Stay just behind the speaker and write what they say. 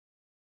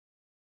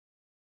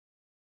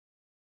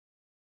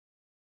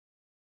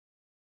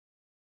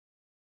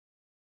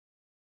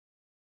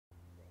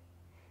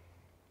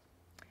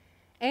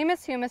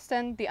Amos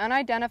Humiston, the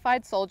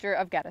unidentified soldier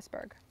of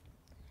Gettysburg.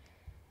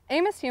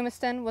 Amos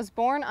Humiston was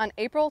born on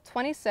April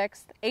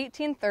 26,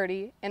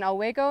 1830 in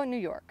Owego, New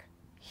York.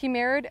 He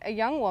married a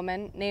young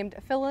woman named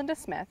Philinda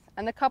Smith,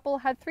 and the couple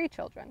had 3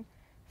 children,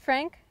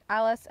 Frank,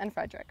 Alice, and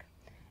Frederick.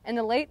 In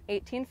the late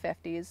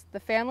 1850s, the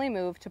family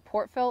moved to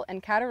Portville in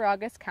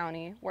Cattaraugus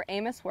County, where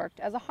Amos worked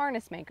as a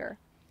harness maker.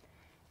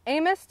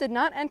 Amos did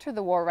not enter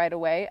the war right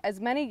away, as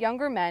many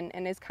younger men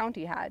in his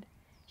county had.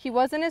 He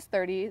was in his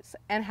 30s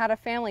and had a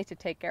family to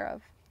take care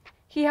of.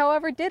 He,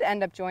 however, did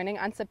end up joining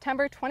on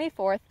September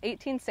 24,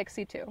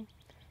 1862.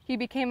 He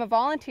became a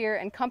volunteer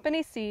in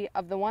Company C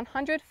of the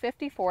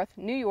 154th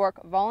New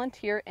York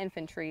Volunteer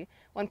Infantry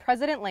when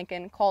President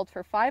Lincoln called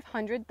for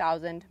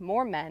 500,000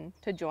 more men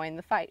to join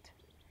the fight.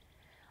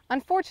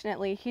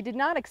 Unfortunately, he did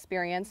not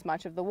experience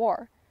much of the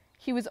war.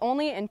 He was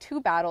only in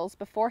 2 battles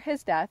before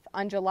his death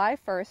on July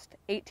 1,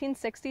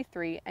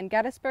 1863 in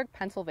Gettysburg,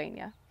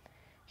 Pennsylvania.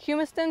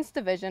 Humiston's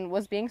division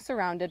was being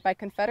surrounded by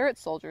Confederate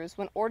soldiers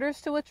when orders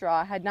to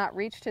withdraw had not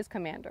reached his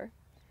commander.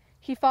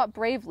 He fought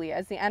bravely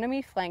as the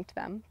enemy flanked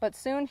them, but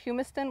soon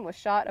Humiston was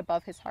shot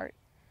above his heart.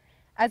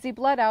 As he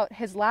bled out,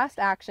 his last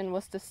action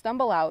was to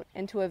stumble out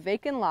into a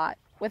vacant lot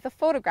with a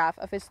photograph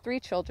of his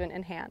 3 children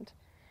in hand.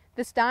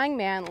 This dying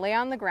man lay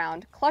on the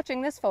ground,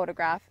 clutching this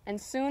photograph,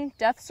 and soon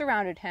death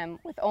surrounded him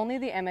with only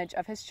the image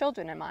of his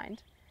children in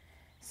mind.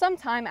 Some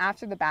time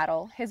after the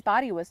battle, his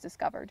body was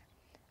discovered.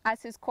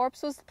 As his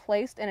corpse was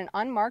placed in an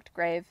unmarked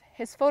grave,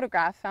 his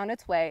photograph found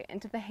its way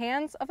into the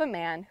hands of a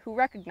man who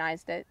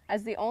recognized it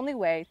as the only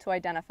way to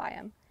identify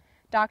him,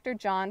 Dr.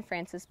 John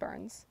Francis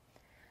Burns.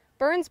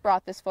 Burns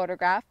brought this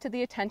photograph to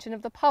the attention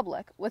of the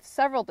public with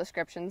several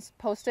descriptions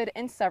posted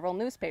in several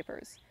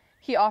newspapers.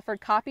 He offered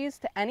copies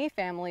to any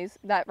families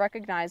that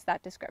recognized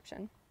that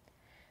description.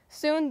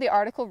 Soon the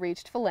article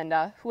reached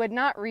Philinda, who had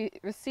not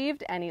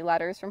received any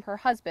letters from her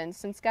husband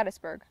since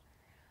Gettysburg.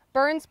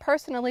 Burns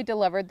personally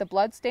delivered the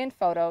blood-stained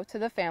photo to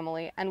the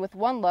family, and with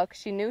one look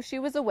she knew she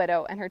was a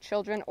widow and her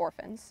children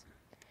orphans.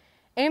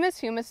 Amos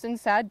Humiston's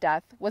sad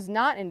death was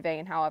not in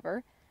vain,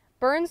 however.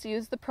 Burns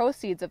used the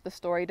proceeds of the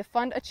story to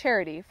fund a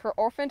charity for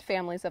orphaned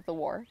families of the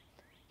war.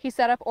 He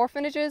set up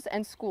orphanages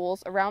and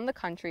schools around the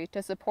country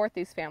to support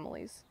these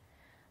families.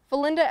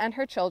 Philinda and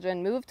her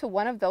children moved to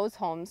one of those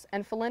homes,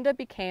 and Philinda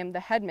became the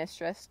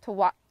headmistress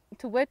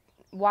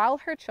while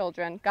her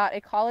children got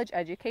a college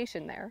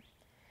education there.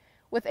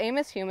 With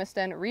Amos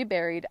Humiston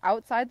reburied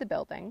outside the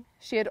building,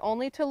 she had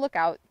only to look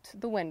out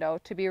the window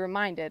to be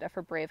reminded of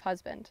her brave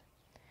husband.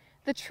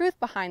 The truth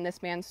behind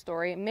this man's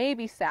story may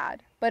be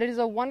sad, but it is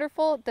a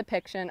wonderful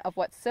depiction of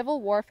what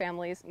Civil War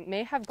families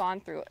may have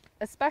gone through,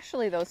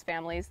 especially those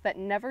families that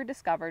never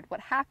discovered what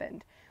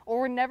happened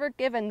or were never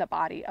given the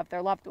body of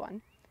their loved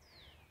one.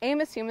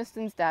 Amos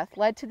Humiston's death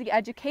led to the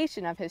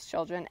education of his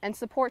children and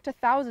support to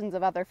thousands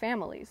of other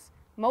families,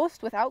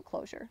 most without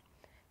closure.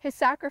 His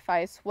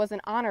sacrifice was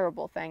an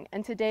honorable thing,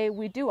 and today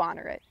we do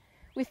honor it.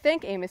 We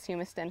thank Amos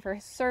Humiston for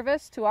his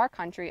service to our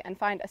country and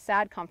find a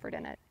sad comfort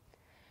in it.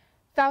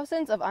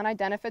 Thousands of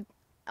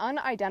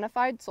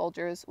unidentified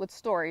soldiers with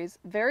stories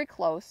very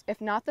close, if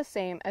not the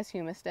same as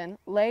Humiston,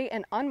 lay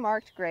in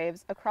unmarked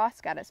graves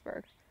across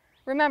Gettysburg.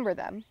 Remember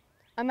them.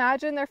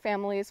 Imagine their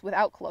families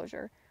without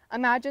closure.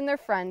 Imagine their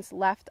friends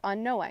left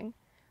unknowing.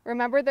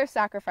 Remember their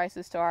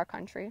sacrifices to our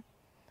country.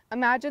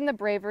 Imagine the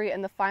bravery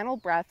and the final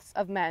breaths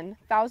of men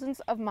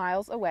thousands of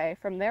miles away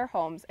from their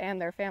homes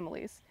and their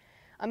families.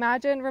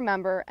 Imagine,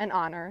 remember, and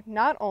honor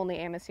not only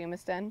Amos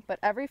Humiston, but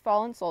every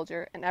fallen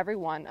soldier and every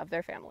one of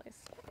their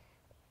families.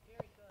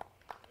 Very good.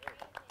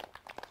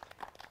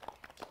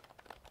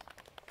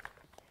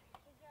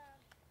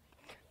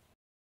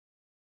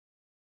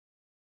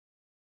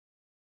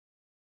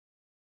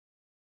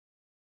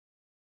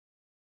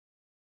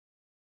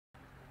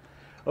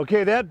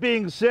 Okay, that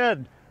being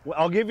said,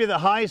 I'll give you the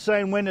high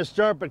sign when to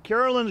start, but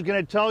Carolyn's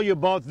going to tell you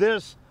about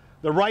this,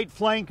 the right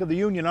flank of the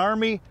Union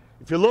Army.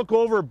 If you look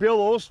over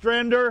Bill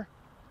Ostrander,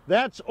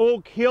 that's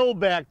Oak Hill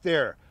back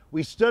there.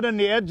 We stood on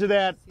the edge of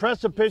that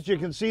precipice. You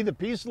can see the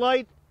peace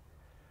light.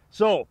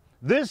 So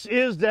this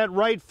is that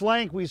right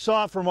flank we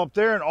saw from up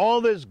there and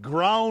all this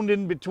ground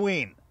in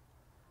between.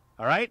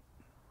 All right?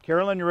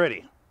 Carolyn, you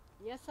ready?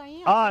 Yes, I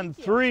am. On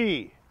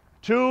 3,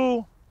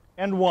 2,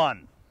 and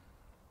 1.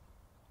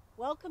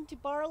 Welcome to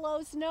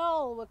Barlow's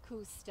Knoll,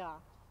 Wacusta.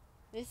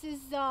 This is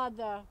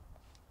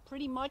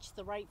pretty much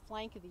the right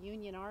flank of the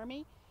Union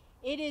Army.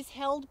 It is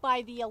held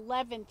by the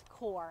 11th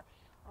Corps.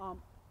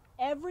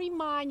 Every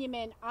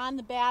monument on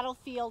the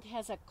battlefield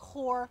has a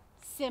Corps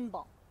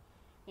symbol.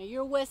 Now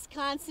your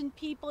Wisconsin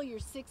people, your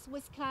 6th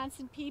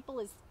Wisconsin people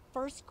is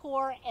 1st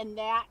Corps, and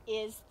that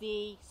is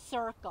the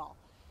circle.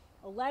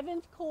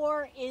 11th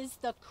Corps is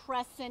the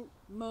crescent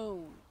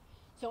moon.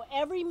 So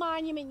every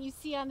monument you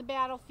see on the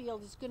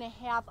battlefield is going to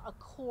have a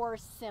Corps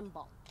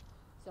symbol.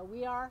 So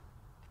we are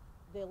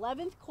the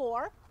 11th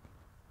Corps,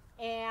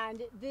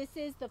 and this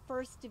is the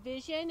 1st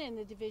Division, and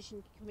the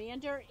division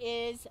commander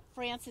is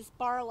Francis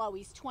Barlow.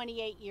 He's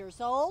 28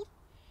 years old.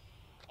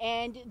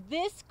 And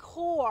this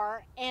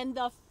Corps and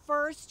the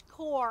 1st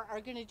Corps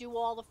are going to do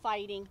all the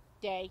fighting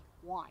day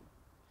one.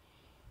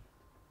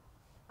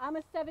 I'm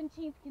a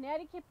 17th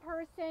Connecticut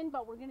person,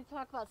 but we're going to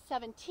talk about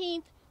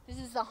 17th. This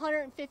is the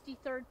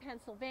 153rd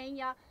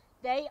Pennsylvania.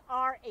 They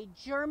are a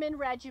German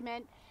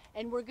regiment,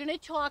 and we're going to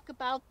talk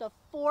about the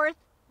 4th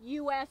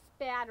U.S.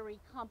 Battery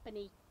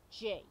Company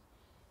G.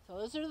 So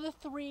those are the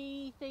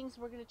three things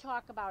we're going to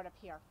talk about up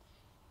here.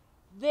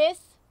 This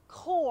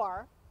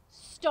corps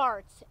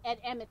starts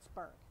at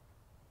Emmitsburg,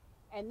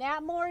 and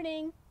that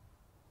morning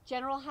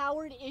General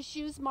Howard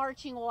issues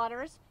marching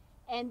orders,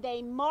 and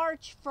they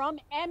march from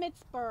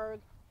Emmitsburg,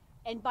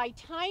 and by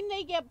time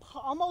they get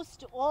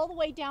almost all the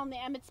way down the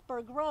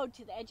Emmitsburg Road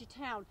to the edge of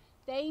town,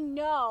 they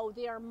know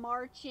they are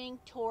marching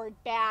toward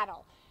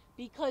battle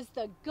because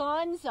the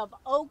guns of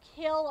Oak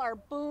Hill are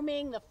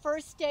booming. The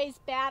first day's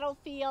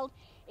battlefield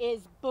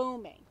is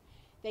booming.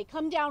 They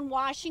come down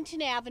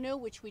Washington Avenue,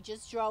 which we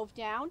just drove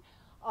down,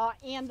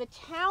 and the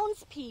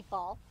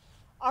townspeople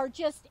are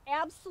just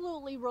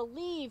absolutely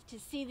relieved to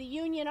see the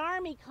Union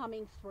Army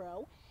coming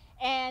through.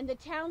 And the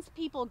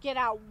townspeople get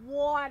out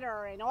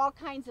water and all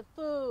kinds of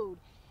food.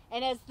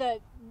 And as the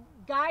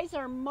guys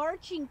are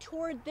marching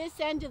toward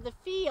this end of the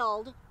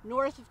field,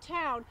 north of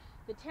town,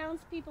 the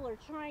townspeople are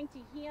trying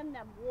to hand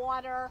them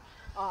water,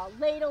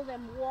 ladle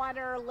them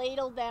water,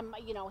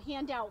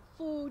 hand out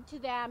food to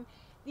them.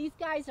 These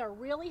guys are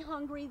really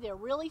hungry, they're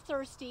really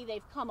thirsty.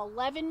 They've come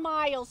 11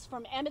 miles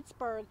from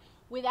Emmitsburg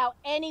without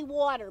any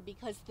water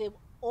because the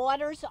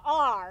orders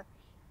are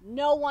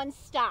no one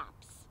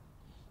stops.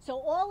 So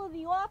all of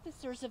the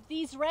officers of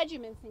these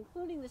regiments,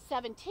 including the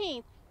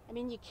 17th, I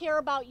mean, you care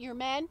about your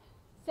men.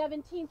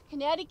 17th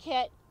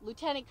Connecticut,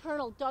 Lieutenant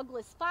Colonel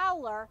Douglas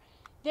Fowler,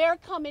 they're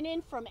coming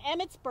in from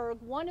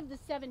Emmitsburg. One of the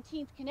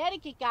 17th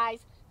Connecticut guys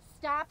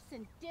stops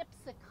and dips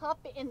a cup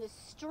in the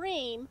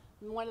stream,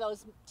 one of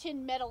those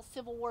tin metal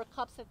Civil War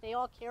cups that they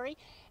all carry,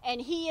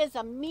 and he is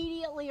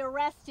immediately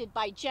arrested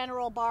by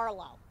General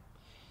Barlow.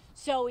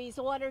 So he's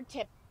ordered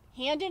to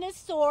hand in his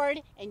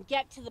sword and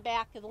get to the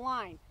back of the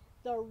line.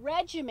 The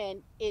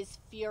regiment is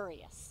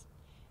furious.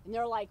 And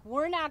they're like,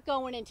 we're not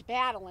going into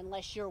battle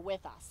unless you're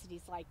with us. And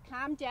he's like,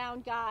 calm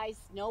down, guys.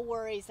 No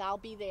worries, I'll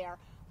be there.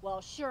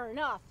 Well, sure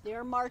enough,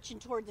 they're marching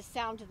toward the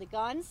sound of the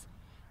guns,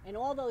 and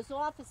all those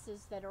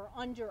officers that are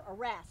under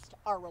arrest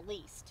are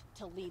released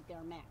to lead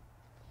their men.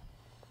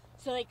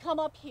 So they come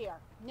up here.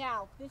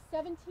 Now, this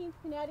 17th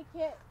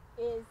Connecticut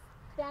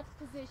that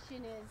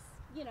position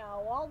is,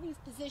 all these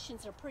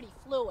positions are pretty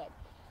fluid.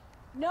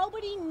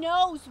 Nobody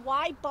knows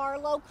why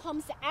Barlow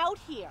comes out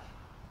here.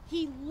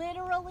 He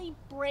literally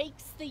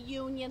breaks the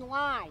Union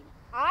line.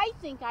 I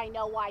think I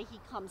know why he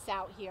comes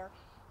out here.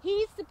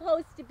 He's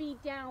supposed to be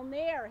down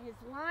there. His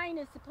line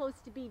is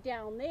supposed to be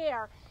down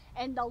there,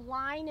 and the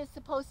line is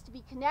supposed to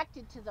be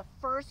connected to the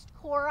 1st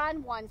Corps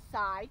on one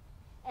side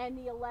and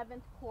the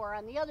 11th Corps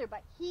on the other.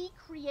 But he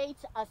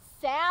creates a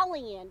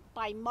salient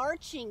by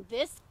marching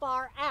this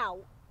far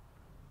out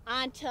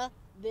onto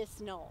this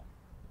knoll.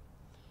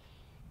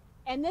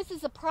 And this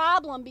is a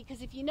problem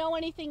because if you know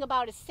anything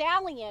about a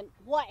salient,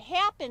 what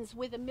happens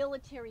with a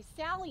military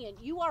salient,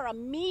 you are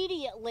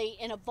immediately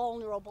in a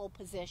vulnerable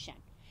position.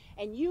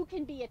 And you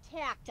can be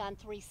attacked on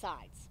 3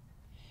 sides.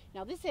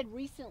 Now, this had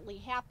recently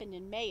happened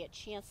in May at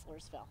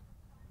Chancellorsville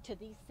to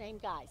these same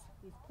guys,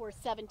 these poor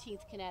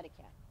 17th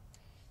Connecticut.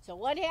 So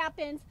what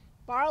happens?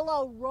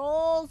 Barlow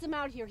rolls him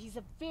out here. He's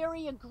a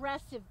very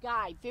aggressive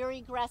guy, very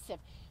aggressive.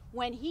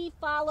 When he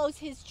follows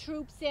his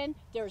troops in,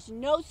 there's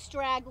no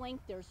straggling,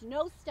 there's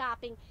no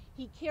stopping.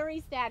 He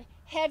carries that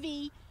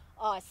heavy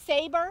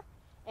saber,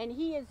 and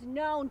he is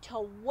known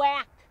to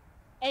whack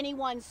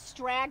anyone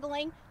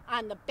straggling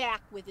on the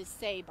back with his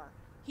saber.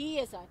 He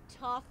is a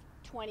tough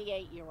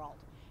 28-year-old.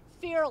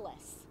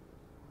 Fearless,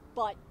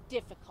 but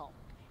difficult.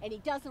 And he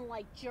doesn't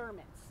like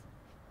Germans.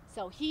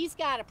 So he's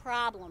got a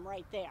problem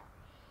right there.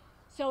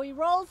 So he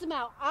rolls him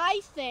out.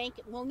 I think,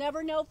 we'll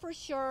never know for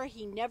sure,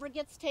 he never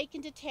gets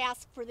taken to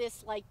task for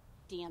this like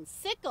Dan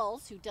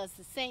Sickles, who does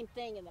the same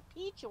thing in the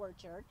Peach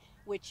Orchard,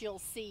 which you'll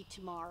see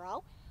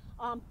tomorrow.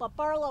 But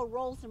Barlow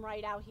rolls him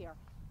right out here.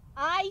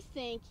 I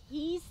think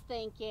he's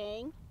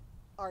thinking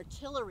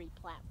artillery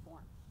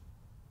platform,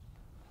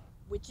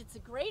 which it's a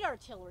great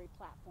artillery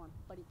platform,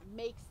 but it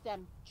makes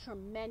them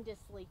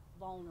tremendously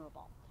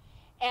vulnerable.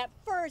 At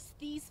first,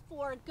 these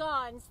 4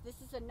 guns, this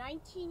is a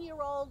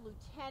 19-year-old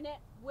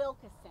Lieutenant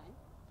Wilkeson,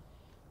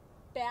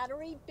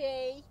 Battery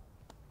B,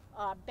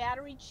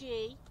 Battery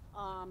G,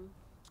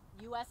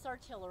 U.S.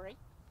 Artillery,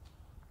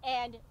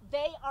 and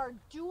they are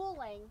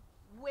dueling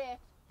with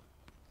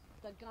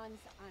the guns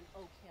on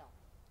Oak Hill.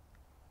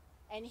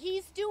 And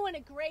he's doing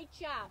a great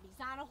job.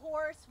 He's on a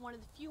horse, one of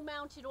the few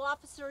mounted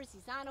officers.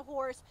 He's on a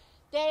horse.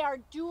 They are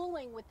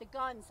dueling with the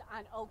guns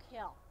on Oak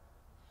Hill.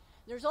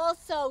 There's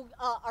also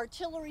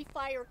artillery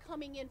fire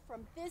coming in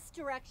from this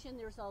direction.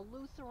 There's a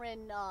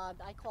Lutheran,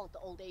 I call it the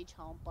old age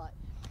home, but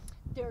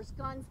there's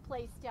guns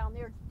placed down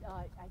there.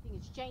 I think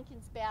it's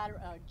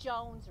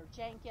Jones or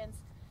Jenkins.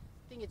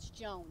 I think it's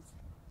Jones.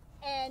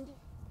 And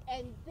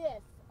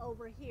this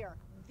over here.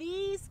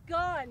 These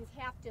guns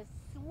have to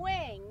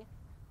swing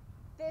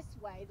this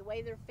way, the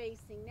way they're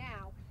facing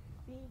now,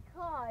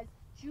 because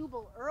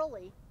Jubal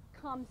Early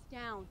comes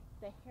down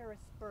the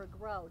Harrisburg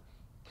Road.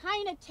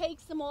 Kind of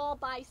takes them all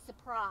by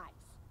surprise.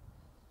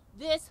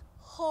 This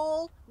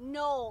whole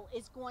knoll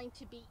is going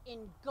to be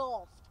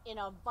engulfed in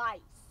a vice.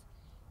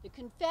 The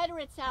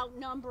Confederates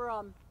outnumber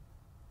them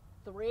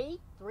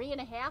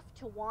 3.5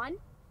 to 1.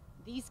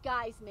 These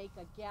guys make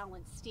a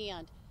gallant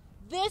stand.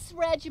 This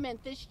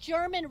regiment, this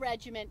German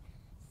regiment,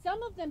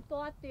 some of them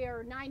thought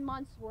their 9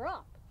 months were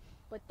up,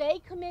 but they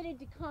committed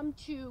to come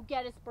to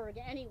Gettysburg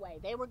anyway.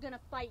 They were going to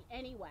fight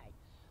anyway.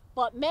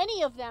 But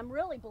many of them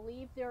really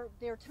believed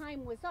their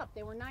time was up.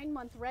 They were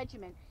 9-month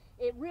regiment.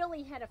 It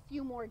really had a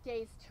few more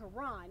days to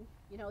run.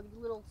 You know, the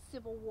little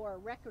Civil War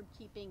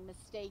record-keeping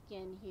mistake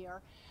in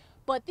here.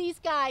 But these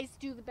guys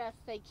do the best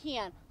they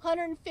can.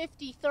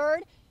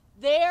 153rd,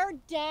 they're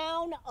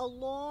down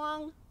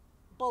along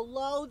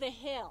below the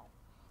hill.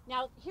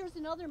 Now, here's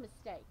another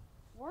mistake.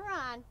 We're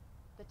on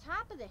the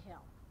top of the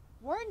hill.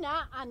 We're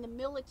not on the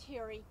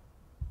military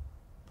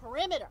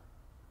perimeter,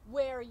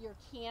 where your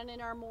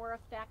cannon are more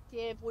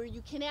effective, where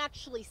you can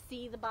actually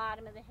see the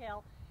bottom of the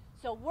hill.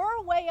 So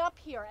we're way up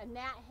here, and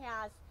that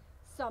has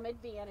some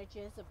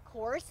advantages, of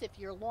course. If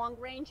you're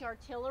long-range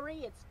artillery,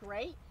 it's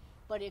great.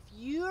 But if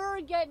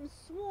you're getting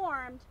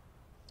swarmed,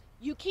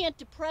 you can't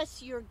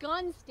depress your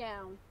guns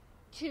down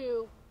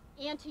to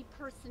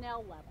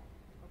anti-personnel level.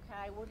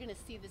 Okay, we're going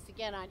to see this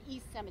again on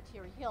East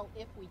Cemetery Hill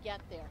if we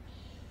get there.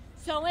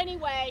 So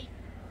anyway,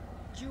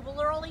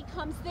 Jubal Early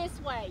comes this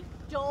way.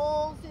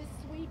 Doles is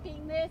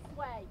sweeping this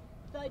way.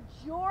 The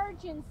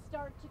Georgians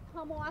start to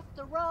come off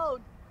the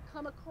road,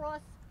 come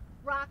across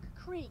Rock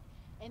Creek,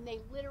 and they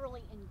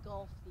literally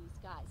engulf these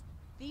guys.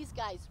 These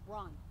guys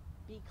run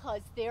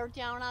because they're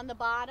down on the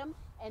bottom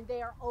and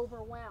they're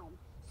overwhelmed.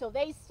 So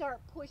they start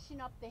pushing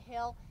up the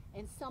hill,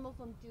 and some of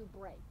them do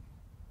break.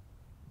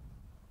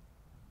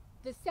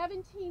 The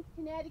 17th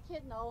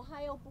Connecticut and the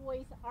Ohio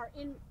boys are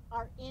in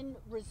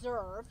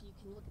reserve. You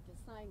can look at the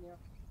sign there.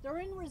 They're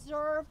in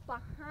reserve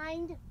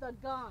behind the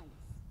guns.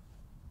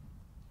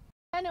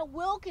 Lieutenant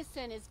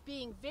Wilkeson is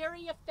being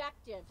very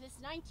effective. This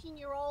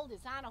 19-year-old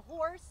is on a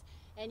horse,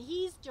 and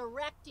he's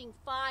directing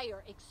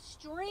fire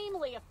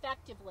extremely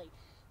effectively.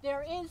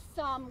 There is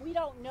some, we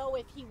don't know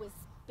if he was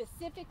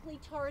specifically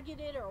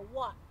targeted or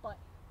what, but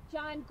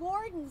John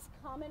Gordon's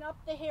coming up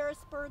the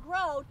Harrisburg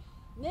Road,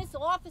 and this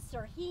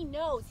officer, he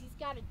knows he's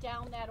got to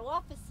down that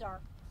officer,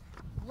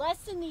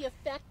 lessen the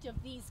effect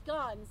of these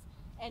guns,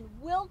 and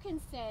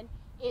Wilkinson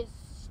is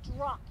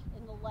struck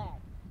in the leg,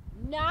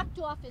 knocked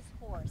off his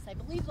horse. I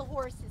believe the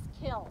horse is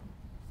killed.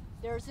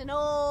 There's an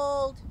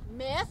old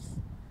myth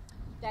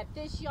that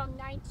this young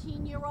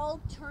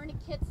 19-year-old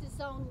tourniquets his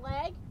own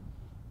leg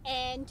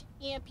and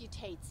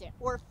amputates it,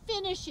 or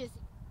finishes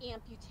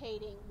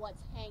amputating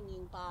what's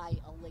hanging by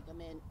a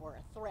ligament or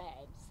a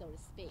thread, so to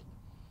speak.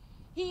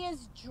 He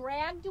is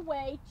dragged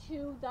away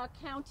to the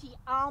county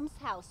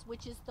almshouse,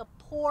 which is the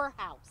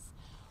poorhouse,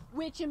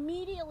 which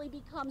immediately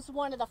becomes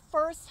one of the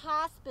first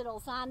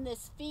hospitals on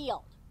this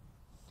field.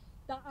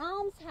 The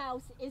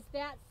almshouse is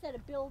that set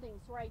of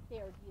buildings right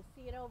there. Do you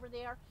see it over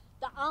there?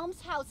 The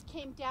almshouse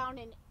came down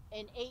in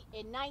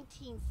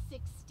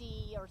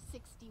 1960 or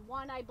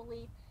 61, I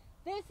believe.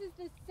 This is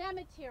the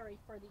cemetery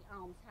for the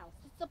almshouse.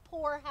 It's a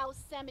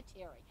poorhouse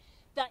cemetery.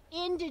 The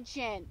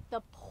indigent,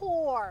 the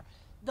poor,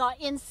 the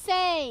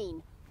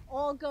insane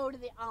all go to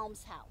the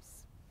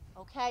almshouse.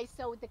 Okay,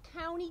 so the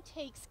county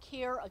takes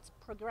care, it's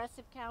a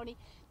progressive county,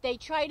 they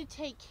try to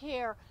take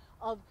care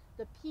of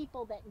the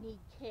people that need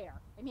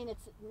care. I mean,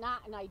 it's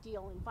not an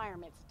ideal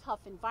environment, it's a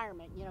tough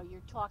environment, you know,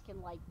 you're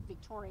talking like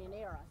Victorian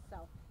era,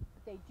 so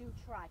but they do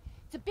try.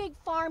 It's a big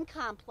farm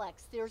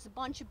complex, there's a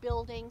bunch of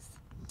buildings,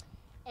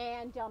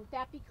 and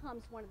that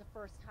becomes one of the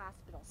first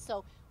hospitals.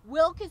 So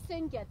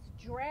Wilkeson gets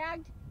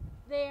dragged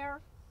there,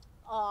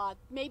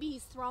 maybe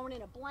he's thrown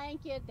in a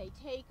blanket, they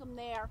take him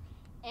there,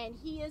 and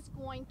he is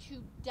going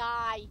to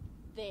die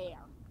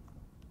there.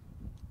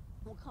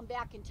 We'll come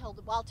back and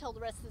I'll tell the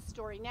rest of the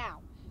story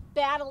now.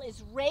 Battle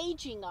is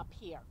raging up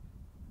here.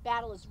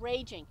 Battle is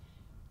raging.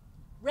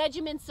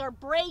 Regiments are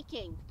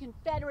breaking. The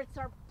Confederates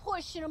are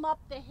pushing them up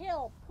the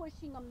hill,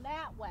 pushing them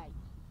that way.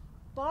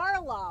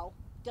 Barlow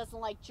doesn't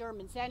like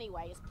Germans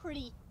anyway, is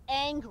pretty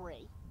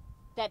angry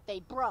that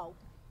they broke,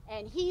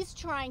 and he's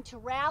trying to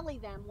rally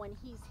them when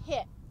he's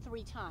hit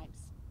 3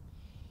 times.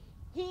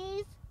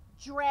 He's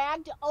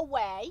dragged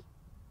away.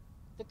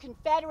 The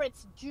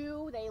Confederates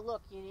they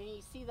look,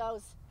 you see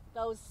those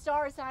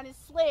stars on his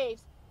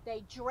sleeves,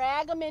 they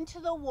drag him into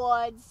the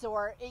woods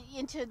or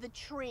into the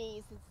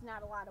trees. It's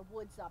not a lot of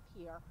woods up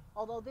here,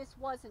 although this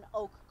was an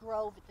oak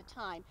grove at the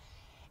time,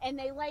 and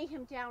they lay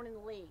him down in the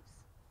leaves.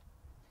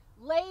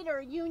 Later,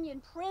 Union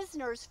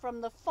prisoners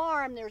from the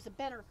farm, there's a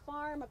Benner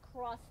farm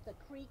across the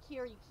creek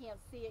here, you can't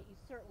see it, you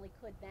certainly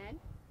could then.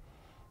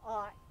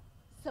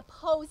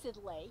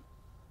 Supposedly,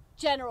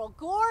 General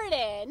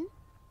Gordon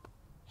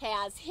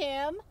has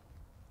him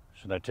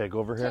Should I take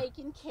over here?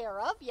 taken care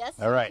of. Yes,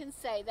 All right. You can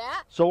say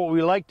that. So what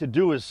we like to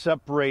do is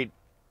separate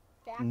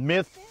Fact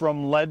myth fiction?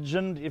 from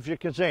legend, if you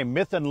can say,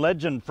 myth and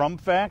legend from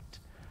fact.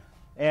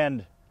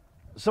 And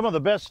some of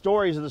the best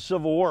stories of the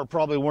Civil War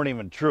probably weren't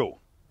even true.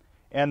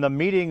 And the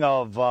meeting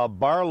of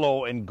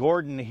Barlow and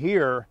Gordon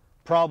here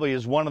probably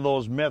is one of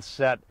those myths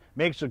that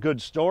makes a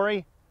good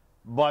story,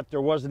 but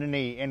there wasn't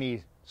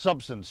any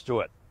substance to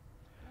it.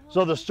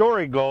 So the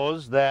story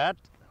goes that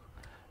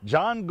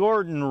John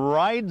Gordon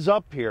rides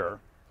up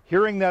here,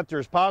 hearing that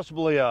there's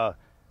possibly a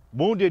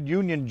wounded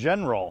Union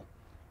general,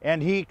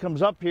 and he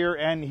comes up here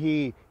and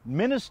he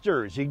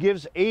ministers, he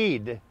gives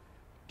aid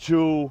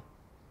to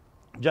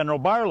General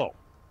Barlow.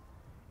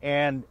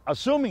 And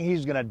assuming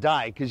he's going to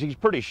die, because he's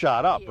pretty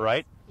shot up,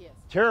 right? Yes.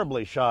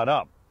 Terribly shot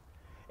up.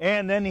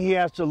 And then he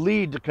has to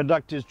lead to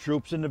conduct his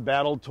troops into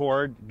battle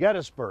toward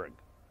Gettysburg.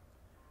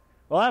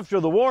 Well, after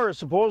the war,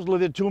 supposedly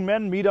the two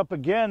men meet up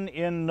again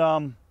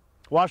in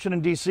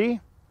Washington, D.C.,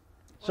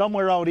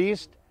 somewhere out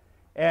east,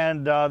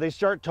 and they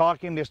start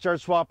talking, they start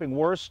swapping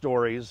war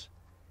stories,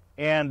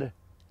 and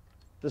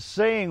the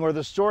saying or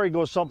the story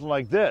goes something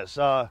like this.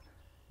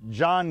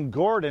 John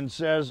Gordon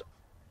says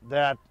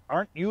that,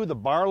 "Aren't you the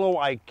Barlow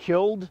I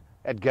killed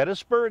at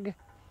Gettysburg?"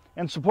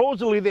 And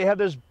supposedly they had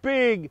this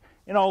big,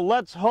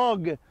 let's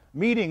hug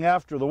meeting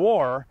after the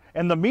war,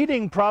 and the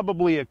meeting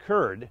probably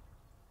occurred,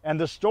 and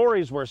the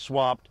stories were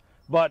swapped,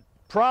 but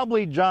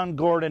probably John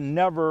Gordon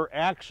never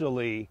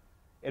actually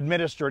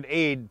administered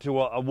aid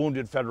to a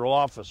wounded federal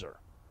officer.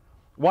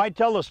 Why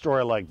tell a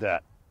story like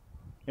that?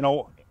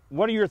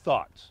 What are your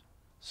thoughts?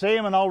 Say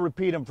them and I'll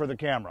repeat them for the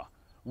camera.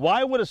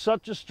 Why would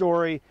such a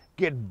story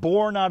get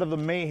born out of the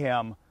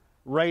mayhem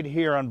right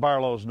here on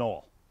Barlow's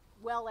Knoll?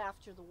 Well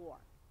after the war.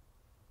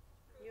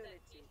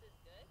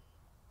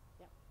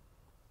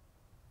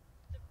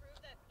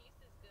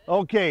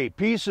 Okay,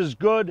 peace is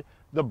good,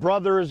 the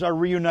brothers are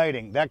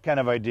reuniting, that kind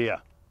of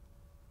idea.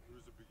 It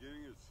was the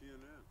beginning of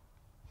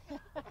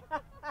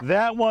CNN.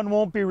 That one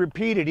won't be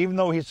repeated, even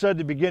though he said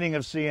the beginning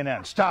of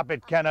CNN. Stop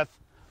it, Kenneth.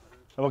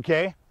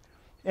 Okay?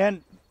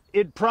 And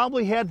it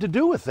probably had to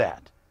do with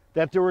that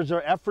there was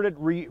an effort at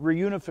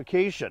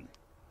reunification.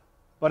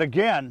 But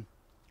again,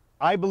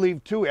 I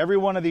believe too, every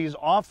one of these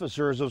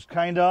officers was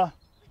kind of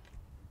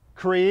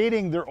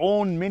creating their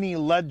own mini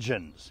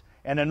legends.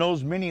 And in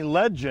those mini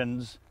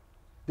legends,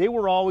 they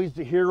were always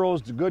the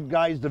heroes, the good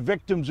guys, the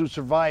victims who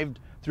survived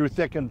through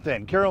thick and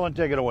thin. Carolyn,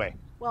 take it away.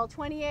 Well,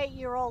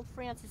 28-year-old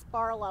Francis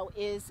Barlow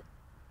is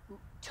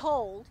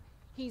told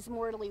he's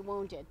mortally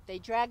wounded. They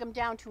drag him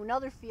down to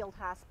another field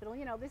hospital.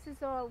 This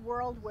is a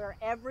world where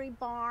every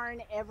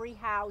barn, every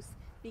house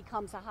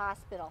becomes a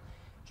hospital.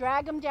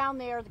 Drag him down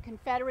there. The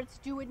Confederates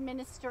do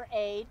administer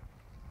aid.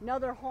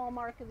 Another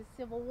hallmark of the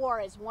Civil War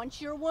is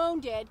once you're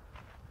wounded,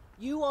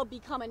 you will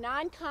become a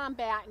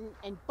non-combatant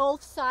and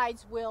both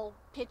sides will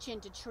pitch in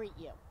to treat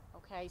you.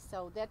 Okay,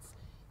 so that's,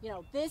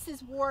 this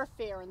is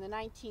warfare in the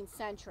 19th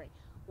century.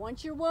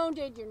 Once you're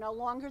wounded, you're no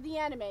longer the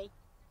enemy,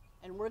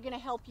 and we're going to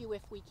help you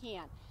if we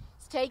can.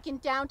 He's taken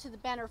down to the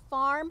Benner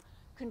farm.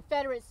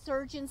 Confederate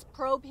surgeons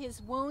probe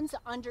his wounds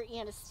under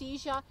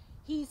anesthesia.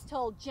 He's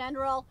told,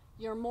 "General,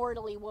 you're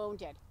mortally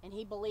wounded," and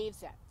he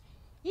believes it.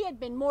 He had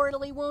been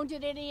mortally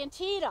wounded at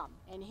Antietam,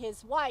 and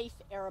his wife,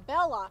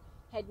 Arabella,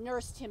 had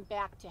nursed him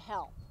back to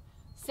health.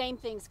 Same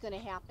thing's going to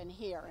happen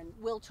here, and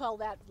we'll tell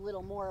that a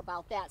little more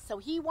about that. So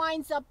he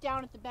winds up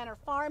down at the Benner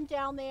farm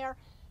down there.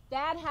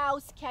 That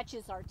house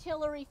catches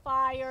artillery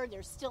fire.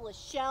 There's still a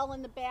shell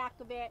in the back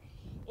of it.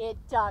 It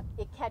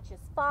catches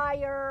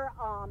fire.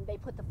 They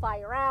put the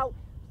fire out,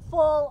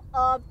 full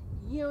of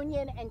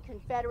Union and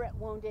Confederate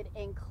wounded,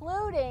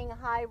 including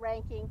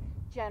high-ranking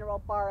General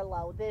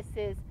Barlow. This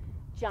is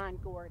John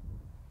Gordon.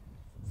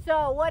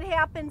 So what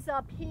happens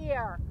up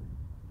here?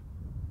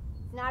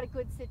 It's not a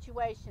good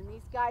situation.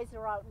 These guys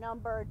are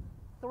outnumbered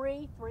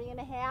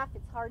 3.5.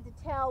 It's hard to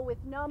tell with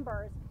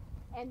numbers.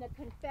 And the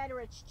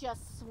Confederates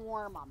just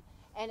swarm them.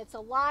 And it's a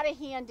lot of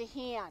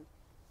hand-to-hand.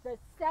 The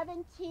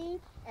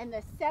 17th and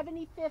the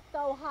 75th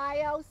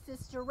Ohio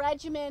sister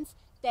regiments,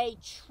 they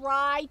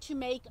try to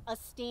make a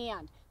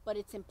stand, but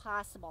it's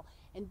impossible.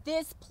 And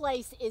this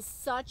place is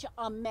such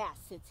a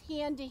mess. It's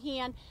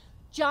hand-to-hand.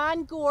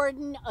 John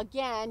Gordon,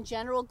 again,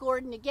 General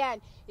Gordon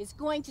again, is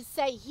going to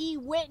say he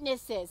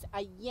witnesses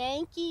a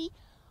Yankee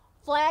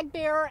flag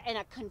bearer and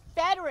a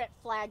Confederate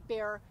flag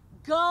bearer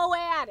go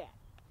at it.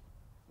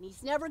 And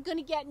he's never going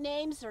to get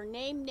names or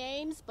name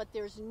names, but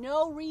there's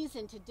no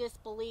reason to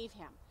disbelieve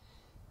him.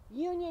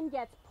 Union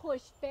gets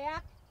pushed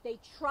back. They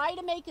try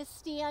to make a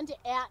stand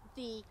at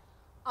the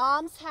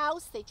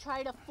almshouse. They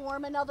try to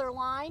form another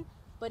line.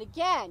 But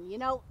again,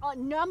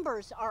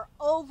 numbers are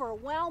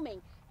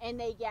overwhelming, and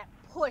they get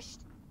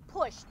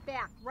pushed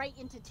back right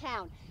into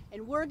town.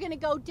 And we're going to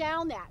go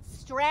down that.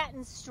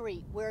 Stratton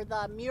Street, where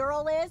the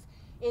mural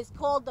is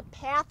called the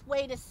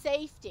Pathway to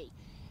Safety.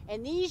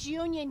 And these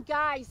Union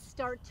guys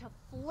start to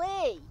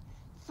flee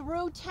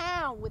through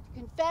town with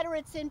the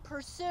Confederates in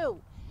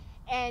pursuit.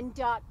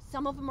 And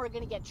some of them are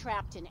going to get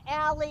trapped in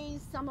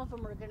alleys. Some of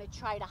them are going to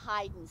try to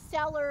hide in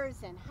cellars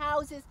and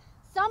houses.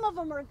 Some of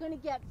them are going to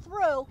get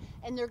through,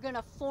 and they're going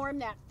to form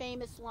that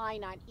famous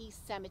line on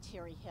East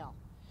Cemetery Hill.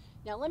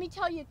 Now, let me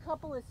tell you a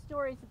couple of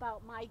stories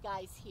about my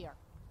guys here.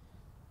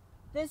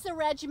 This is a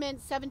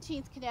regiment,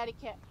 17th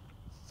Connecticut.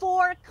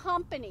 4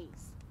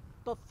 companies,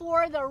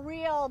 before the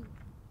real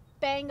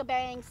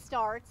bang-a-bang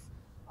starts,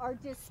 are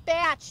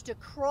dispatched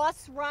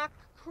across Rock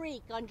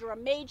Creek under a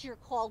major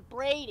called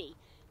Brady.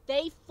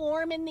 They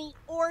form in the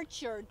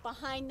orchard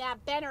behind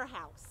that Benner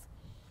house.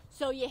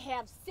 So you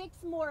have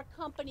 6 more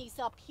companies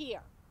up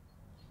here.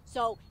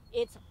 So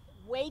it's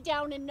way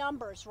down in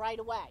numbers right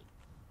away.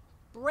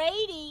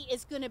 Brady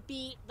is going to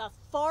be the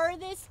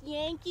farthest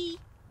Yankee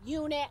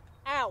unit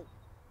out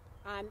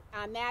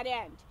on that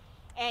end.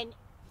 And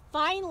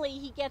finally,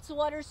 he gets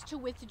orders to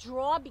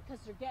withdraw because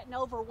they're getting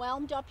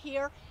overwhelmed up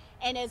here.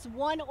 And as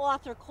one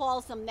author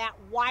calls him, that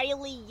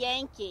wily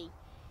Yankee,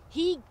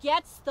 he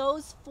gets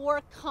those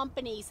 4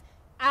 companies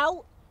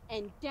out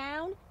and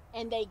down,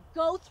 and they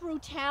go through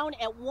town.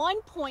 At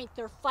one point,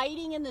 they're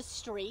fighting in the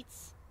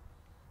streets.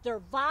 They're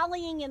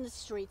volleying in the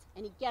streets,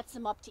 and he gets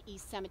them up to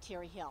East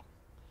Cemetery Hill.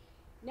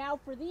 Now,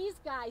 for these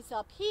guys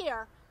up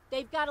here,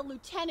 they've got a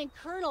lieutenant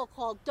colonel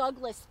called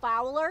Douglas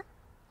Fowler,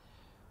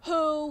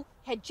 who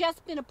had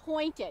just been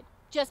appointed,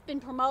 just been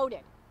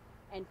promoted.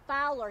 And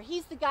Fowler,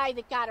 he's the guy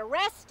that got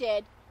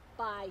arrested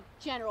by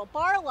General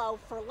Barlow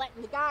for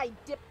letting the guy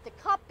dip the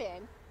cup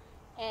in.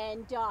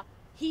 And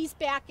he's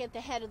back at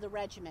the head of the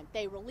regiment.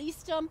 They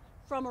released him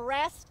from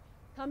arrest,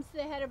 comes to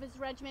the head of his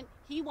regiment.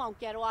 He won't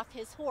get off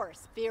his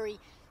horse. Very,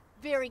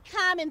 very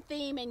common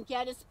theme in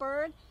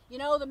Gettysburg. You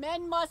know, the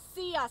men must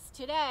see us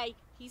today.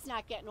 He's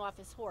not getting off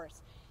his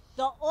horse.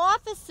 The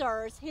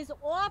officers, his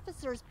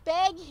officers,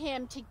 beg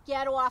him to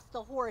get off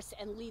the horse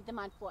and lead them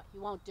on foot. He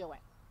won't do it.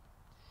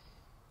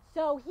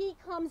 So he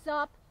comes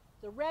up.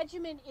 The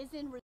regiment is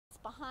in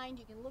behind.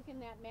 You can look in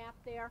that map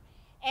there.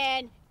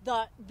 And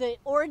the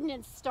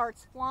ordnance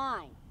starts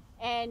flying.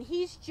 And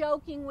he's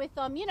joking with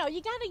them. You know,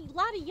 you got a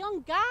lot of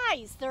young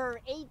guys. They're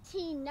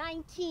 18,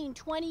 19,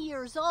 20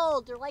 years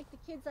old. They're like the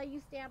kids I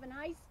used to have in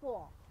high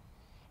school.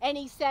 And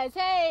he says,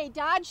 hey,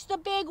 dodge the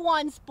big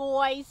ones,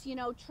 boys. You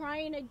know,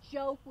 trying to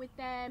joke with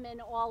them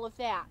and all of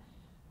that.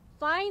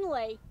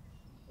 Finally,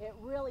 it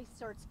really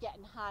starts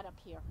getting hot up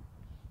here.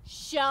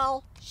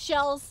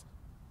 Shells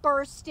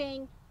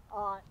bursting.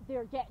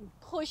 They're getting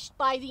pushed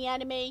by the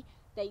enemy.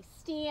 They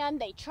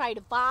stand, they try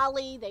to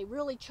volley, they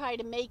really try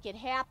to make it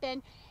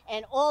happen.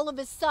 And all of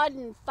a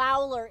sudden,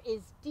 Fowler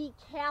is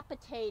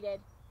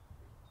decapitated.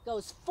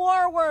 Goes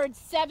forward,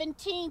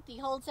 17th, he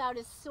holds out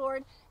his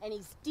sword, and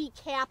he's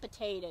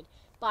decapitated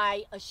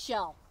by a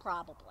shell,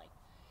 probably.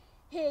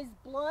 His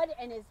blood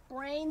and his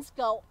brains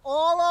go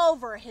all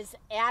over his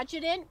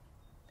adjutant,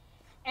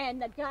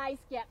 and the guys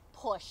get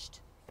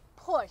pushed.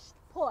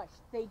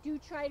 They do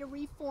try to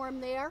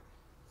reform there.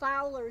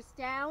 Fowler's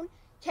down.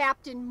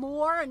 Captain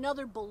Moore,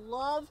 another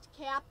beloved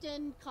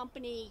captain,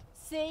 Company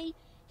C,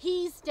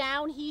 he's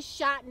down. He's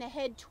shot in the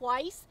head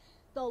twice.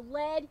 The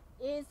lead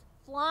is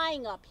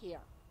flying up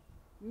here.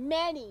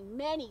 Many,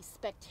 many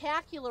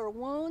spectacular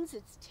wounds.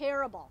 It's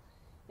terrible.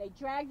 They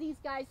drag these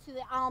guys to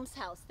the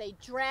almshouse. They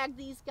drag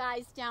these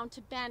guys down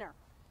to Benner.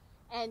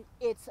 And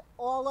it's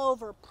all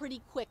over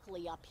pretty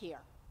quickly up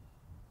here,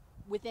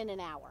 within an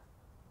hour.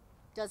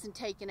 Doesn't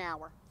take an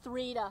hour.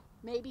 3 to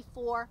maybe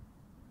 4.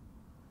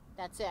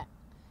 That's it.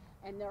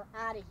 And they're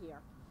out of here.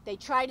 They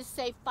try to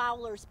save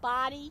Fowler's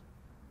body.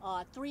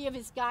 3 of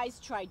his guys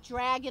try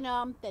dragging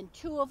him. Then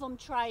 2 of them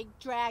try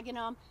dragging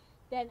him.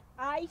 Then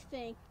I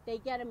think they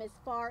get him as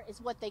far as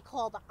what they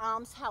call the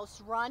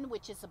Almshouse Run,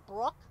 which is a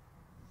brook.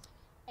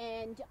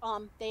 And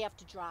they have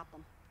to drop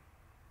him.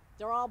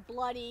 They're all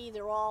bloody.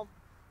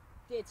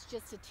 It's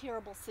just a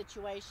terrible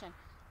situation.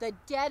 The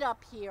dead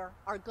up here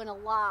are going to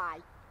lie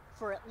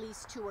for at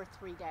least 2 or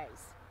 3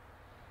 days.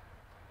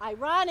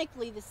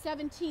 Ironically, the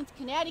 17th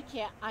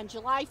Connecticut on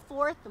July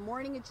 4th, the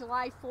morning of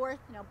July 4th,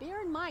 now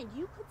bear in mind,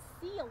 you could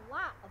see a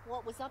lot of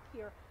what was up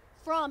here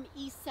from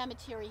East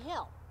Cemetery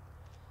Hill.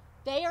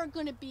 They are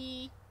going to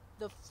be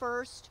the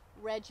first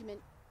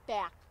regiment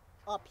back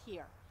up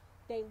here.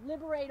 They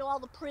liberate all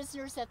the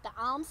prisoners at the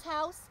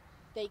almshouse.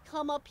 They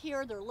come up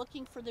here, they're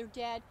looking for their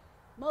dead.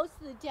 Most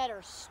of the dead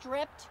are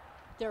stripped,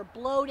 they're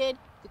bloated.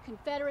 The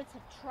Confederates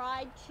have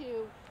tried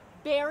to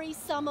bury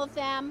some of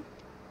them,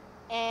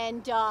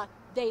 and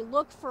they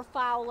look for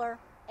Fowler,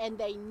 and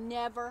they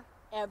never,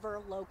 ever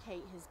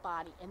locate his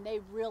body. And they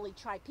really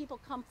try. People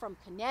come from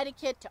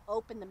Connecticut to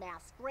open the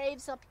mass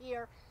graves up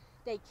here.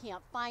 They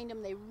can't find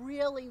them. They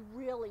really,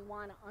 really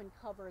want to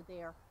uncover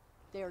their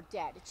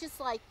dead. It's just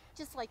like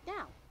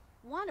now.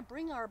 We want to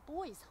bring our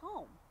boys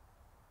home.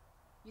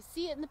 You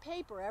see it in the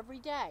paper every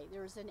day.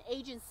 There's an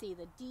agency,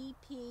 the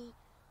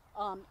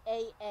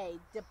DPAA,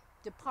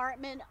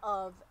 Department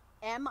of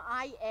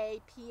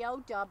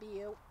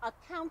MIAPOW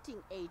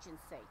Accounting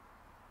Agency.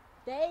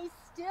 They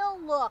still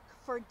look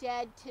for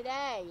dead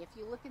today. If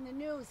you look in the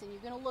news, and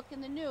you're going to look in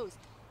the news,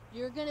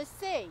 you're going to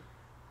see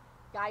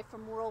guy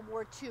from World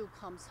War II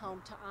comes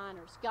home to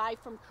honors. Guy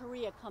from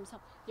Korea comes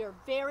home. They're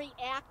very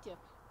active.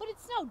 But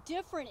it's no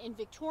different in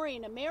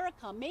Victorian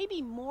America,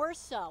 maybe more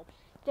so.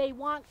 They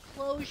want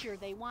closure.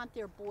 They want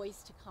their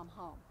boys to come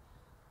home.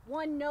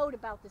 One note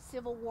about the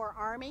Civil War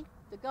Army: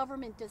 the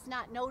government does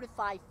not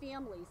notify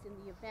families in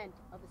the event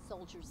of a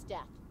soldier's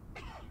death.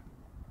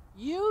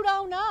 You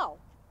don't know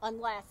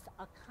unless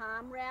a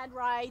comrade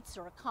writes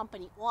or a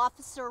company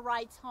officer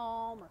writes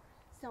home or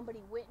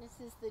somebody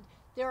witnesses that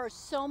there are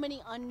so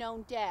many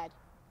unknown dead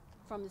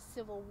from the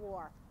Civil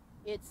War.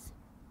 It's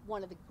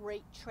one of the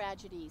great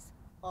tragedies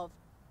of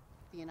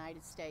the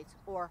United States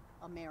or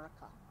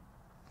America.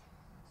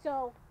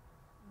 So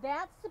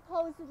that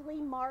supposedly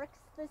marks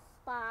the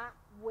spot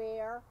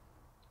where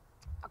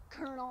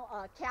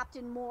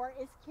Captain Moore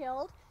is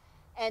killed,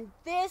 and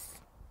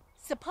this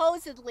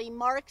supposedly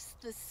marks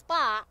the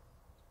spot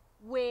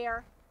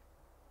where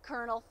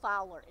Colonel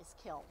Fowler is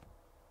killed.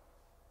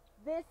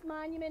 This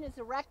monument is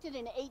erected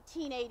in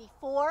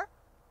 1884.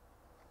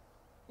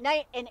 In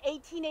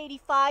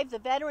 1885, the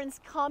veterans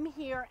come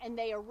here and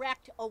they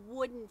erect a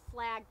wooden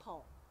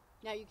flagpole.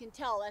 Now you can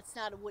tell that's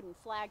not a wooden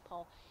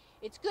flagpole.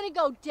 It's going to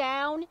go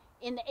down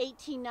in the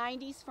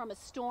 1890s from a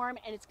storm,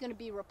 and it's going to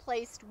be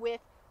replaced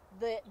with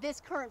this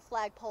current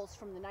flagpole's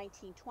from the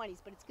 1920s,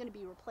 but it's going to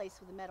be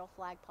replaced with a metal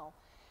flagpole.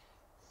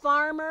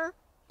 Farmer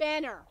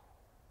Benner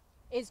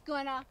is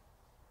going to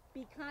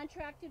be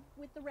contracted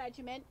with the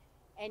regiment,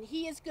 and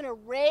he is going to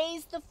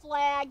raise the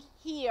flag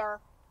here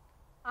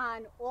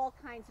on all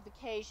kinds of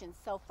occasions.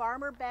 So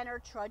Farmer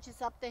Benner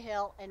trudges up the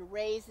hill and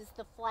raises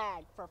the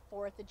flag for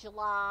 4th of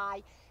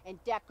July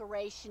and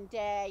Decoration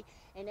Day,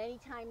 and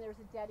anytime there's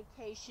a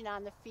dedication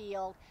on the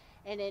field.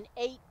 And in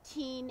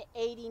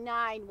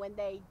 1889, when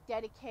they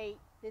dedicate,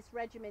 this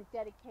regiment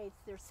dedicates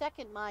their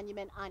second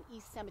monument on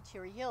East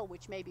Cemetery Hill,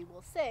 which maybe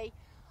we'll see,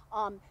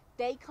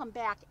 they come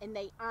back and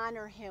they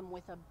honor him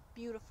with a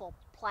beautiful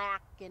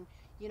plaque and,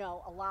 you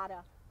know, a lot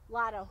of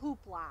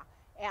hoopla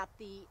at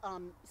the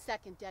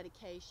second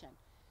dedication.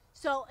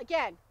 So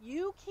again,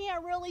 you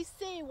can't really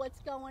see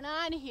what's going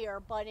on here,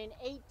 but in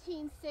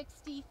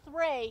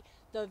 1863,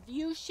 the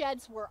view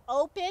sheds were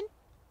open,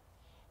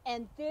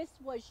 and this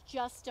was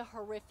just a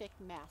horrific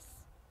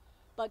mess.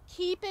 But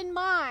keep in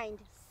mind,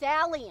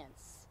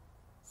 salients.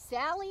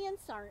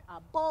 Salients are a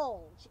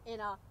bulge in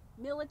a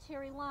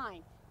military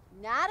line.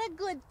 Not a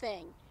good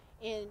thing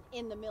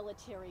in the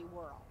military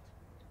world.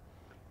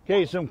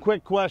 Okay, some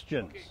quick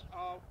questions. Okay,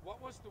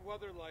 what was the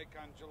weather like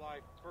on July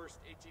 1st,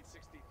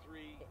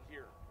 1863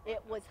 here?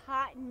 It was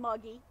hot and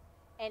muggy,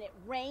 and it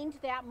rained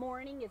that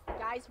morning as the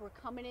guys were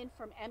coming in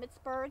from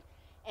Emmitsburg,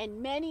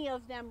 and many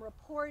of them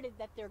reported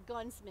that their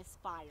guns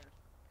misfired.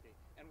 Okay.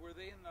 And were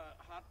they in the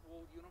hot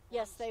wool uniforms?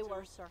 Yes, they too?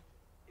 were, sir.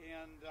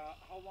 And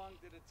how long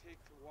did it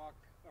take to walk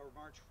or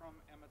march from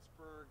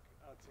Emmitsburg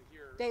to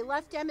here? They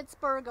left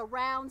Emmitsburg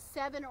around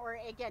 7, or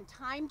again,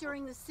 time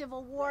during the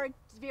Civil War.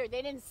 They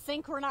didn't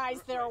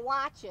synchronize their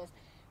watches,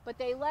 but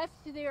they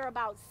left there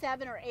about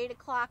 7 or 8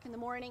 o'clock in the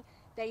morning.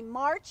 They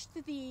marched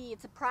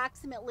it's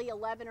approximately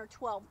 11 or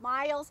 12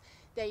 miles.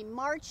 They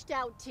marched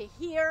out to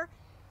here,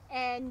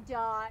 and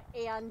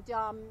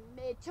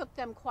it took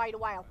them quite a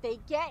while. They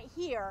get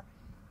here.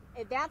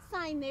 That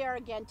sign there,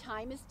 again,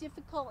 time is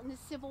difficult in the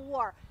Civil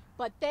War,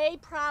 but they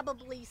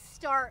probably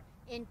start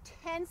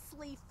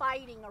intensely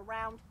fighting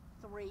around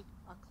 3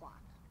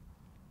 o'clock.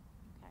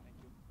 Okay.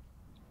 Thank you.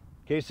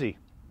 Casey.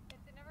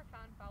 If they never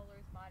found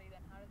Fowler's body,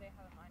 then how do they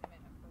have a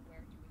monument for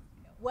where he was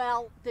killed?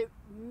 Well,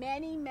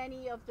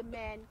 many of the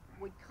men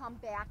would come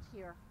back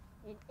here.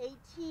 In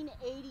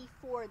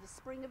 1884, the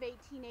spring of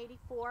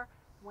 1884,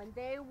 when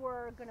they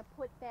were going to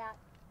put that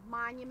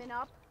monument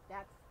up,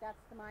 that's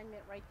the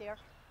monument right there,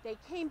 they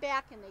came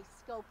back and they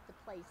scoped the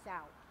place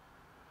out.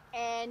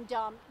 And,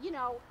 you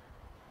know,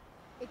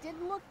 it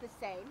didn't look the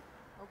same,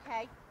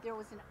 okay? There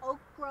was an oak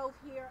grove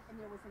here, and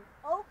there was an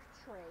oak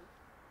tree,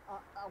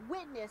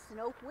 an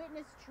oak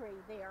witness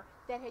tree there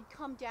that had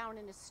come down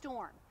in a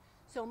storm.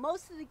 So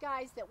most of the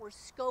guys that were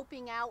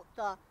scoping out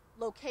the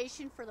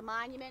location for the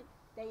monument,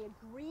 they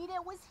agreed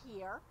it was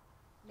here,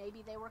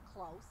 maybe they were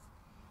close,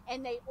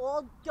 and they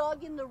all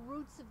dug in the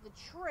roots of the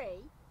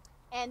tree,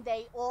 and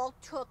they all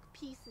took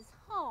pieces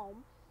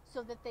home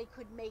so that they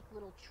could make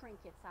little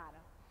trinkets out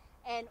of.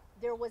 And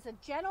there was a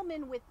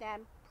gentleman with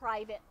them,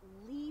 Private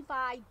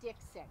Levi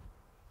Dixon.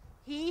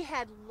 He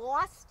had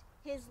lost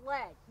his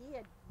leg. He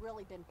had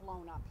really been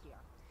blown up here.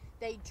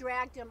 They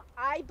dragged him,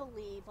 I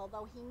believe,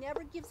 although he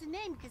never gives a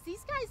name because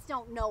these guys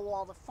don't know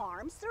all the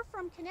farms. They're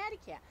from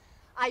Connecticut.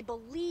 I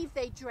believe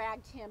they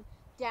dragged him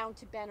down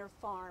to Benner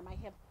Farm. I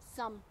have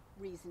some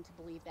reason to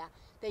believe that.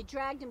 They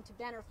dragged him to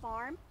Benner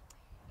Farm,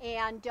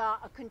 and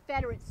a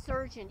Confederate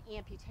surgeon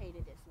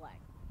amputated his leg.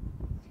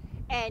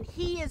 And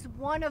he is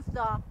one of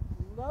the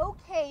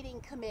locating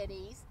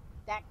committees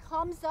that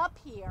comes up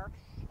here,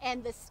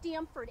 and the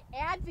Stamford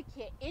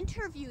Advocate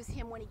interviews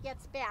him when he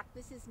gets back.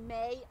 This is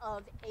May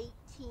of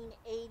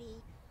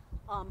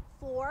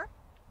 1884.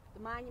 The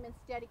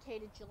monument's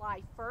dedicated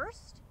July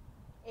 1st,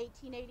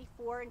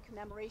 1884, in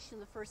commemoration of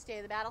the first day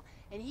of the battle,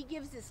 and he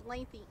gives this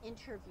lengthy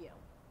interview.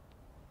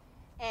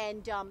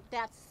 And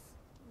that's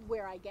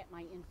where I get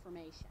my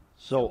information.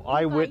 So Levi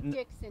eyewitness.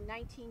 Dixon,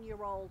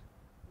 19-year-old,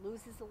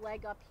 loses a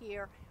leg up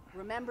here.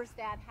 remembers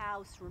that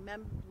house,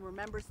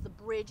 remembers the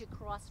bridge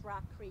across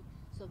Rock Creek.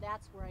 So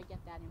that's where I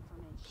get that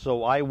information.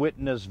 So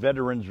eyewitness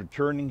veterans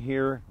returning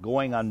here,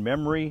 going on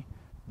memory,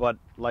 but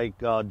like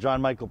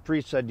John Michael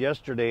Priest said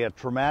yesterday, a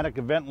traumatic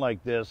event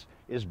like this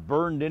is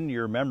burned into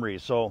your memory.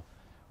 So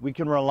we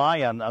can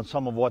rely on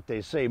some of what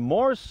they say,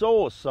 more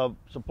so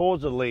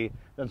supposedly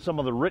than some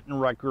of the written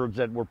records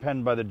that were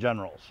penned by the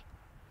generals.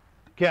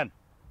 Ken?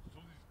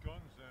 So these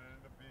guns then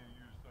ended up being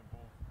used on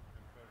both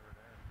Confederate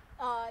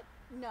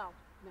and... No.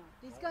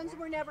 These guns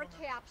were never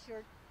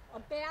captured. A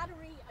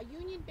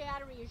Union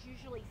battery is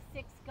usually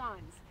 6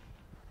 guns.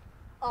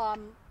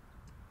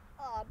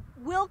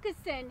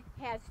 Wilkinson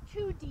has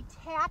 2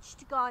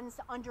 detached guns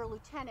under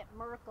Lieutenant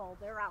Merkel.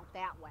 They're out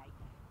that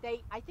way.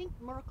 I think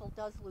Merkel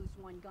does lose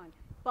 1 gun.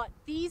 But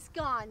these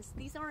guns,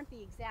 these aren't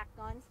the exact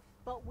guns,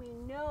 but we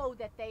know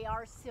that they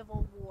are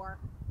Civil War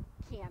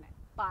cannon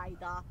by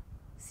the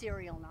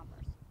serial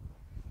numbers.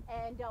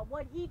 And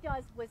what he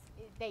does was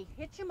they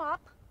hitch them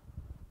up.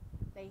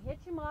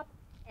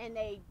 And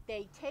they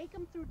take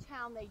them through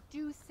town. They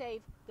do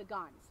save the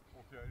guns.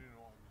 Okay, I didn't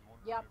know. I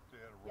was wondering if they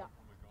had a run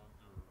from the guns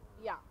or...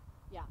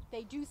 Yeah.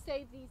 They do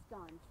save these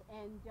guns,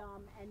 and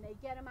they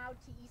get them out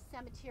to East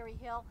Cemetery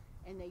Hill,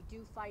 and they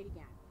do fight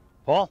again.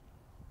 Paul?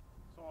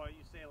 So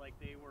you say like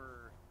they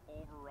were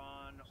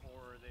overrun,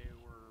 or they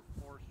were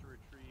forced to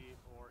retreat,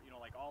 or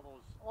like all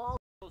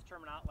those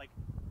terminology. Like,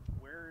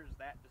 where is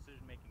that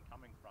decision making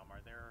coming from?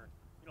 Are there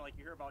like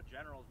you hear about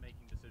generals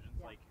making decisions?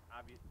 Yeah. Like,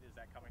 is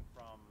that coming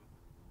from?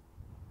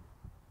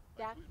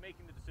 Like, who's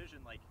making the decision?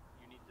 Like,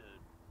 you need to...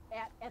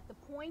 At the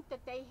point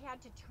that they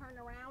had to turn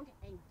around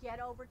and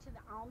get over to the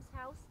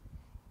almshouse,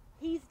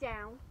 he's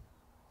down.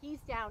 He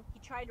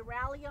tried to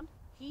rally him.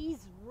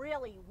 He's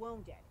really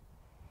wounded.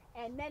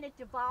 And then it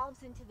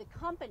devolves into the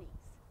companies.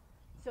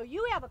 So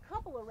you have a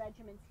couple of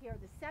regiments here,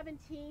 the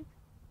 17th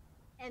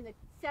and the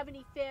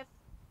 75th.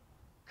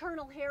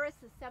 Colonel Harris,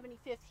 the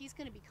 75th, he's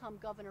going to become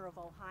governor of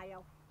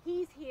Ohio.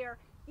 He's here.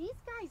 These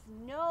guys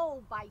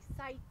know by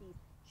sight these.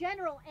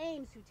 General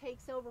Ames, who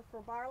takes over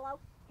for Barlow,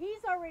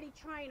 he's already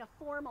trying to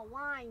form a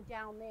line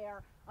down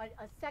there,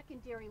 a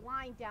secondary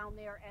line down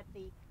there at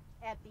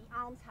the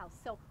almshouse.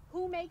 So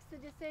who makes the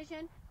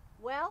decision?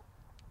 Well,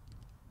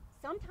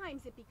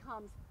 sometimes it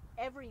becomes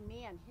every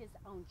man his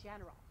own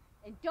general.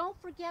 And don't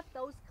forget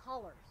those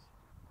colors.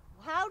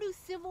 How do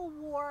Civil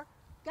War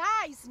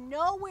guys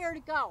know where to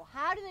go?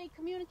 How do they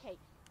communicate?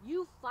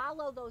 You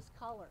follow those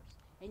colors,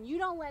 and you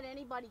don't let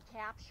anybody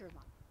capture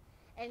them.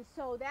 And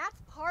so that's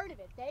part of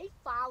it. They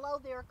follow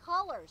their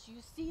colors.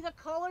 You see the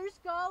colors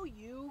go,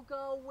 you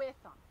go with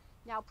them.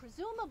 Now,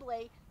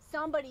 presumably,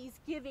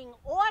 somebody's giving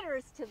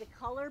orders to the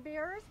color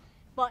bearers,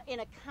 but in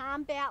a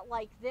combat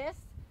like this,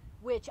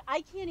 which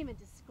I can't even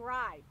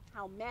describe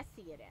how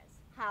messy it is,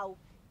 how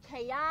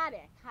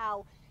chaotic,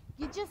 how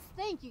you just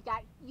think you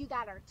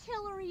got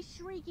artillery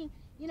shrieking,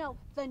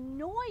 the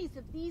noise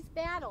of these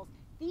battles.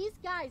 These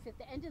guys at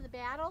the end of the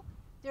battle,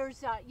 there's,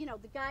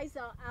 the guys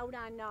out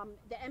on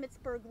the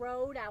Emmitsburg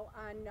Road, out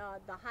on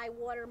the high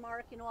water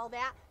mark and all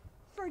that.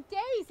 For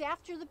days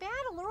after the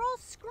battle, they're all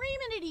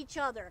screaming at each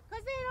other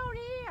because they don't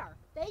hear.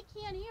 They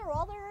can't hear.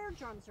 All their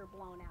eardrums are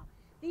blown out.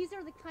 These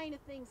are the kind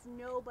of things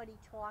nobody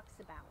talks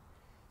about.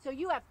 So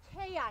you have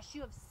chaos,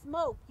 you have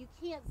smoke, you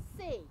can't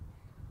see.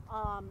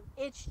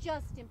 It's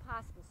just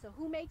impossible. So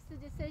who makes the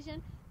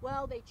decision?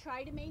 Well, they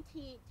try to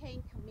maintain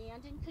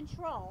command and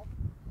control.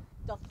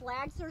 The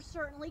flags are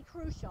certainly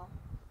crucial.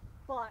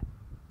 But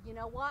you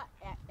know what?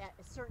 At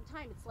a certain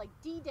time, it's like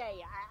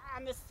D-Day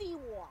on the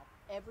seawall.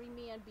 Every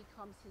man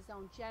becomes his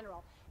own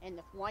general. And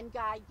if one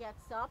guy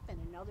gets up and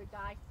another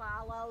guy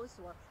follows,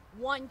 or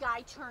one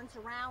guy turns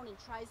around and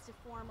tries to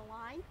form a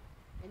line,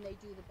 and they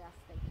do the best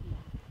they can.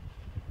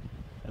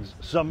 And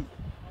some...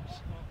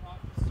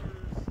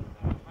 Officers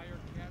hire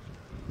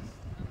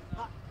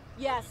casualties?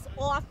 Yes,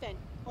 often.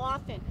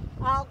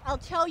 I'll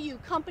tell you,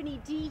 Company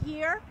D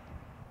here,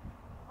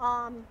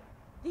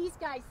 these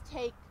guys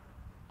take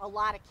a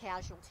lot of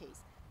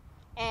casualties.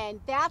 And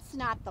that's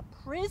not the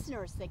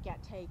prisoners that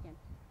get taken.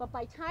 But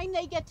by the time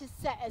they get to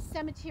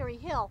Cemetery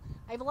Hill,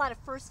 I have a lot of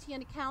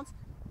first-hand accounts.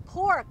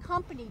 Poor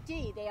Company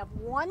D, they have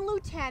 1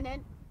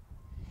 lieutenant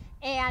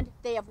and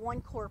they have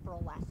 1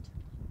 corporal left.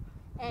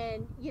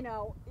 And,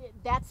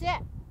 that's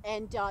it.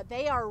 And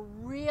they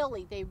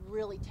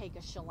really take a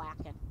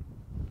shellacking.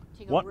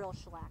 A real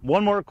shellacking.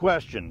 One more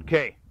question,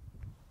 Kay.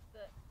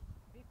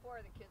 Before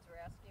the kids were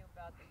asking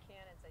about the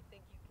cannons, I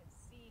think you can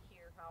see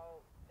here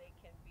how they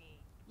can be,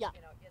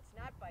 it's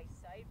not by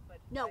sight, but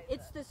no, by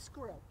it's the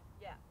screw.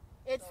 Yeah.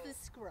 It's the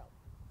screw.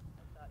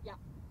 Yeah.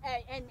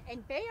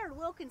 And Bayard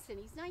Wilkinson,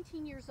 he's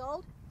 19 years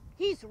old.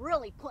 He's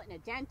really putting a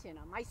dent in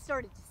him. I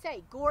started to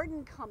say,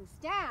 Gordon comes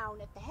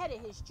down at the head of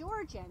his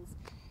Georgians,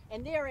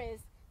 and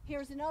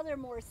here's another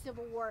more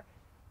Civil War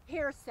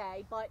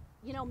hearsay, but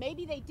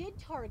maybe they did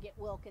target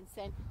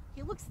Wilkinson.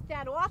 He looks at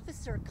that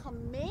officer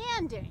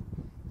commanding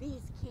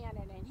these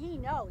cannon, and he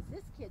knows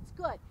this kid's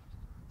good.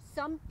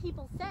 Some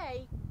people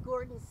say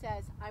Gordon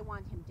says, I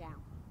want him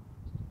down.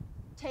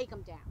 Take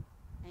him down.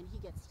 And he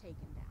gets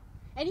taken down.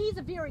 And he's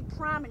a very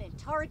prominent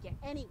target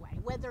anyway,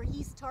 whether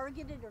he's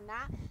targeted or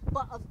not.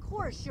 But of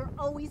course, you're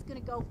always going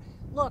to go,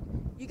 look,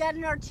 you got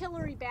an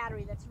artillery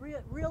battery that's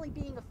really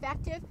being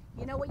effective.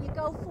 You know what you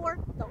go for?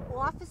 The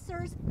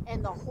officers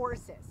and the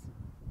horses.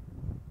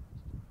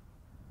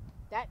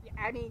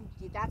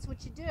 That's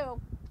what you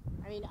do.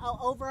 I mean,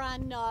 over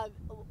on,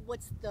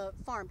 what's the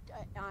farm?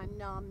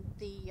 On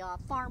the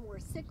farm where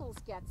Sickles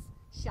gets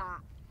shot.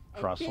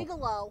 And Trussell.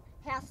 Bigelow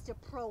has to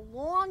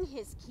prolong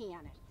his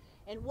cannon.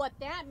 And what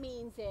that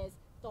means is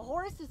the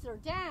horses are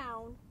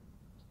down.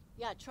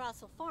 Yeah,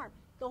 Trussell Farm.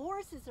 The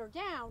horses are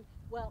down.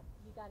 Well,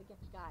 you got to get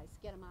the guys,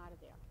 get them out of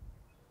there.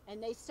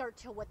 And they start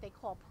to what they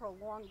call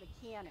prolong the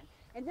cannon.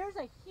 And there's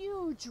a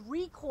huge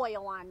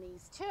recoil on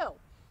these too.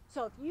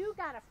 So if you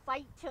got to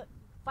fight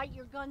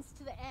your guns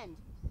to the end,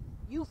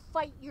 you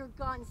fight your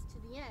guns to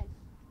the end.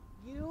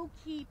 You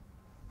keep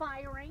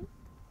firing.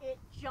 It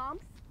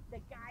jumps. The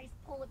guys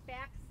pull it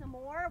back some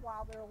more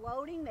while they're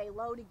loading. They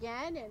load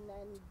again, and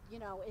then, you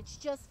know, it's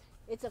just,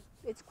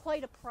 it's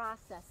quite a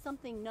process.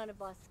 Something none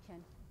of us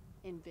can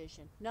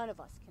envision. None of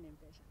us can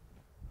envision.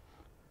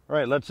 All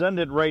right, let's end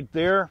it right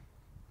there.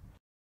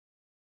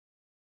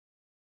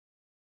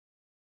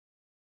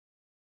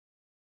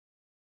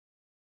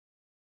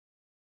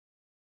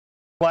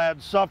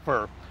 Lads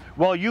suffer,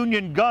 while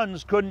Union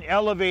guns couldn't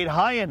elevate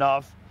high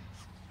enough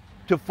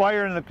to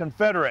fire in the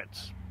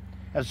Confederates.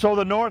 And so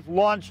the North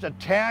launched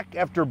attack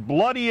after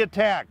bloody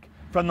attack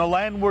from the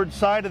landward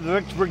side of the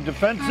Vicksburg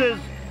defenses.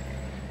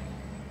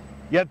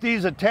 Yet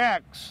these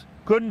attacks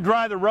couldn't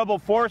drive the rebel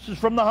forces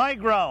from the high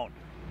ground.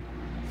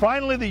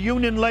 Finally, the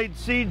Union laid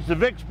siege to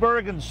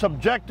Vicksburg and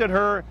subjected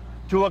her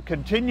to a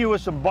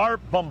continuous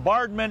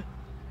bombardment,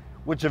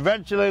 which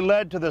eventually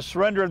led to the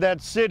surrender of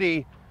that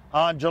city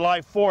on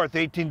July 4th,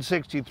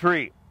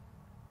 1863.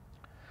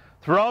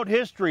 Throughout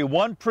history,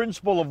 one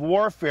principle of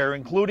warfare,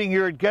 including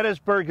here at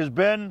Gettysburg, has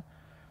been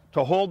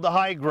to hold the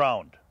high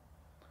ground.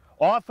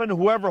 Often,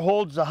 whoever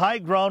holds the high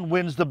ground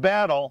wins the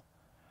battle.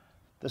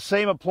 The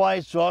same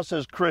applies to us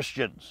as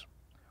Christians.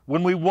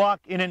 When we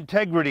walk in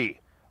integrity,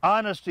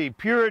 honesty,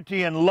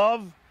 purity, and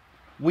love,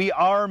 we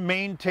are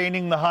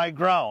maintaining the high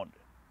ground.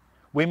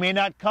 We may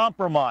not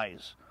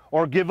compromise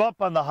or give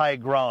up on the high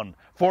ground,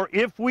 for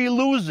if we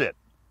lose it,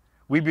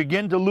 we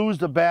begin to lose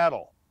the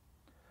battle.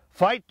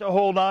 Fight to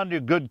hold on to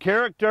good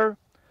character,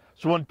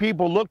 so when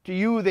people look to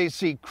you, they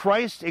see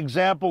Christ's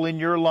example in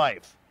your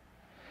life.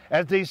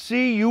 As they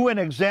see you an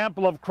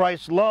example of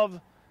Christ's love,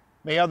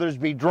 may others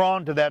be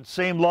drawn to that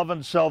same love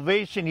and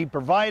salvation he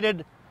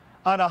provided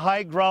on a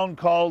high ground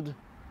called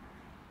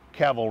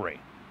Calvary.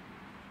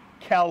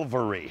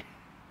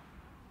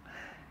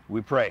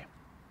 We pray.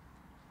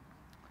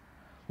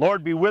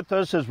 Lord, be with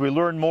us as we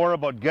learn more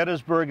about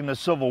Gettysburg and the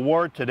Civil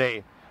War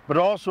today, but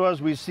also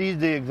as we see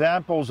the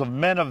examples of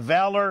men of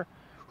valor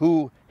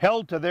who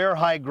held to their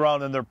high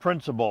ground and their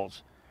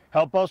principles.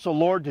 Help us, O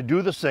Lord, to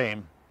do the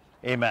same.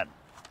 Amen.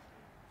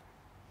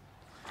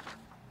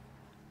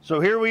 So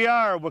here we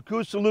are,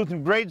 Wekusta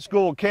Lutheran Grade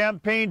School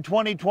Campaign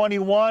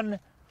 2021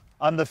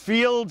 on the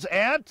fields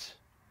at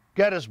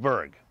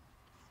Gettysburg.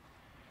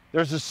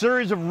 There's a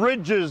series of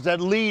ridges that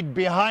lead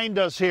behind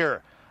us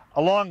here.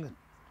 Along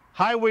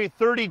Highway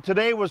 30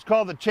 today was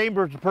called the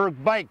Chambersburg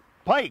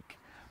Pike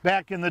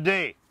back in the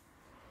day.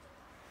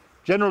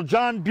 General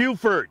John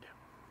Buford,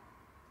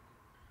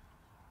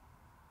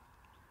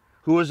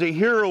 who was a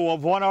hero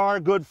of one of our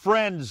good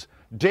friends,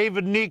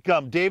 David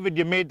Neecum. David,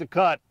 you made the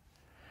cut.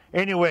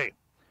 Anyway,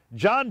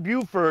 John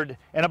Buford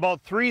and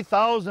about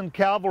 3,000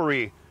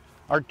 cavalry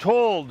are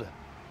told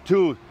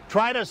to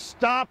try to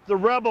stop the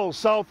rebels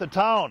south of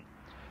town.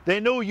 They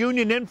know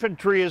Union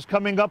infantry is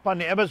coming up on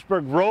the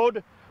Emmitsburg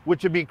Road,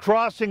 which will be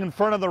crossing in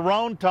front of the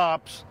Round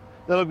Tops.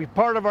 That'll be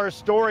part of our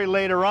story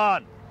later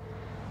on.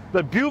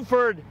 But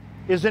Buford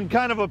is in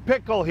kind of a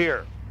pickle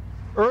here.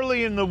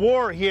 Early in the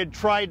war, he had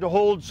tried to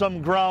hold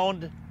some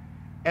ground,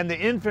 and the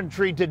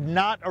infantry did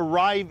not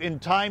arrive in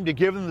time to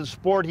give him the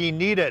support he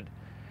needed.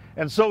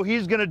 And so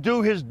he's going to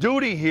do his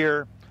duty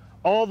here.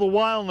 All the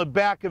while in the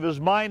back of his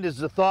mind is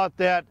the thought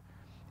that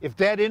if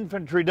that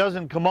infantry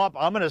doesn't come up,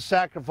 I'm going to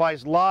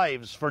sacrifice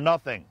lives for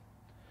nothing.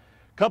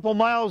 A couple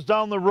miles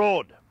down the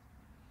road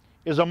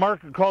is a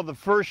marker called the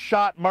First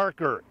Shot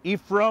Marker.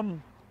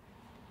 Ephraim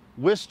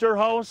Whistler,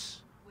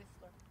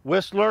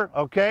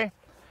 okay?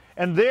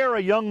 And there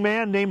a young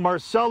man named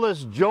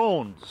Marcellus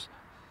Jones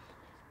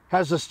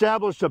has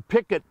established a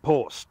picket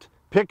post.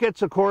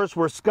 Pickets, of course,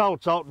 were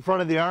scouts out in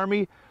front of the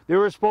army. They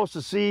were supposed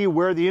to see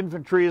where the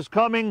infantry is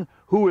coming,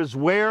 who is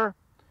where.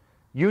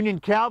 Union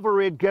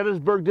cavalry at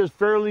Gettysburg does a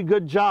fairly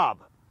good job.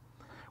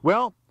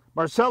 Well,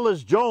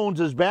 Marcellus Jones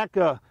is back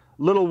a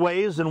little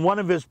ways, and one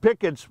of his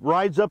pickets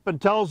rides up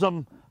and tells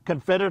them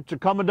Confederates are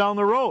coming down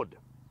the road.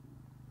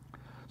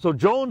 So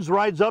Jones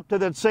rides up to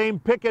that same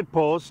picket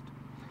post.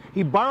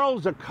 He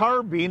borrows a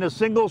carbine, a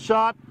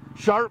single-shot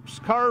Sharps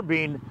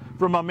carbine,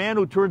 from a man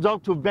who turns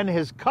out to have been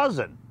his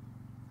cousin.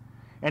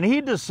 And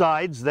he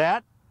decides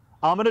that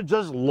I'm going to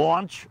just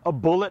launch a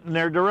bullet in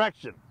their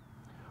direction.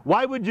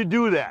 Why would you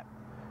do that?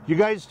 You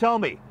guys tell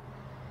me.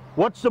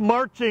 What's the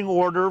marching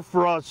order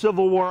for a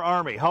Civil War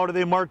army? How do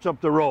they march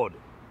up the road?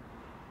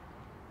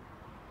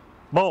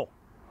 Mo.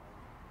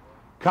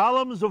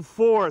 Columns of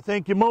 4.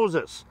 Thank you,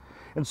 Moses.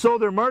 And so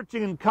they're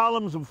marching in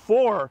columns of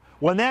 4.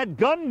 When that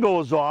gun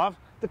goes off,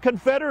 the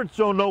Confederates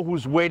don't know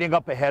who's waiting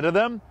up ahead of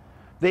them.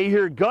 They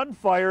hear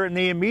gunfire and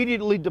they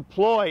immediately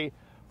deploy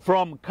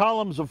from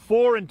columns of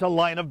 4 into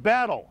line of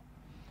battle.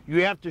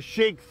 You have to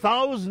shake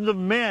thousands of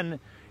men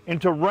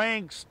into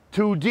ranks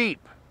 2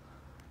 deep.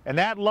 And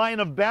that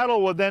line of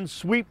battle will then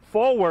sweep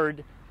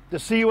forward to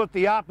see what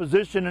the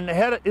opposition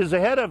is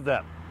ahead of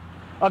them.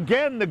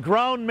 Again, the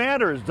ground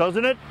matters,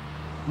 doesn't it?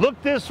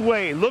 Look this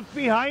way, look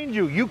behind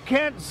you. You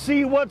can't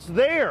see what's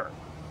there.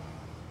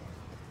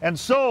 And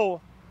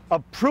so, a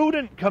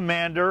prudent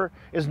commander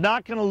is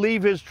not going to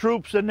leave his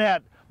troops in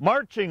that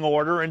marching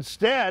order.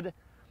 Instead,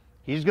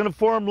 he's going to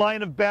form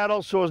line of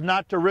battle so as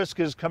not to risk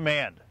his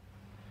command.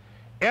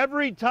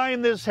 Every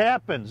time this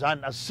happens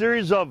on a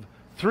series of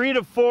 3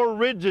 to 4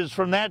 ridges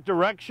from that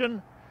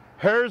direction,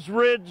 Hare's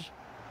Ridge,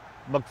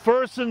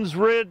 McPherson's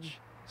Ridge,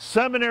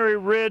 Seminary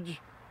Ridge,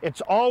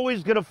 it's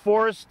always going to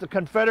force the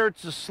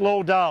Confederates to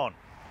slow down.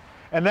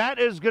 And that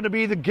is going to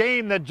be the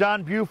game that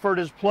John Buford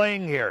is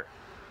playing here.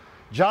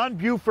 John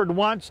Buford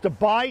wants to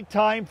buy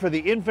time for the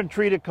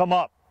infantry to come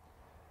up.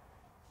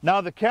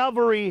 Now the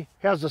cavalry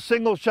has a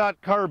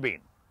single-shot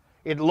carbine.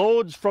 It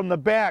loads from the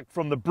back,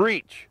 from the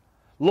breech,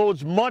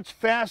 loads much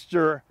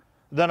faster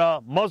than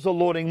a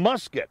muzzle-loading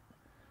musket.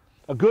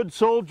 A good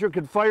soldier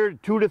can fire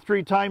 2 to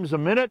 3 times a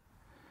minute.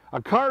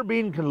 A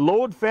carbine can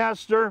load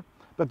faster,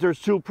 but there's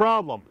 2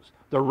 problems.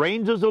 The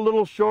range is a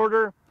little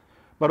shorter,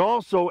 but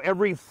also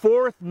every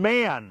 4th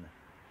man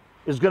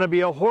is going to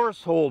be a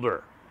horse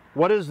holder.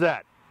 What is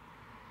that?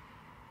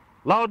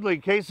 Loudly,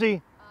 Casey.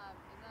 Isn't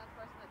that a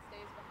person that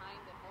stays behind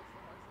and holds the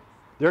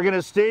horses? They're going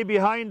to stay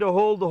behind to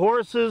hold the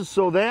horses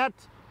so that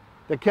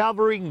the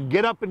cavalry can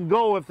get up and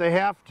go if they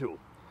have to.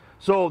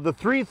 So the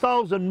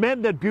 3,000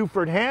 men that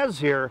Buford has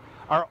here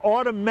are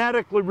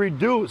automatically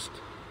reduced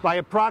by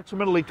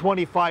approximately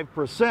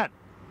 25%.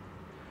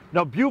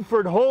 Now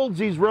Buford holds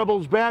these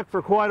rebels back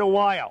for quite a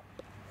while.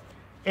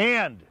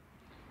 And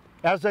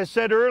as I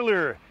said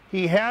earlier,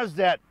 he has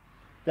that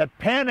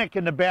panic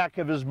in the back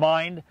of his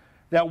mind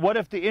that what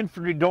if the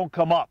infantry don't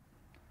come up?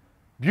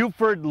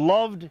 Buford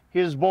loved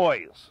his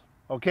boys,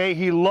 okay?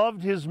 He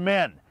loved his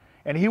men,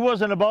 and he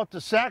wasn't about to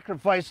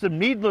sacrifice them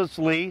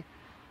needlessly,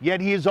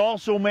 yet he is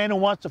also a man who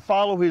wants to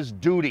follow his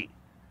duty.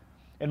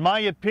 In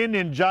my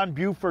opinion, John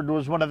Buford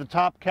was one of the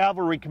top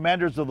cavalry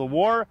commanders of the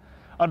war.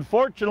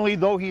 Unfortunately,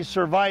 though he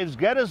survives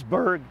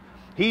Gettysburg,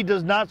 he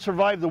does not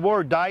survive the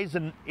war, dies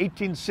in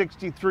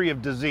 1863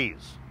 of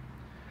disease.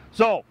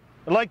 So,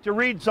 I'd like to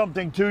read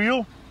something to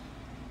you.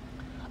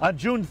 On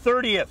June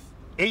 30th,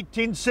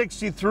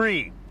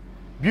 1863,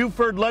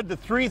 Buford led the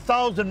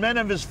 3,000 men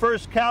of his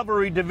 1st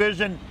Cavalry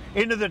Division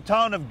into the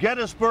town of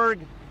Gettysburg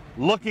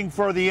looking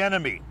for the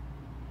enemy.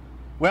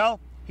 Well,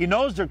 he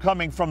knows they're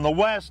coming from the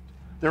west.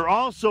 They're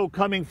also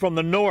coming from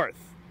the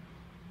north.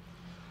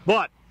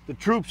 But the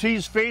troops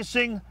he's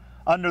facing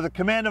under the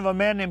command of a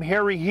man named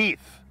Harry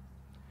Heath.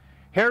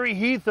 Harry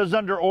Heath is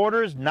under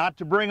orders not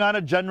to bring on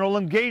a general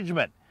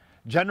engagement.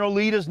 General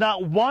Lee does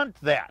not want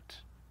that.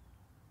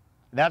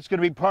 That's going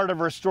to be part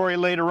of our story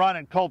later on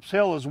in Culp's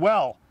Hill as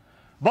well.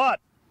 But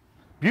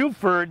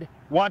Buford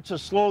wants to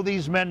slow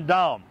these men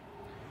down.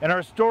 And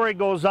our story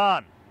goes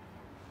on.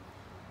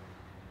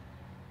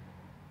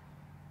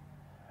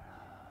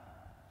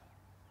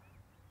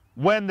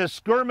 When the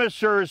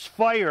skirmishers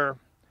fire,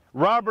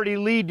 Robert E.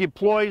 Lee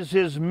deploys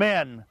his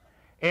men,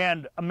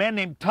 and a man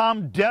named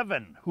Tom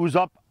Devon, who's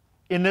up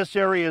in this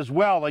area as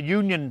well, a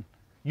Union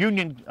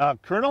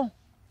colonel,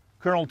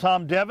 Colonel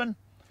Tom Devon,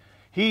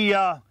 he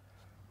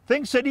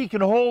thinks that he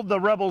can hold the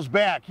rebels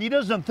back. He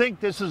doesn't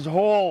think this is the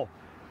whole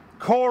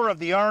core of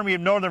the Army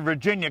of Northern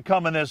Virginia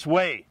coming this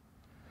way.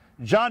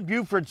 John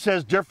Buford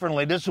says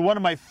differently. This is one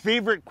of my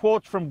favorite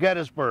quotes from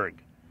Gettysburg.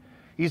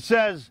 He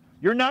says,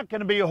 "You're not going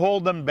to be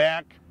hold them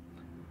back.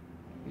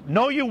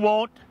 No, you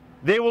won't.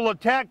 They will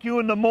attack you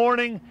in the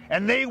morning,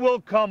 and they will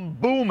come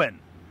booming.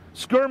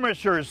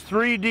 Skirmishers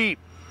 3 deep.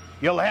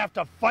 You'll have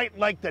to fight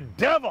like the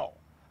devil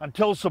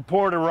until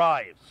support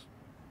arrives."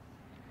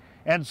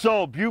 And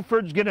so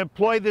Buford's going to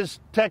employ this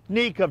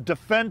technique of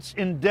defense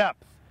in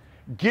depth.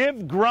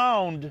 Give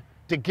ground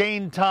to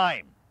gain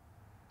time.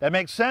 That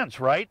makes sense,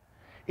 right?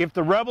 If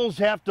the rebels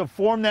have to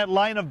form that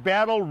line of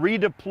battle,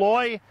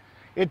 redeploy,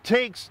 it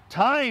takes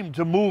time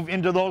to move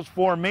into those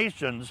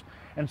formations.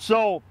 And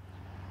so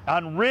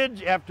on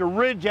ridge after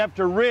ridge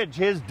after ridge,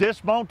 his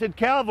dismounted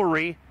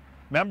cavalry,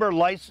 remember,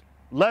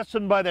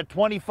 lessened by the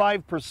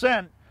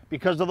 25%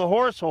 because of the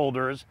horse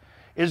holders,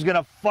 is going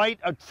to fight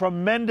a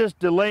tremendous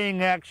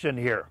delaying action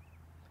here.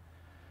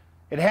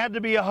 It had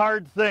to be a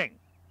hard thing,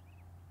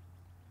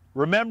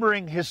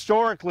 remembering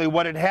historically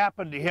what had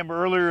happened to him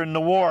earlier in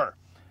the war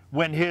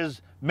when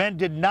his men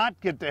did not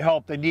get the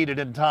help they needed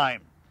in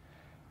time.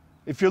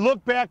 If you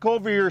look back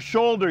over your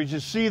shoulders, you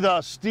see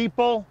the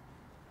steeple.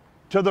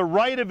 To the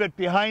right of it,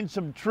 behind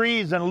some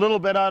trees and a little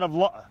bit out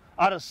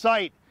of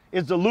sight,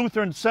 is the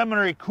Lutheran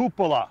Seminary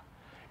cupola.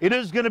 It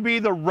is going to be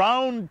the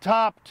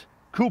round-topped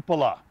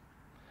cupola.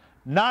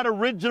 Not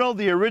original.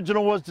 The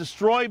original was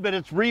destroyed, but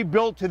it's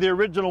rebuilt to the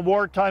original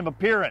wartime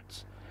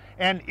appearance.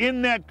 And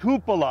in that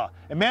cupola,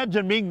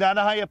 imagine being that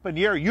high up in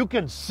the air, you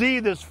can see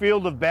this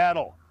field of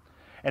battle.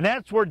 And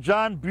that's where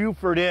John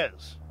Buford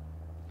is.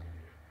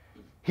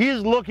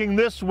 He's looking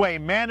this way,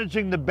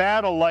 managing the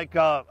battle like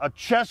a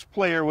chess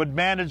player would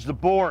manage the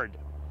board.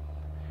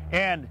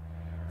 And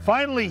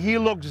finally he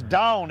looks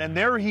down, and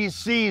there he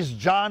sees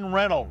John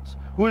Reynolds,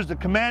 who is the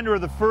commander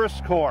of the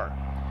 1st Corps.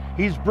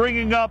 He's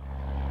bringing up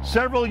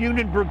several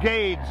Union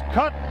brigades.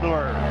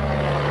 Cutler.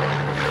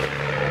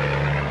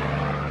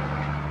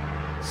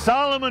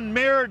 Solomon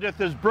Meredith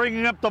is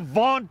bringing up the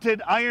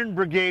vaunted Iron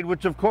Brigade,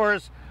 which of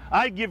course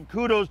I give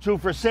kudos to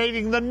for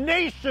saving the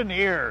nation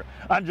here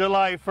on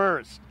July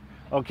 1st.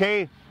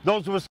 Okay,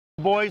 those were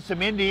some boys, some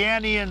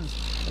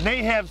Indianians, and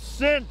they have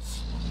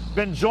since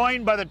been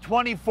joined by the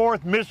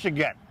 24th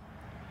Michigan.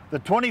 The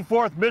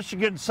 24th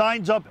Michigan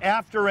signs up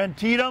after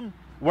Antietam,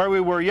 where we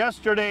were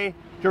yesterday,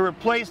 to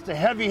replace the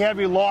heavy,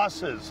 heavy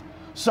losses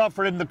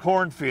suffered in the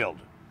cornfield.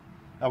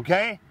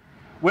 Okay?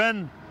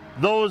 When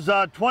those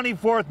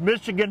 24th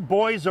Michigan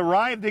boys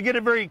arrive, they get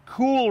a very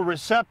cool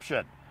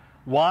reception.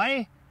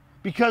 Why?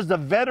 Because the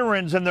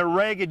veterans in their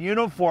ragged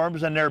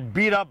uniforms and their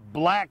beat-up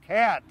black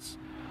hats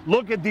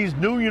look at these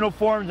new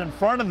uniforms in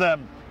front of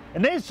them,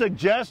 and they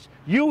suggest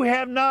you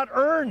have not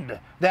earned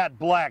that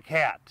black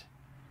hat.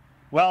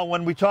 Well,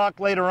 when we talk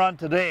later on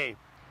today,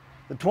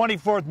 the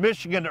 24th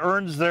Michigan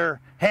earns their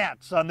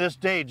hats on this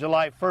day,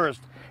 July 1st,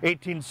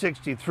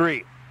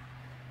 1863.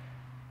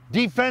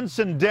 Defense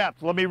in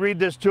depth. Let me read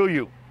this to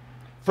you.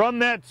 From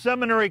that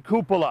seminary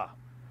cupola,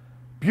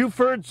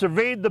 Buford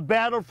surveyed the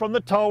battle from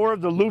the tower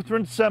of the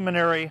Lutheran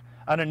Seminary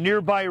on a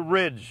nearby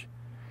ridge.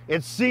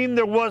 It seemed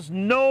there was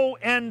no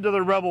end to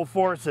the rebel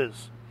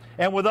forces,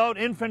 and without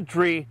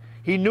infantry,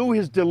 he knew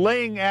his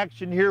delaying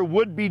action here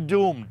would be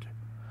doomed.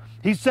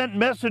 He sent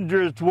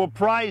messengers to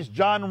apprise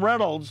John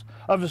Reynolds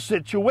of the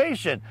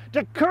situation, to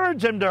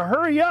encourage him to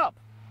hurry up.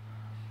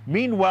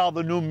 Meanwhile,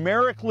 the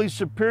numerically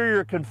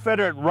superior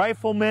Confederate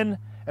riflemen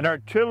and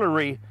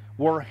artillery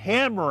were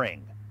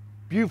hammering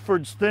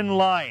Buford's thin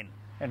line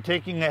and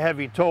taking a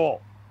heavy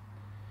toll.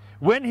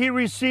 When he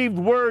received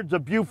words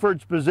of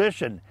Buford's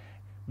position,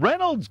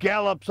 Reynolds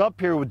gallops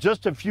up here with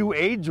just a few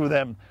aides with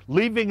him,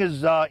 leaving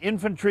his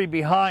infantry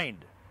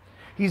behind.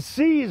 He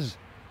sees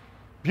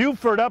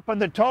Buford up on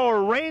the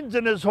tower, reins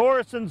in his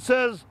horse, and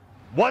says,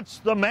 "What's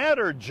the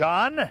matter,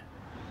 John?"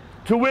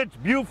 To which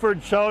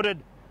Buford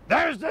shouted,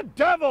 "There's the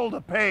devil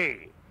to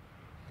pay."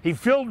 He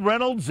filled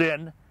Reynolds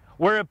in,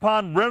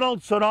 whereupon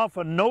Reynolds sent off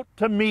a note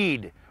to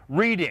Meade,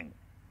 reading,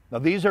 now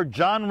these are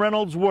John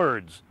Reynolds'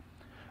 words,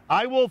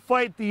 "I will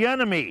fight the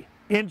enemy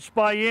inch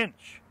by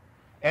inch,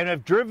 and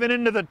if driven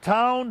into the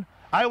town,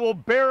 I will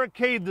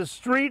barricade the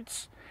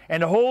streets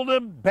and hold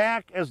him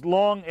back as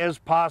long as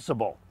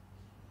possible."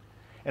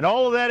 And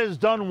all of that is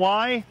done,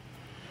 why?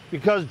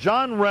 Because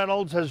John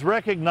Reynolds has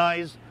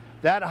recognized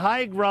that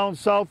high ground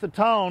south of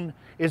town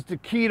is the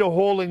key to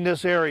holding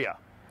this area.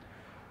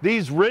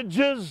 These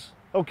ridges,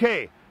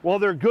 okay, while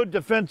they're good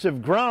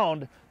defensive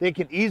ground, they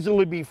can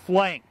easily be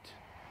flanked.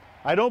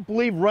 I don't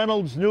believe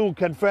Reynolds knew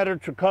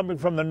Confederates were coming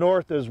from the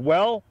north as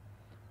well.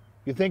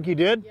 You think he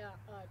did? Yeah,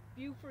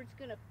 Buford's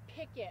going to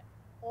picket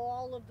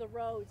all of the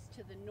roads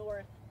to the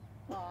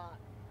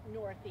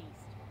northeast.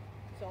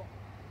 So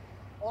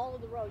all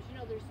of the roads, you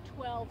know, there's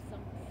 12, some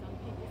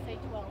people say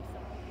 12,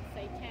 some people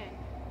say 10,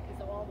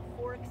 because of all the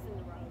forks in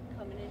the road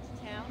coming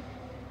into town.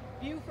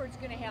 Buford's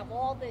going to have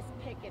all this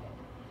picketed.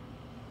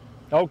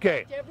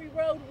 Okay. Every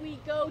road we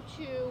go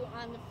to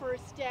on the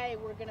first day,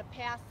 we're going to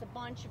pass a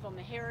bunch of them.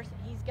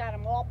 He's got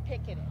them all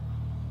picketed.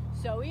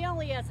 So he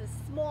only has a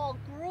small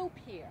group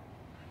here,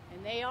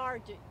 and they are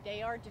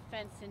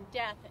defense in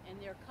depth, and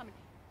they're coming.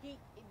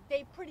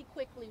 They pretty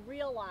quickly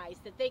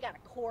realized that they got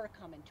a corps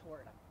coming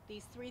toward them.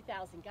 These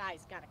 3,000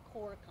 guys got a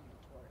corps coming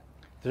toward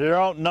them. They're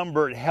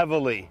outnumbered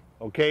heavily,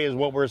 okay, is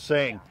what we're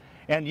saying.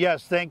 Yeah. And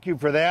yes, thank you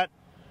for that.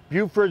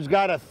 Buford's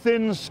got a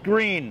thin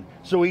screen,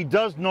 so he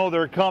does know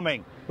they're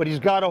coming, but he's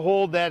got to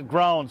hold that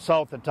ground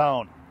south of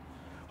town.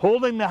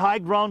 Holding the high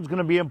ground is going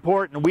to be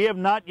important. We have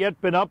not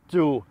yet been up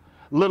to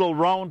Little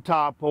Round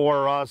Top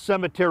or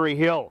Cemetery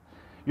Hill.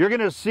 You're going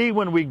to see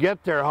when we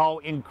get there how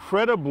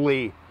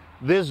incredibly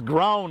this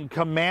ground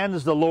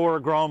commands the lower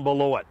ground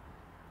below it.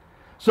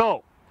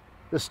 So,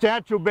 the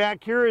statue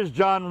back here is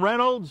John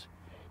Reynolds.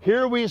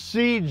 Here we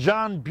see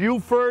John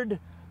Buford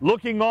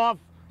looking off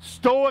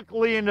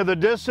stoically into the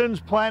distance,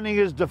 planning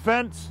his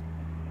defense.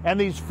 And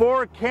these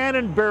 4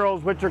 cannon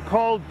barrels, which are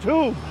called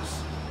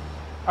tubes,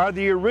 are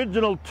the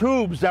original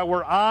tubes that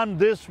were on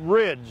this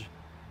ridge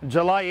in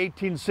July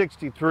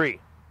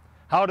 1863.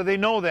 How do they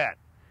know that?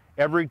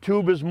 Every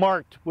tube is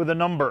marked with a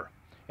number.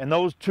 And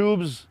those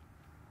tubes,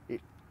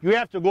 you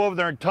have to go over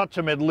there and touch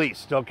them at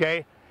least,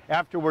 okay,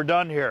 after we're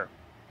done here.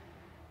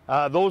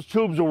 Those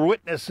tubes were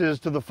witnesses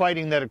to the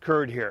fighting that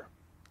occurred here.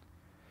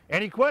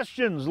 Any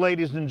questions,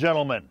 ladies and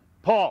gentlemen?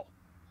 Paul?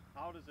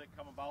 How how does it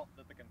come about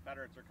that the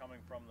Confederates are coming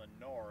from the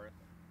north?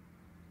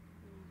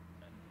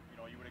 And, you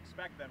know, you would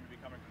expect them to be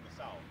coming from the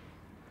south.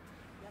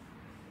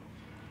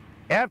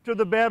 After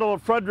the Battle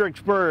of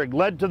Fredericksburg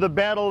led to the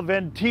Battle of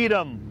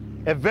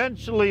Antietam,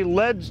 eventually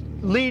leads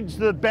to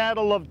the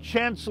Battle of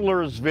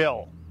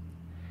Chancellorsville.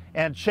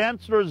 And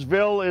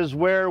Chancellorsville is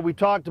where we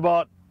talked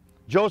about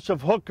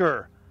Joseph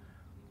Hooker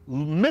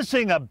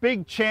missing a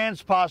big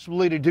chance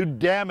possibly to do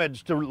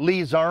damage to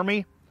Lee's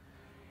army.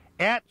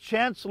 At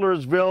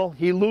Chancellorsville,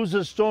 he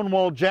loses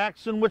Stonewall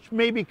Jackson, which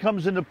maybe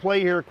comes into play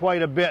here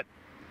quite a bit.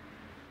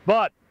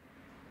 But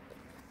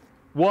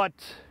what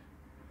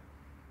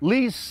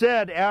Lee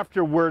said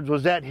afterwards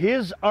was that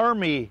his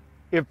army,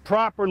 if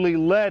properly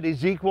led,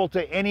 is equal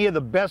to any of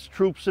the best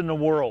troops in the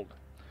world.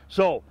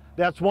 So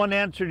that's one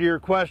answer to your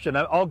question.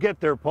 I'll get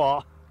there,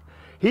 Paul.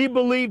 He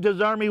believed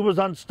his army was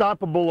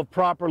unstoppable if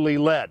properly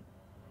led.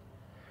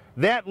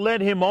 That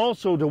led him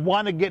also to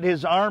want to get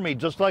his army,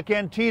 just like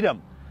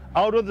Antietam,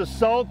 out of the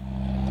South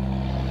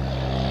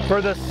for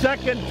the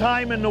second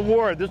time in the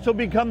war. This will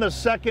become the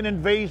second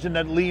invasion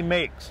that Lee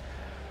makes.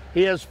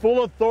 He has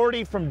full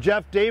authority from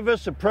Jeff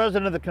Davis, the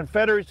president of the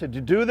Confederacy,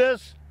 to do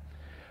this.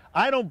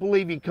 I don't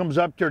believe he comes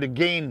up there to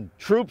gain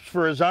troops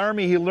for his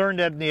army. He learned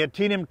that in the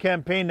Antietam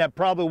campaign that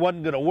probably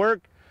wasn't going to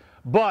work.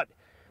 But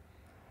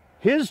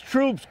his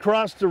troops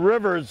cross the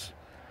rivers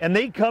and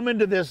they come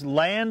into this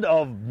land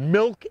of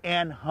milk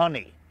and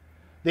honey.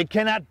 They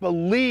cannot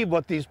believe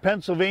what these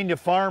Pennsylvania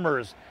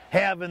farmers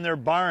have in their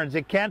barns.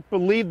 They can't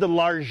believe the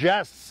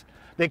largesse.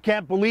 They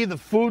can't believe the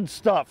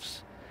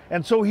foodstuffs.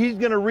 And so he's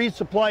going to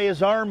resupply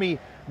his army,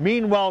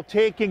 meanwhile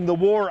taking the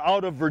war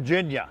out of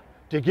Virginia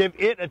to give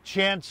it a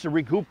chance to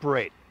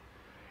recuperate.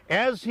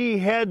 As he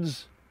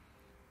heads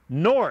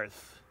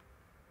north,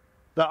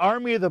 the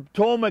Army of the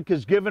Potomac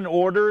is given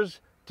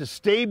orders to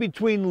stay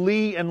between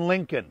Lee and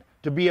Lincoln,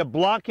 to be a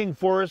blocking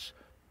force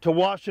to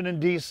Washington,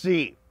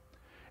 D.C.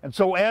 And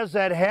so as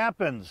that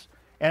happens,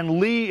 and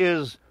Lee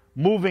is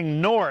moving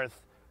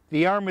north,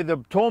 the Army of the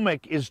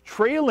Potomac is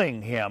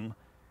trailing him,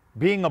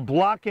 being a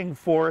blocking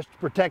force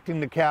protecting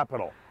the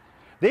capital.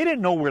 They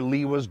didn't know where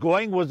Lee was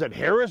going. Was it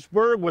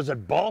Harrisburg? Was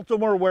it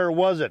Baltimore? Where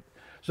was it?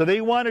 So they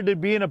wanted to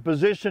be in a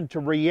position to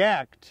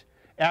react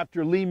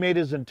after Lee made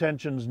his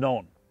intentions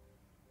known.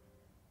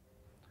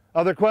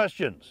 Other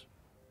questions?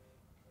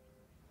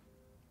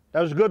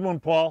 That was a good one,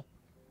 Paul.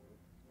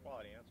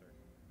 Quality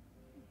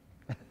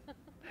answer.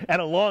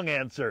 And a long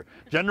answer.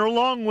 General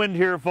Longwind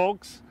here,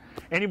 folks.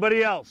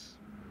 Anybody else?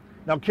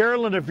 Now,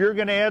 Carolyn, if you're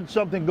going to add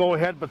something, go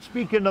ahead, but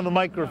speak into the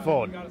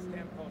microphone. Got to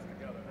stand close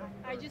together.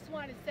 I just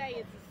want to say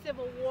it's a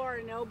civil war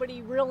and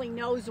nobody really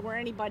knows where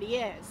anybody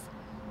is.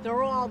 The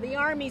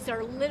armies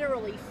are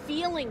literally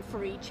feeling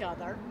for each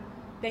other.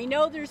 They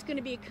know there's going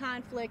to be a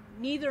conflict.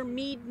 Neither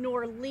Meade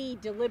nor Lee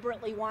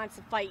deliberately wants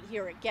to fight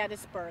here at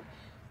Gettysburg.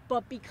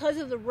 But because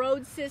of the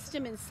road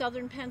system in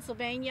southern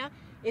Pennsylvania,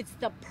 it's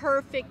the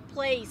perfect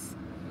place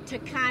to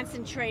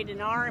concentrate an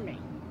army.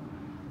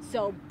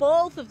 So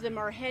both of them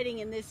are heading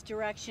in this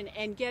direction,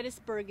 and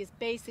Gettysburg is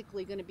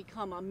basically going to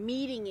become a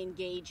meeting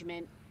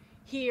engagement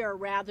here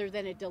rather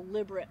than a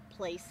deliberate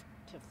place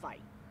to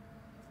fight.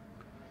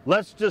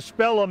 Let's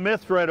dispel a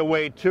myth right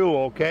away, too,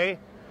 okay?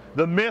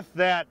 The myth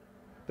that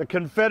the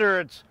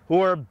Confederates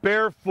who are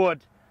barefoot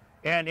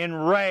and in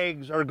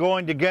rags are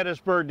going to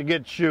Gettysburg to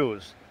get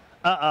shoes.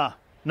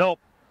 Nope.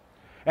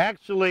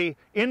 Actually,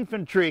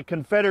 infantry,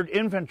 Confederate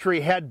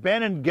infantry, had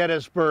been in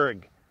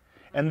Gettysburg,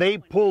 and they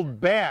pulled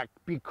back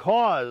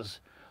because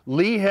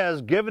Lee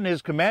has given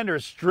his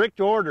commanders strict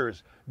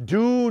orders.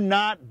 Do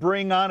not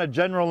bring on a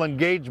general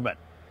engagement.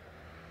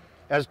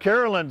 As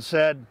Carolyn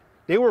said,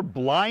 they were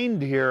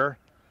blind here,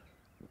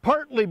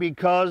 partly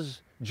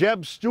because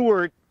Jeb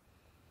Stuart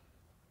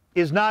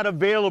is not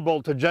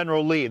available to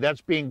General Lee.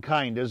 That's being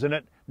kind, isn't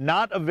it?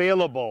 Not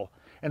available.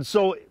 And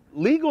so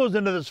Lee goes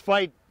into this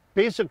fight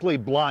basically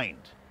blind.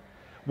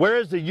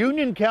 Whereas the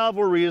Union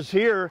cavalry is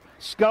here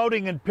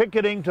scouting and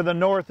picketing to the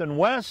north and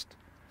west,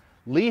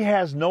 Lee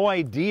has no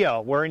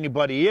idea where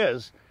anybody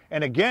is.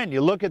 And again,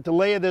 you look at the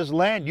lay of this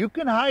land, you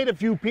can hide a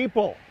few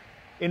people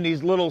in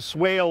these little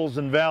swales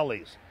and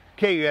valleys.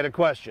 Kay, you had a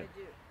question. I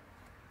do.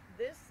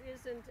 This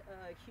isn't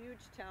a huge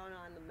town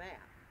on the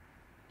map.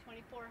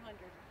 2,400.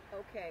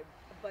 Okay,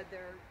 but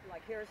they're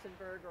like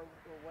Harrisonburg or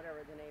whatever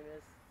the name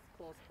is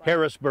close by.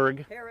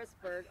 Harrisburg.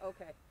 Harrisburg,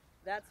 okay.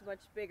 That's much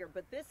bigger.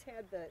 But this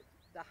had the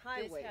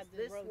highways. had the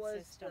This road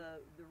was system.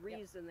 the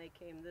reason they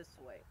came this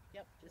way.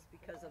 Yep. Just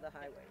because of the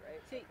highway,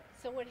 right? See,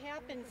 so what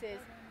happens is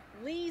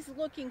Lee's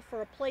looking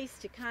for a place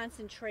to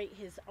concentrate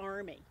his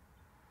army.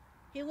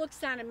 He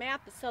looks on a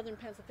map of southern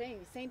Pennsylvania.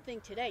 Same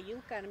thing today. You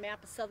look on a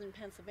map of southern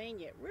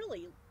Pennsylvania.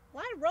 Really, a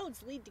lot of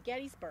roads lead to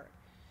Gettysburg.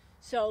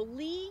 So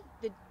Lee,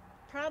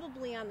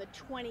 probably on the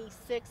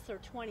 26th or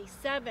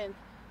 27th,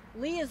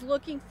 Lee is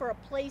looking for a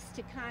place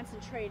to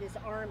concentrate his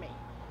army.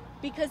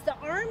 Because the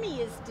army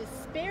is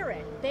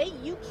disparate.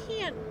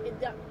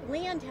 The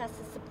land has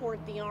to support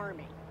the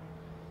army.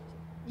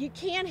 You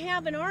can't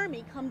have an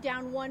army come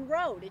down one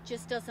road. It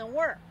just doesn't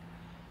work.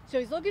 So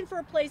he's looking for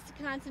a place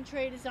to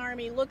concentrate his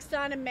army. He looks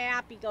on a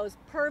map. He goes,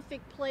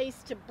 perfect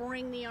place to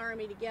bring the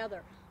army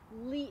together.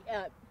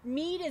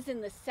 Meade is in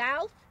the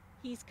south.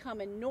 He's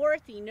coming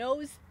north. He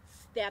knows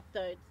that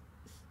the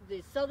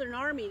Southern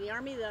Army, the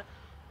Army of the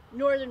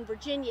Northern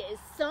Virginia, is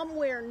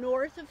somewhere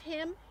north of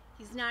him.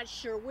 He's not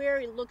sure where.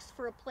 He looks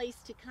for a place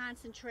to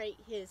concentrate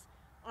his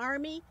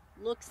army,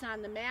 looks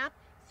on the map,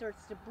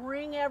 starts to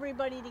bring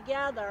everybody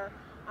together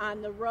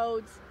on the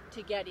roads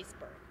to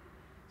Gettysburg.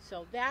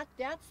 So that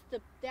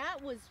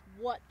was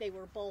what they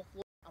were both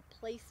looking for, a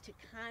place to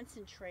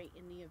concentrate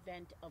in the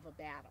event of a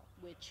battle,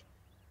 which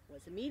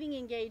was a meeting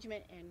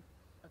engagement and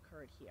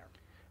occurred here.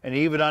 And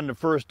even on the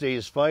first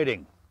day's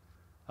fighting,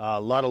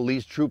 a lot of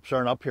Lee's troops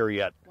aren't up here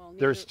yet. Well,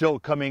 they're still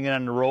coming in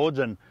on the roads,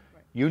 and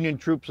right. Union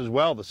troops as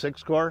well, the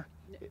 6th Corps.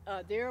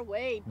 They're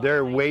way behind.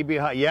 They're way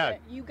behind, yeah.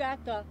 You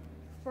got the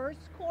 1st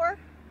Corps,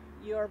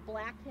 your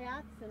Black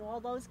Hats and all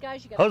those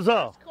guys. You got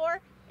Huzzah. the 1st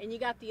Corps, and you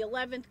got the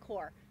 11th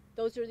Corps.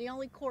 Those are the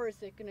only corps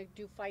that are going to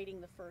do fighting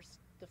the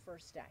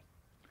first day.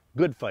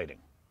 Good fighting.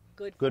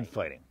 Good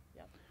fighting.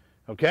 Yep.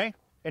 Okay.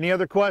 Any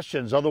other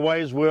questions?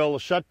 Otherwise, we'll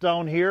shut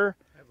down here,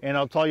 and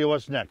I'll tell you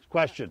what's next.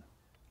 Question.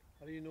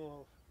 How do you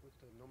know what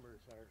the numbers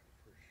are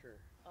for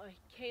sure?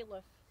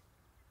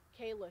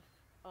 Caliph,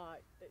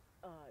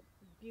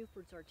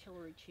 Buford's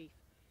artillery chief,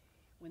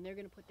 when they're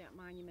going to put that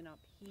monument up,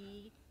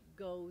 he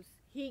goes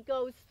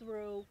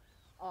through.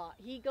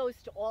 He goes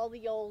to all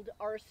the old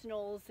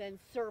arsenals and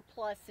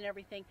surplus and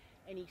everything,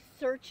 and he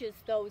searches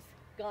those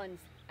guns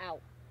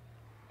out.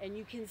 And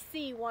you can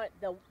see what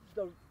the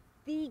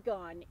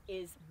gun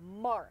is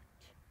marked.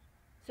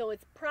 So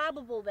it's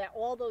probable that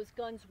all those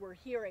guns were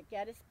here at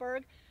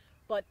Gettysburg,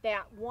 but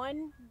that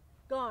one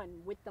gun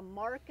with the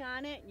mark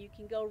on it, you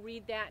can go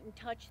read that and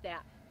touch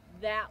that,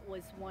 that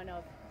was one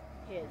of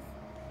his.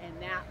 And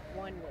that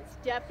one was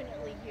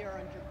definitely here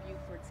under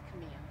Buford's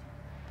command.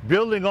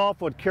 Building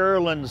off what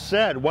Carolyn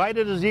said, why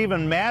did it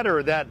even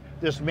matter that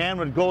this man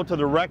would go to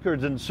the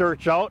records and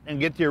search out and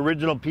get the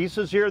original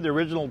pieces here, the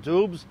original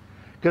tubes?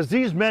 Because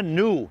these men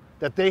knew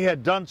that they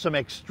had done some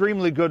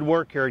extremely good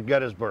work here at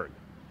Gettysburg,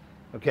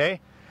 okay?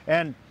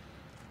 And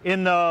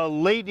in the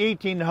late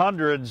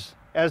 1800s,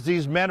 as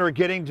these men are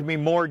getting to be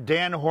more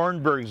Dan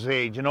Hornberg's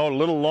age, you know, a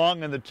little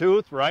long in the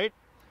tooth, right?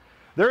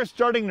 They're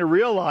starting to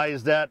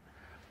realize that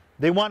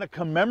they want to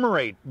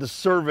commemorate the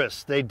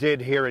service they did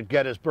here at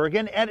Gettysburg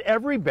and at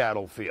every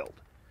battlefield.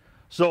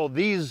 So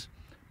these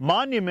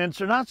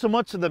monuments are not so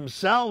much to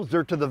themselves,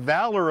 they're to the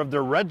valor of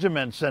their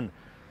regiments, and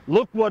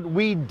look what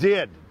we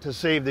did to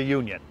save the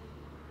Union.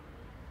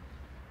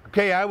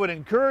 Okay, I would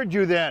encourage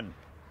you then,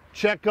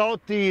 check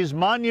out these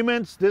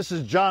monuments. This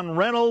is John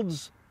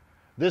Reynolds.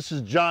 This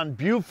is John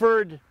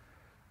Buford.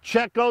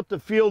 Check out the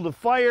field of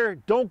fire.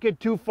 Don't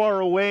get too far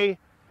away.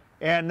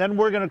 And then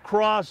we're going to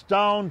cross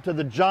down to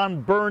the John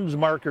Burns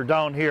marker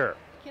down here.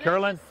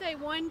 Carolyn? I just say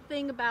one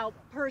thing about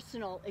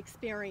personal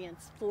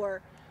experience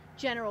for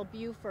General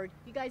Buford?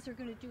 You guys are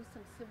going to do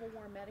some Civil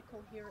War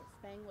medical here at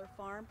Spangler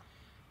Farm.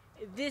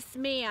 This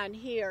man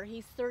here,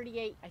 he's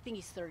 38, I think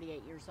he's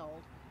 38 years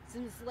old. He's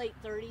in his late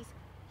 30s.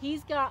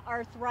 He's got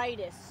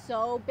arthritis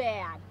so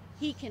bad,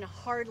 he can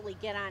hardly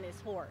get on his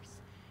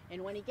horse.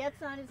 And when he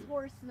gets on his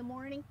horse in the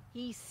morning,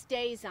 he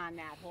stays on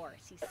that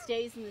horse. He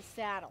stays in the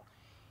saddle.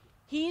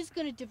 He's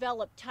going to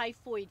develop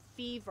typhoid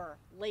fever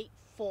late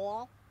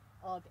fall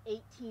of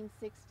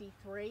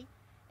 1863,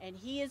 and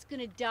he is going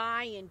to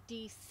die in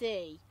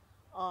D.C.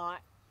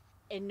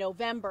 In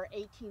November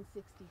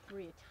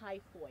 1863 of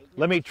typhoid.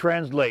 Let me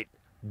translate.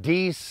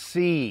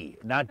 D.C.,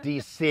 not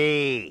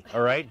D.C., all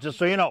right? Just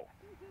so you know.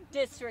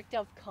 District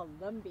of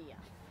Columbia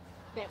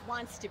that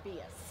wants to be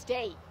a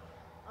state.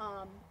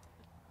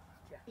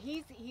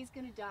 He's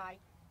going to die.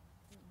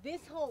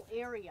 This whole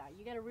area,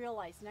 you got to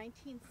realize,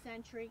 19th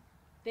century,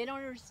 they don't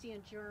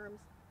understand germs.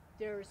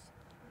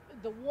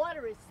 The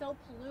water is so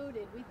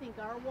polluted. We think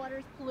our water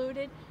is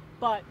polluted,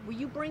 but when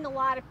you bring a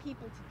lot of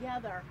people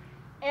together,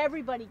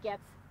 everybody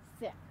gets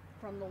sick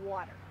from the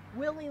water.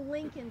 Willie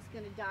Lincoln's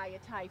going to die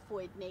of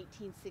typhoid in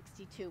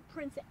 1862.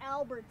 Prince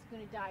Albert's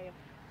going to die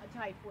of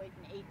typhoid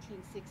in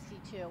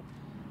 1862.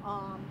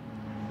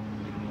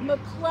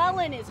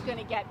 McClellan is going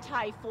to get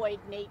typhoid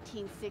in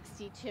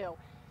 1862.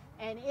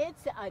 And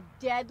it's a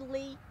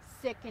deadly,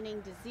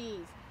 sickening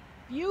disease.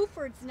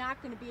 Buford's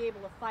not going to be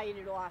able to fight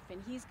it off,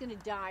 and he's going to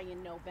die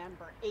in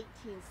November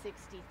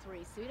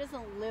 1863, so he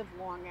doesn't live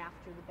long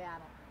after the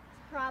battle.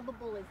 It's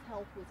probable his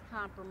health was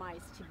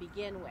compromised to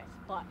begin with,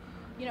 but,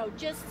 you know,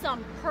 just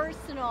some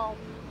personal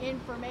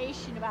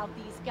information about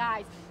these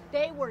guys.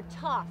 They were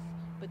tough,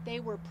 but they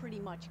were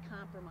pretty much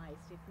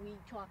compromised if we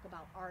talk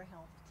about our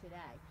health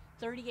today.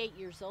 38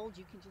 years old,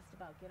 you can just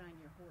about get on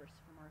your horse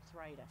from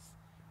arthritis,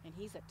 and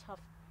he's a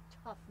tough,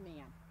 tough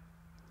man.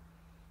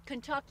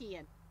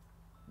 Kentuckian.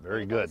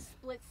 Very good.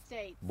 Split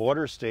states.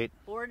 Border state.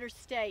 Border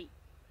state.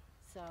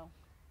 So.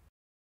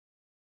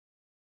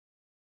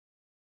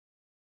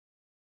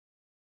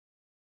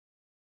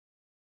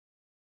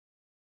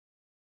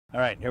 All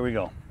right, here we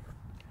go.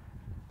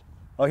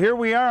 Well, here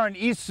we are on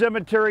East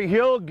Cemetery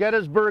Hill,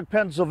 Gettysburg,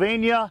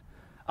 Pennsylvania.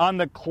 on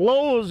the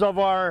close of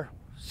our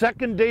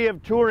second day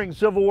of touring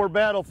Civil War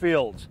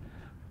battlefields.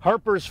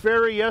 Harper's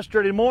Ferry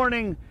yesterday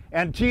morning,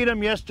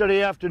 Antietam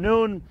yesterday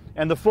afternoon,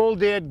 and the full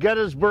day at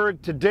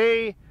Gettysburg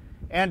today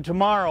and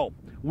tomorrow.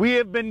 We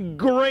have been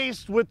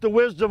graced with the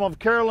wisdom of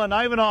Carolyn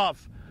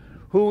Ivanoff,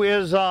 who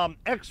is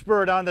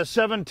expert on the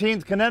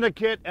 17th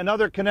Connecticut and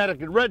other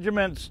Connecticut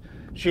regiments.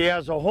 She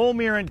has a home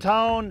here in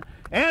town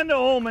and a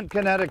home in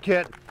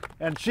Connecticut,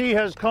 and she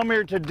has come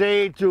here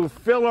today to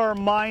fill our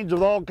minds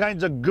with all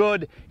kinds of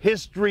good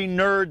history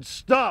nerd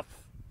stuff.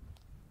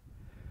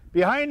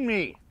 Behind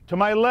me, to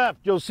my left,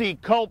 you'll see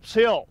Culp's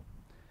Hill.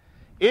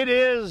 It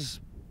is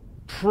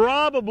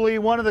probably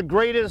one of the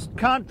greatest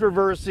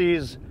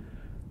controversies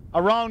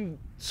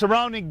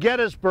surrounding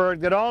Gettysburg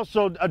that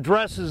also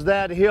addresses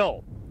that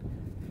hill.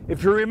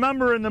 If you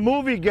remember in the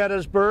movie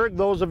Gettysburg,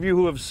 those of you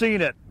who have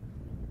seen it,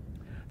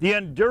 the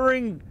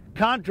enduring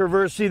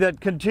controversy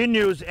that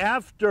continues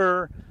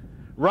after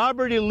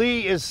Robert E.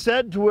 Lee is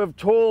said to have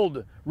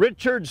told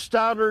Richard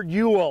Stoddard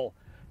Ewell,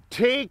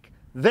 take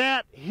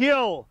that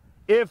hill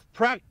if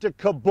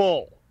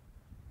practicable.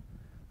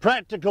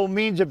 Practical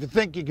means if you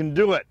think you can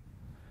do it.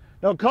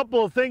 Now, a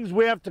couple of things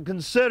we have to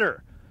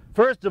consider.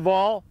 First of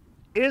all,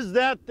 is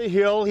that the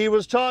hill he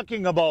was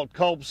talking about,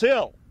 Culp's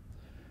Hill?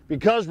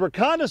 Because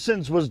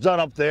reconnaissance was done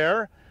up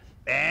there,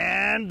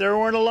 and there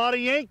weren't a lot of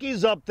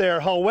Yankees up there.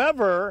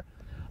 However,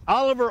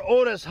 Oliver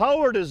Otis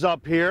Howard is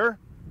up here,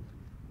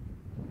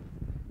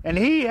 and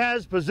he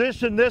has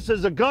positioned this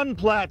as a gun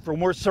platform.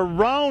 We're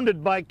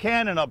surrounded by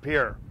cannon up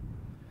here.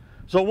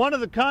 So one of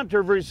the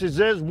controversies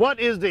is, what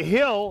is the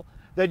hill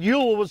that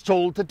Ewell was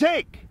told to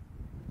take?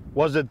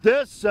 Was it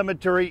this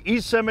cemetery,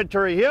 East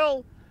Cemetery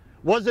Hill?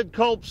 Was it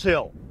Culp's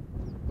Hill?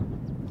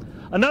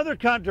 Another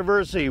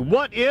controversy,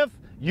 what if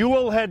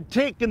Ewell had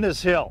taken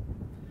this hill?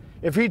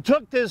 If he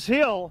took this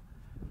hill,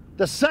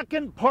 the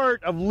second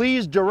part of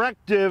Lee's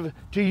directive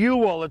to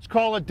Ewell, it's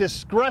called a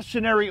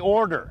discretionary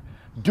order.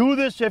 Do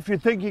this if you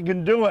think you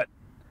can do it.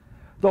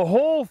 The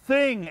whole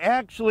thing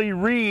actually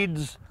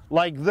reads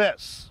like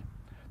this.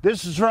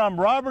 This is from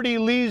Robert E.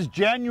 Lee's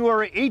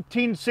January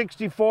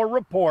 1864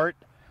 report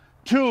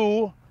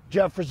to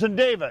Jefferson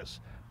Davis,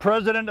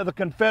 President of the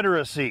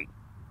Confederacy.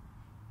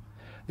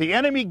 The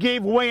enemy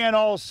gave way on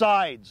all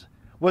sides,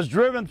 was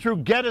driven through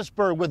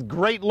Gettysburg with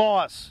great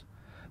loss.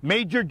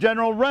 Major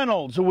General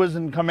Reynolds, who was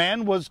in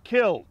command, was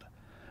killed.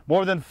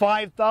 More than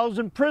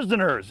 5,000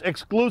 prisoners,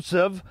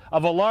 exclusive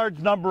of a large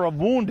number of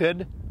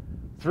wounded,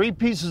 3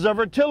 pieces of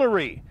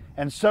artillery,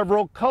 and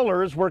several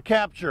colors were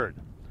captured.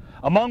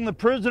 Among the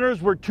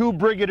prisoners were 2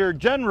 brigadier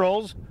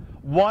generals,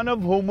 one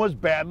of whom was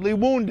badly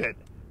wounded.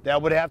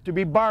 That would have to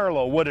be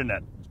Barlow, wouldn't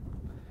it?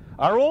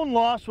 Our own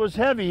loss was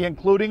heavy,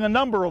 including a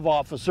number of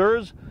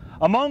officers,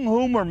 among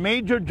whom were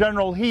Major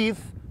General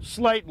Heath,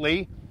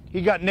 slightly,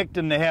 he got nicked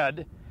in the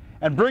head,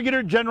 and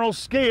Brigadier General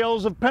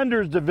Scales of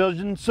Pender's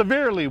division,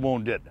 severely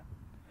wounded.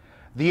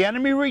 The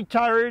enemy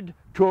retired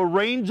to a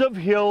range of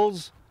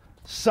hills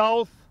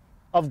south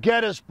of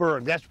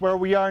Gettysburg. That's where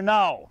we are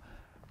now.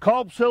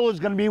 Culp's Hill is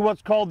going to be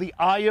what's called the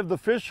Eye of the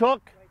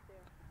Fishhook.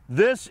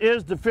 This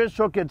is the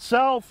fishhook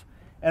itself,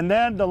 and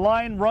then the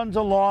line runs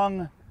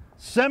along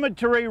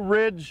Cemetery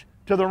Ridge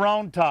to the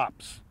Round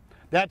Tops.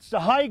 That's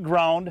the high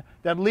ground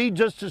that Lee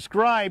just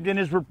described in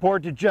his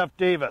report to Jeff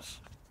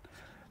Davis.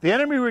 The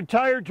enemy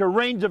retired to a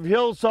range of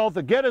hills south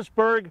of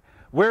Gettysburg,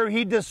 where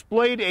he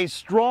displayed a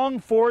strong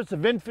force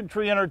of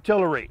infantry and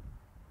artillery.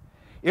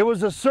 It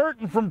was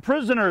ascertained from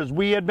prisoners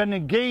we had been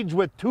engaged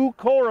with 2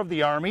 corps of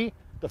the Army,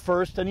 the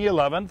 1st and the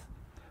 11th,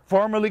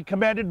 formerly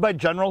commanded by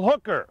General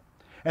Hooker,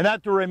 and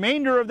that the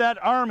remainder of that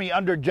army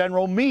under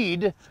General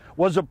Meade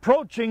was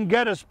approaching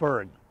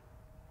Gettysburg.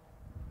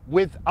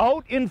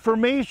 Without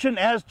information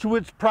as to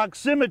its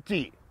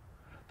proximity,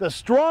 the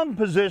strong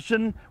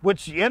position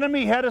which the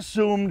enemy had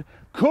assumed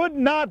could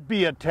not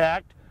be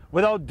attacked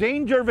without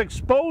danger of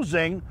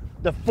exposing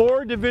the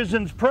 4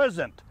 divisions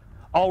present,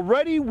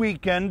 already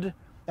weakened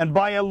and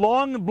by a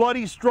long and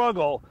bloody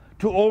struggle,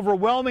 to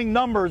overwhelming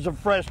numbers of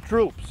fresh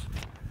troops.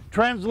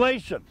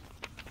 Translation: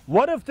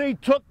 what if they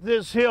took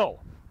this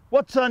hill?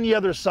 What's on the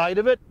other side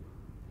of it?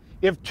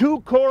 If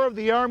 2 corps of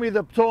the Army of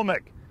the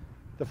Potomac,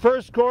 the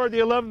 1st Corps, the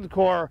 11th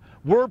Corps,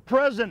 were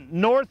present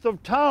north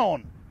of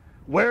town,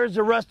 where's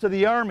the rest of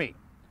the army?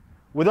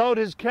 Without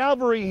his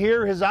cavalry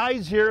here, his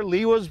eyes here,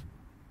 Lee was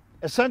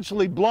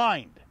essentially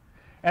blind.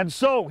 And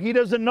so he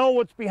doesn't know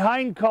what's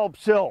behind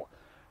Culp's Hill.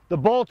 The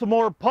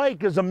Baltimore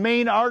Pike is a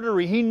main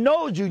artery. He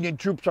knows Union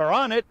troops are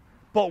on it,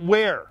 but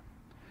where?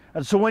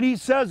 And so when he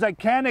says, I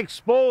can't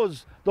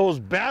expose those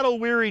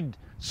battle-wearied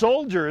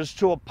soldiers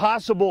to a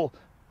possible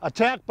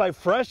attack by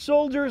fresh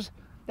soldiers,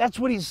 that's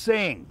what he's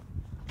saying.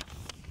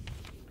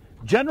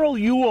 General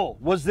Ewell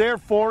was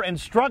therefore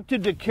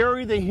instructed to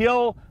carry the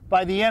hill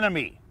by the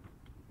enemy.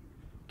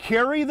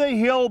 Carry the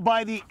hill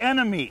by the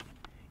enemy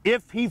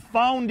if he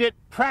found it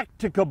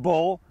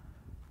practicable,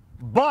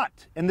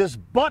 but, and this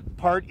but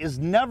part is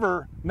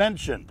never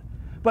mentioned,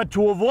 but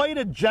to avoid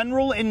a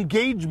general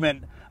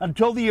engagement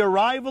until the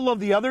arrival of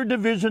the other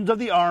divisions of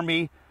the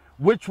army,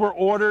 which were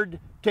ordered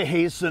to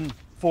hasten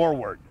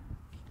forward.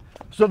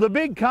 So the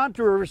big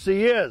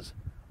controversy is,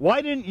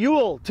 why didn't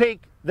Ewell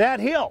take that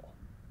hill?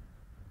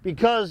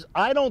 Because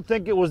I don't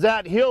think it was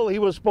that hill he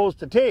was supposed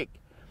to take.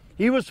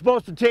 He was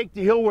supposed to take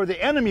the hill where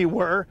the enemy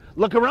were.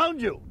 Look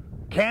around you.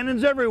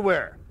 Cannons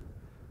everywhere.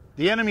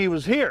 The enemy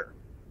was here.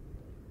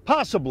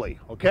 Possibly,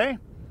 okay?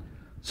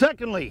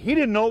 Secondly, he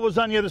didn't know it was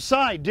on the other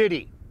side, did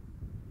he?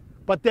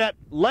 But that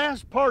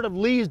last part of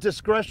Lee's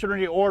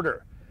discretionary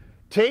order,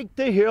 take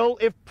the hill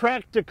if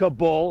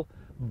practicable,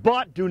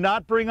 but do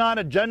not bring on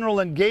a general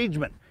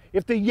engagement.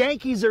 If the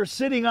Yankees are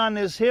sitting on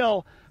this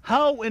hill,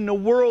 how in the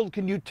world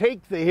can you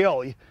take the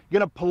hill? You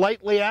going to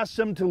politely ask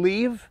them to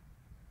leave?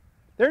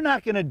 They're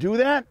not going to do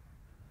that.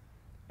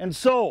 And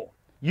so,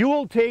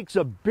 Ewell takes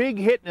a big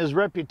hit in his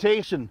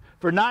reputation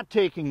for not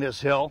taking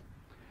this hill.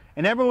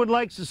 And everyone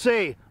likes to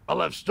say,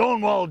 well, if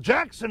Stonewall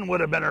Jackson would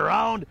have been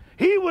around,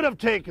 he would have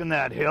taken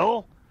that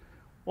hill.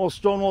 Well,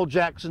 Stonewall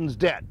Jackson's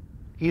dead.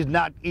 He's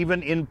not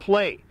even in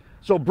play.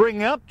 So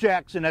bringing up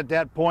Jackson at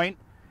that point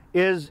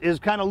is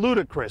kind of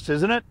ludicrous,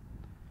 isn't it?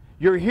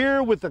 You're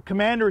here with the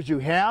commanders you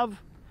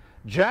have.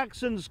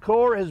 Jackson's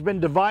corps has been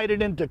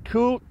divided into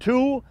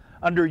two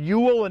under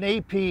Ewell and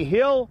A.P.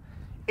 Hill.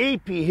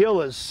 A.P.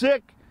 Hill is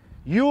sick.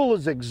 Ewell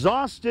is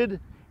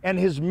exhausted, and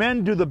his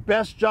men do the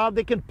best job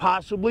they can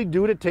possibly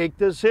do to take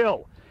this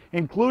hill,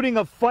 including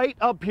a fight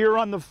up here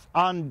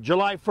on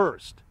July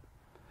 1st.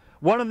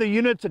 One of the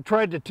units that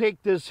tried to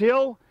take this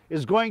hill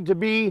is going to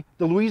be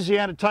the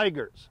Louisiana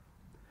Tigers.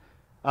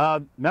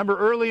 Remember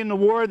early in the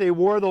war, they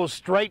wore those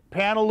striped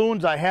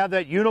pantaloons. I have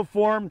that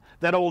uniform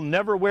that I will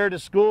never wear to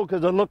school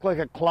because I look like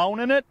a clown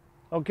in it,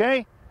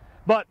 okay?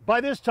 But by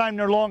this time,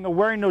 they're no longer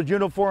wearing those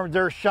uniforms.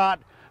 They're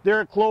shot.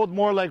 They're clothed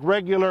more like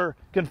regular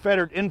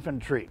Confederate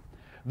infantry.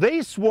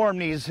 They swarm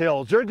these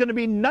hills. There are going to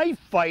be knife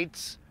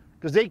fights,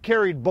 because they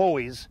carried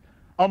bowies,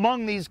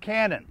 among these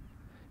cannon.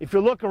 If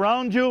you look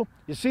around you,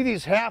 you see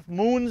these half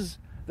moons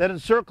that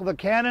encircle the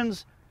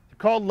cannons. They're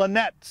called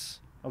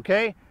lunettes,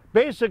 okay?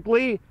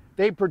 Basically,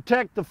 they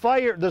protect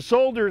the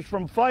soldiers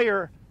from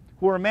fire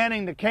who are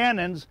manning the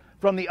cannons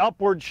from the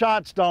upward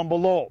shots down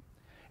below.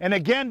 And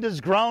again,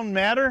 does ground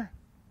matter?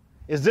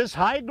 Is this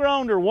high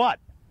ground or what?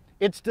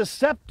 It's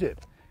deceptive,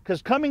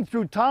 because coming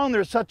through town,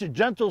 there's such a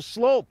gentle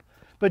slope,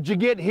 but you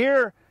get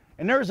here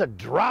and there's a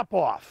drop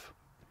off.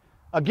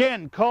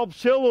 Again,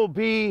 Culp's Hill will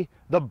be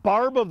the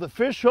barb of the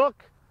fish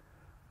hook.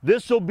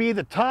 This will be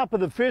the top of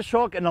the fish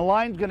hook, and the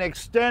line's going to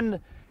extend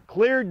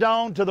clear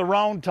down to the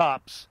round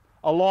tops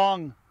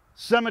along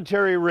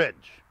Cemetery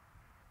Ridge.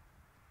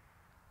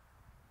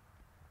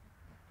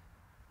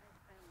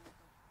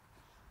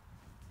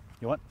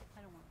 You what?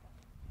 I don't want that.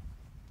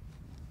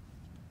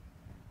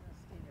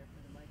 I'll stay there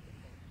for the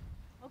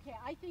microphone. Okay,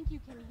 I think you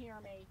can hear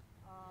me.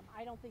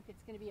 I don't think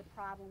it's going to be a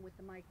problem with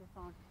the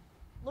microphone.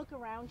 Look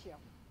around you.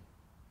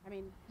 I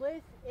mean,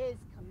 this is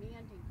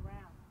commanding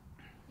ground.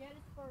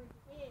 Gettysburg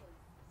is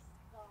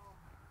the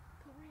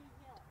three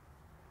hills: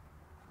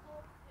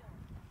 Hope Hill,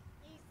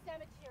 East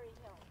Cemetery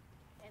Hill,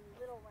 and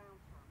Little Round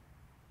Top.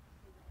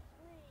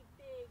 Three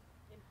big,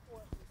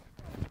 important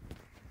hills.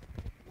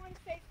 I want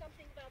to say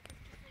something about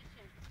this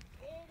position.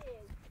 It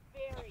is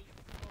very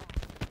strong.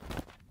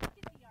 Look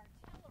at the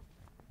artillery.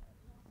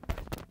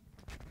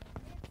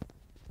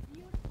 It's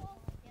beautiful.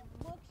 It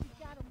looks, you've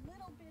got a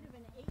little bit of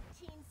an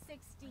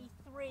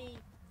 1863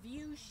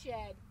 view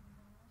shed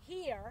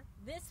here,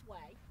 this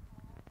way,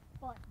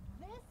 but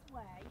this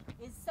way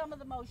is some of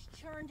the most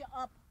churned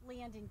up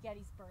land in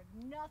Gettysburg.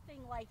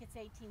 Nothing like its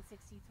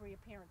 1863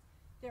 appearance.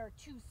 There are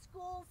two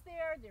schools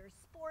there, there's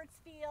sports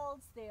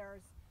fields,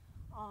 there's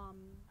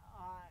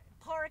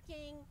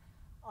parking,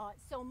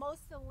 so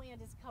most of the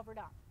land is covered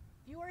up.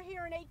 If you were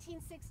here in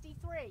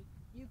 1863,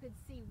 you could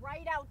see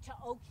right out to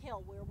Oak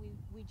Hill, where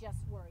we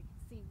just were. You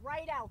could see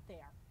right out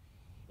there.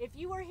 If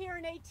you were here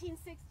in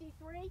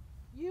 1863,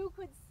 you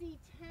could see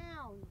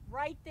town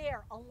right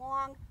there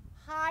along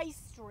High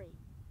Street.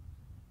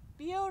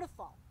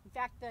 Beautiful. In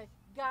fact, the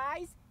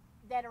guys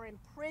that are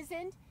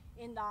imprisoned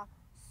in the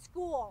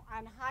school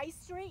on High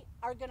Street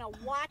are going to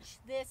watch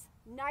this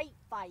night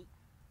fight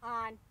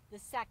on the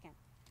 2nd.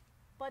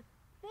 But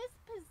this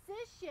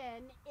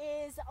position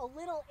is a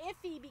little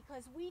iffy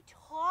because we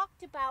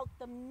talked about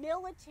the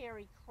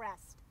military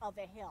crest of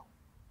a hill.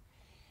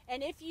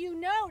 And if you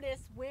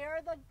notice where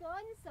the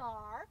guns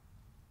are,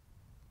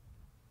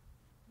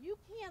 you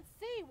can't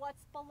see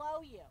what's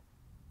below you.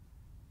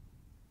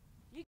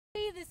 You can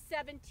see the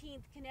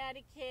 17th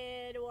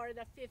Connecticut or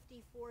the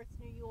 54th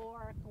New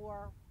York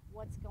or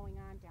what's going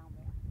on down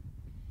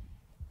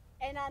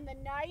there. And on the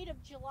night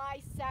of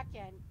July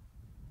 2nd,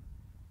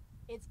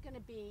 it's going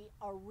to be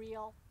a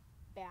real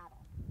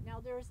battle. Now,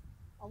 there's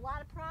a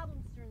lot of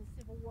problems during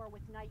the Civil War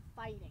with night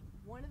fighting.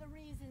 One of the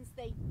reasons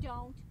they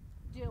don't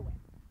do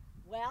it,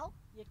 well,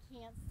 you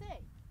can't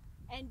see.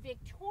 And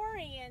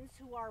Victorians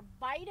who are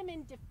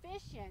vitamin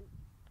deficient,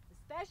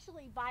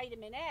 especially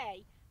vitamin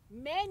A,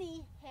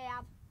 many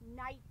have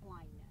night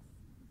blindness.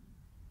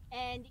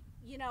 And,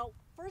 you know,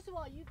 first of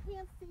all, you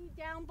can't see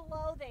down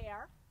below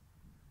there.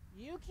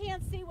 You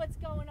can't see what's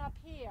going up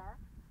here.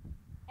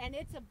 And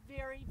it's a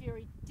very,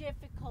 very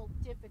difficult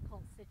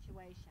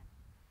situation.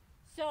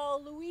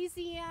 So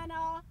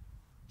Louisiana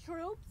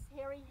troops,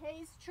 Harry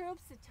Hayes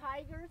troops, the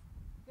Tigers,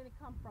 are going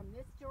to come from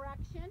this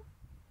direction.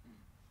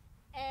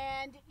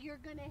 And you're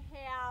going to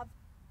have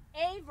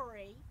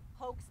Avery,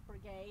 Hoke's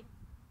Brigade,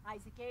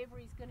 Isaac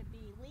Avery's going to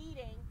be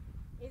leading,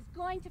 is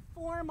going to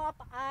form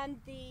up on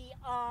the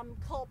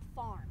Culp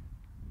Farm.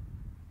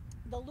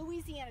 The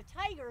Louisiana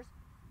Tigers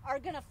are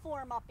going to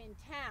form up in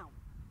town.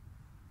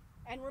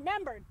 And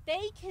remember,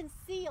 they can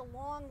see a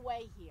long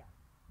way here.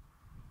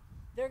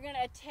 They're going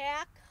to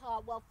attack,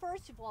 well,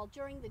 first of all,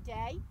 during the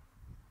day,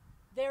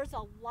 there's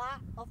a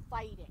lot of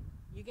fighting.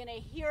 You're going to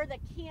hear the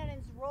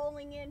cannons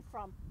rolling in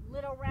from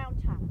Little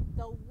Round Top,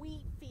 the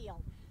wheat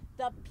field,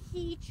 the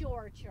peach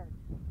orchard,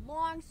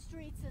 long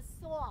streets of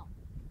salt.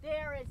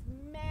 There is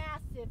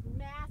massive,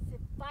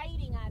 massive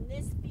fighting on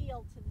this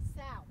field to the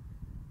south.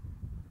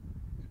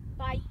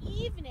 By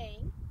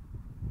evening,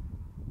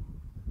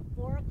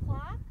 4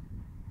 o'clock,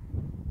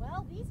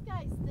 well, these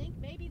guys think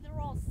maybe they're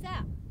all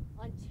set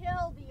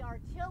until the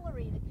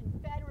artillery, the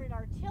Confederate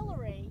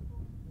artillery,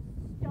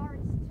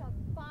 starts to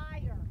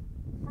fire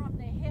from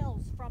the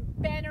hills, from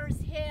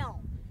Benner's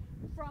Hill,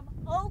 from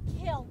Oak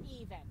Hill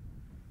even,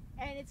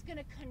 and it's going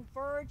to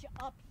converge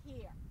up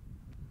here.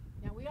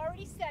 Now we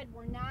already said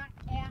we're not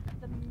at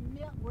the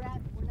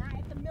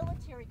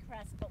military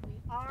crest, but we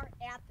are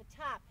at the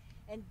top,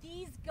 and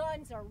these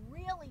guns are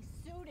really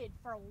suited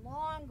for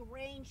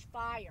long-range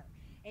fire.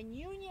 And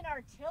Union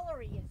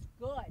artillery is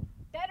good,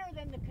 better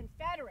than the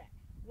Confederate.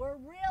 We're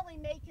really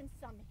making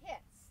some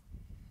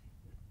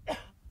hits.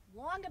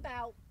 Long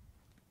about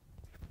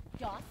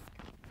dusk,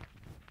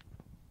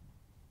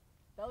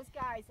 those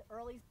guys,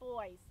 Early's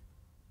boys,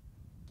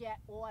 get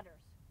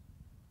orders.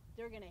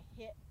 They're going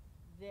to hit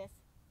this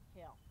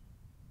hill.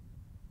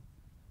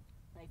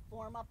 They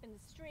form up in the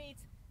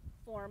streets,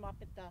 form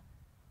up at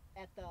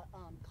the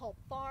Culp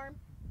Farm,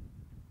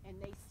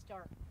 and they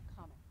start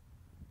coming.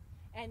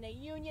 And the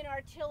Union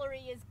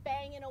artillery is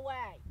banging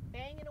away,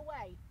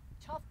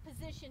 tough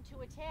position to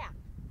attack.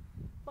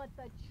 But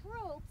the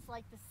troops,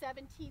 like the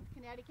 17th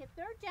Connecticut,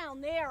 they're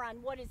down there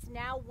on what is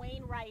now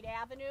Wainwright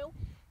Avenue.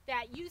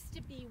 That used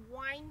to be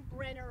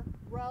Weinbrenner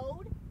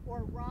Road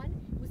or Run.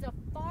 It was a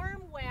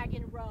farm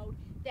wagon road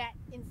that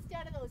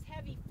instead of those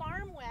heavy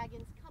farm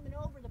wagons coming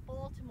over the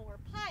Baltimore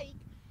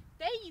Pike,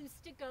 they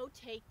used to go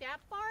take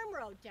that farm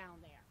road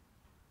down there.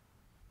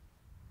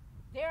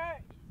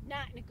 They're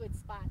not in a good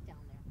spot down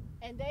there.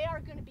 And they are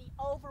going to be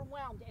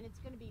overwhelmed, and it's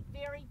going to be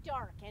very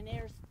dark, and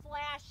there's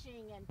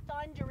flashing and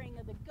thundering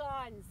of the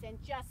guns,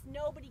 and just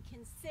nobody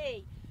can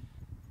see.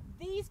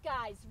 These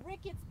guys,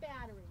 Ricketts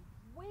Battery,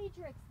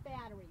 Weidrick's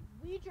Battery,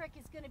 Weidrick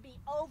is going to be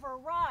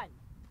overrun.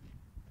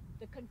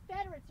 The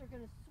Confederates are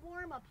going to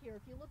swarm up here.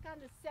 If you look on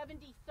the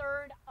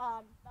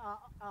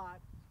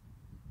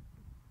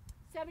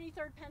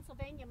 73rd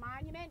Pennsylvania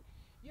Monument,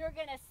 you're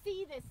going to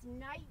see this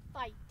night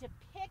fight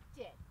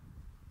depicted.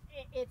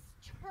 It's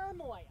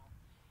turmoil.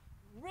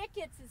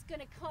 Ricketts is going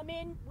to come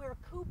in where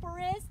Cooper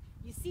is.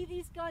 You see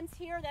these guns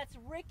here? That's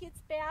Ricketts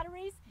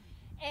batteries.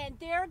 And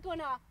they're going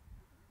to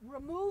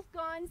remove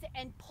guns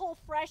and pull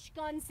fresh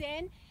guns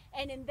in.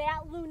 And in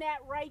that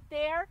lunette right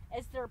there,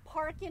 as they're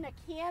parking a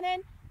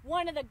cannon,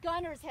 one of the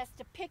gunners has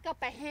to pick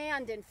up a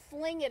hand and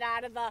fling it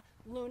out of the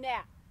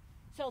lunette.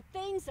 So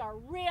things are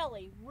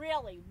really,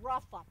 really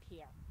rough up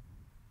here.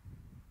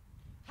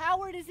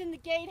 Howard is in the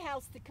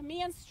gatehouse. The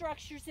command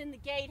structure's in the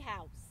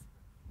gatehouse.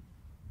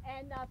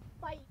 And the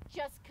fight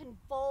just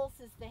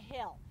convulses the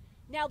hill.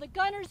 Now the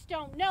gunners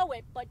don't know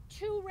it, but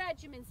two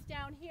regiments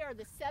down here,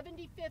 the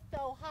 75th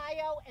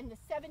Ohio and the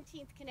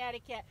 17th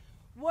Connecticut,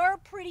 we're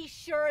pretty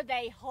sure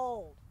they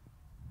hold.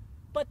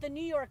 But the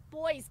New York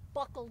boys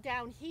buckle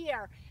down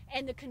here,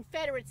 and the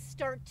Confederates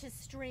start to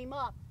stream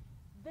up.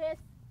 This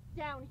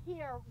down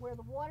here, where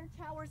the water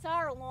towers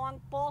are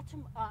along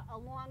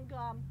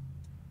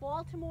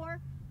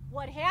Baltimore,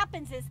 what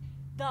happens is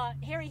the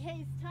Harry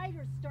Hayes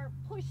Tigers start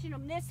pushing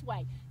them this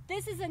way.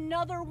 This is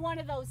another one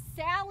of those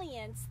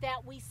salients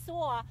that we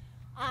saw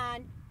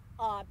on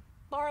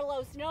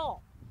Barlow's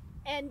Knoll.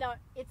 And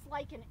it's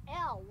like an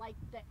L, like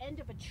the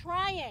end of a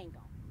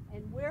triangle.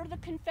 And where the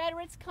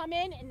Confederates come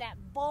in that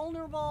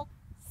vulnerable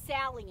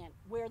salient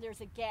where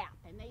there's a gap.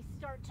 And they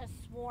start to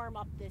swarm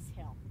up this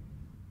hill.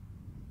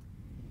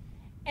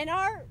 And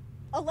our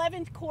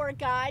 11th Corps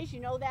guys, you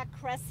know that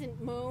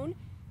crescent moon,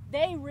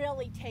 they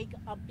really take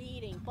a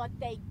beating, but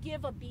they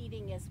give a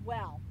beating as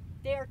well.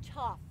 They're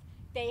tough.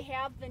 They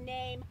have the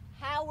name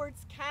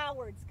Howard's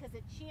Cowards because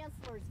at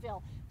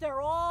Chancellorsville,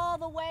 they're all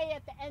the way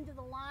at the end of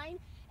the line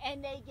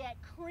and they get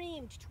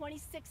creamed.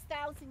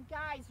 26,000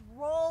 guys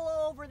roll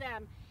over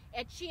them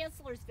at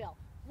Chancellorsville.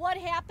 What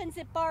happens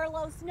at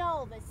Barlow's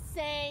Knoll? The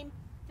same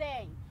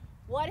thing.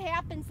 What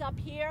happens up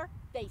here?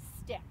 They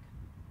stick.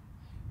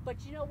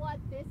 But you know what?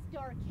 This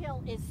dark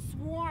hill is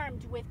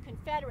swarmed with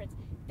Confederates.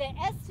 The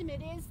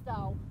estimate is,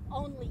 though,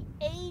 only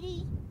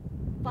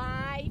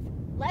 85,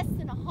 less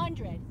than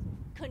 100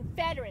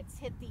 Confederates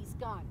hit these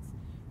guns.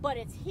 But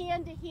it's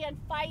hand-to-hand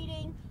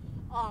fighting.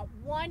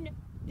 One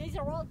These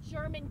are all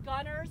German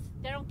gunners.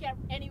 They don't get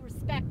any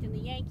respect in the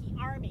Yankee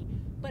Army.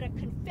 But a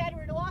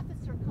Confederate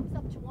officer comes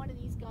up to one of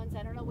these guns,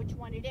 I don't know which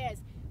one it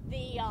is,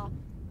 the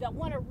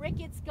one of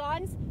Ricketts'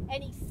 guns,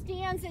 and he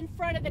stands in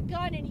front of the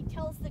gun and he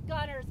tells the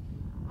gunners,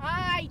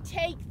 "I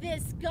take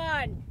this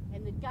gun."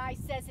 And the guy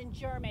says in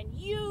German,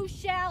 "You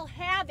shall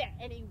have it."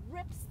 And he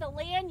rips the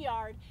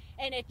lanyard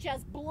and it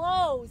just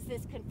blows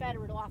this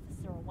Confederate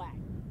officer away.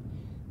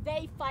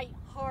 They fight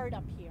hard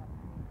up here.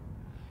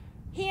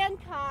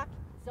 Hancock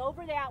is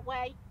over that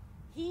way.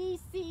 He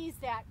sees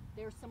that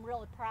there's some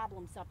real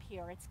problems up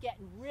here. It's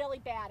getting really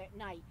bad at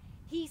night.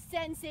 He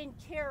sends in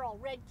Carroll,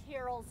 Red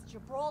Carroll's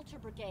Gibraltar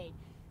Brigade.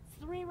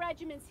 3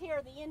 regiments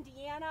here, the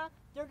Indiana,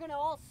 they're going to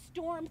all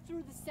storm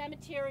through the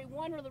cemetery.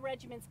 One of the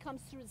regiments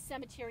comes through the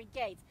cemetery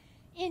gates.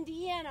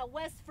 Indiana,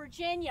 West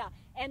Virginia,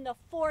 and the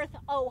 4th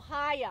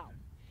Ohio.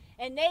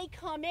 And they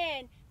come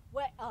in,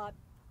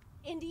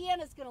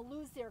 Indiana's going to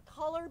lose their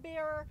color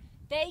bearer.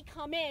 They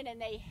come in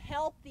and they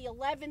help the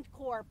 11th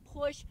Corps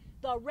push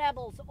the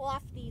rebels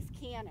off these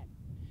cannon.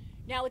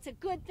 Now, it's a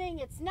good thing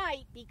it's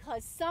night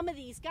because some of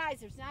these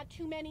guys, there's not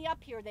too many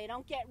up here, they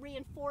don't get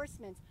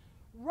reinforcements.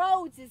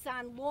 Rhodes is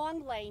on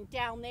Long Lane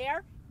down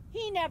there.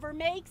 He never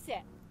makes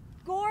it.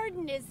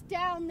 Gordon is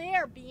down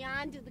there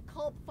beyond the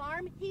Culp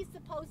Farm. He's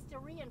supposed to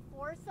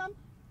reinforce them.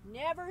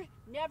 Never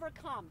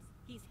comes.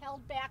 He's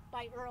held back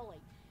by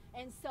Early.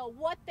 And so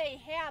what they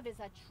have is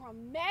a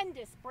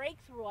tremendous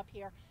breakthrough up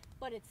here,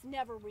 but it's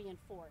never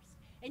reinforced.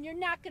 And you're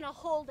not going to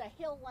hold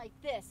a hill like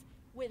this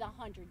with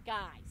 100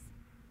 guys.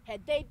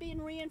 Had they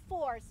been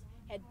reinforced,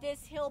 had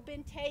this hill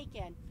been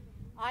taken,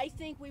 I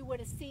think we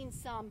would have seen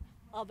some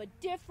of a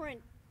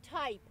different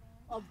type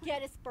of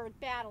Gettysburg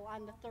battle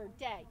on the 3rd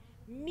day.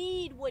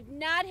 Meade would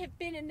not have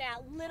been in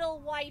that little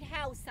white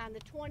house on the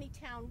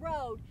 20-town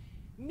road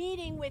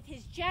meeting with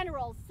his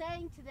generals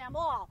saying to them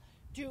all,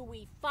 "Do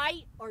we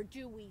fight or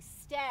do we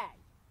stay?"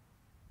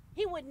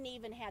 He wouldn't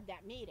even have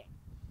that meeting.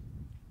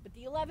 But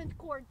the 11th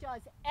Corps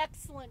does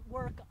excellent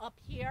work up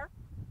here,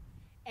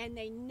 and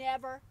they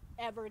never,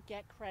 ever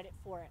get credit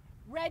for it.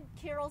 Red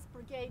Carroll's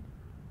brigade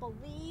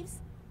believes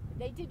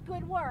they did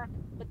good work,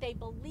 but they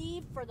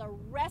believe for the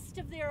rest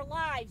of their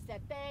lives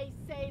that they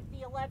saved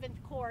the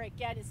 11th Corps at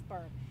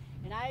Gettysburg.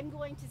 And I'm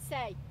going to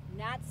say,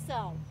 not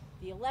so.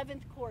 The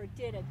 11th Corps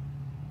did it,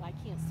 I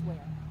can't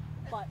swear,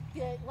 but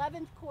the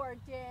 11th Corps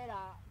did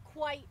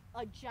quite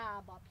a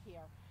job up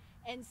here.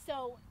 And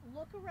so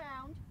look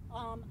around.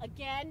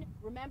 Again,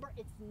 remember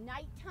it's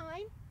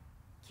nighttime.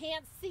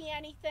 Can't see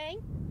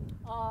anything.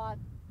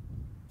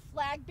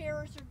 Flag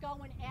bearers are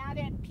going at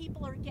it.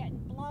 People are getting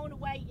blown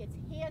away. It's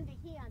hand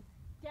to hand.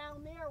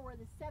 Down there where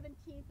the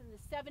 17th and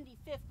the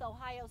 75th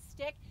Ohio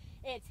stick,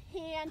 it's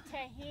hand to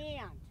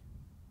hand.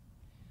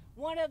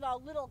 One of the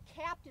little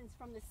captains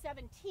from the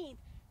 17th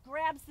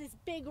grabs this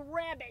big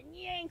rib and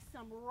yanks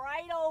him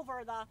right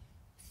over the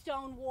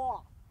stone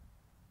wall.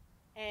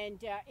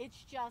 And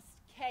it's just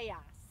chaos.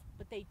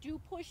 But they do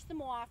push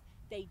them off.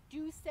 They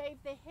do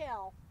save the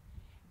hill.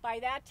 By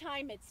that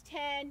time it's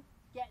 10,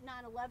 getting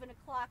on 11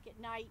 o'clock at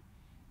night,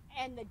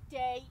 and the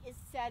day is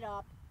set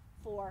up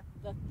for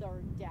the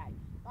 3rd day.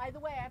 By the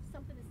way, I have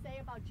something to say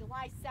about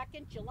July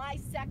 2nd. July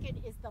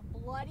 2nd is the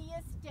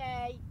bloodiest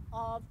day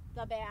of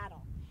the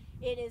battle.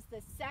 It is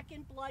the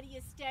 2nd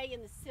bloodiest day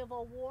in the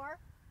Civil War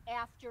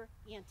after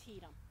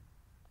Antietam.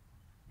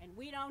 And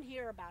we don't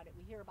hear about it.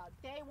 We hear about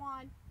day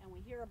 1 and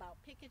we hear about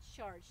Pickett's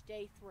charge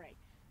day 3.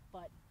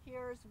 But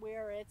here's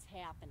where it's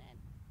happening.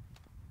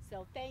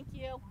 So thank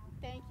you.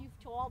 Thank you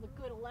to all the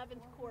good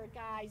 11th Corps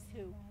guys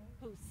who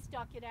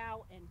stuck it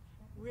out and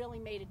really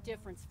made a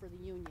difference for the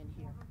Union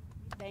here.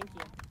 Thank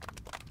you.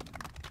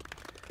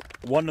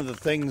 One of the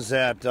things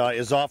that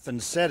is often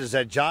said is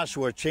that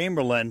Joshua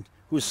Chamberlain,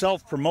 who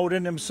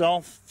self-promoted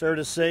himself, fair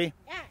to say?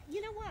 Yeah,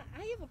 you know what?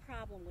 I have a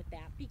problem with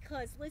that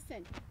because,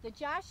 listen, the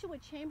Joshua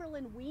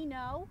Chamberlain we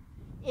know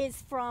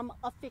is from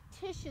a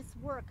fictitious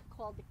work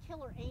called The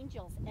Killer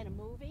Angels and a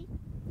movie.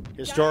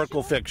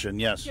 Historical fiction,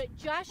 yes.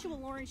 Joshua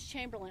Lawrence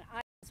Chamberlain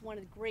was one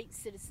of the great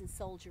citizen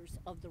soldiers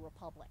of the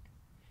Republic.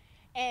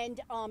 And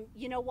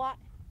you know what?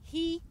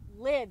 He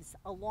lives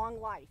a long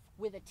life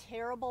with a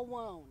terrible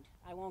wound.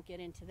 I won't get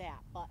into that,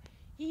 but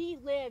he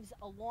lives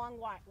a long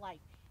life.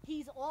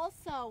 He's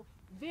also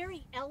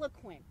very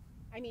eloquent.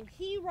 I mean,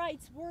 he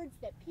writes words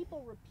that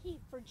people repeat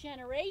for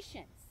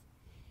generations.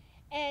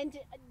 And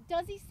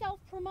does he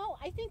self-promote?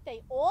 I think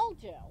they all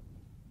do,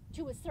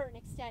 to a certain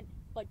extent,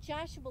 but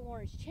Joshua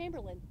Lawrence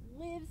Chamberlain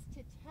lives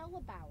to tell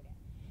about it.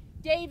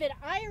 David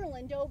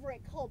Ireland over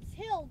at Culp's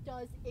Hill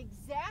does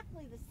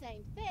exactly the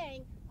same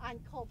thing on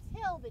Culp's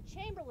Hill that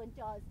Chamberlain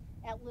does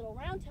at Little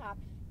Round Top,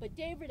 but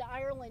David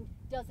Ireland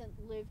doesn't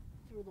live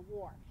through the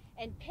war.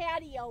 And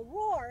Patty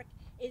O'Rourke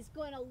is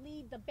going to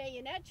lead the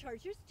bayonet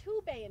charge. There's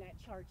 2 bayonet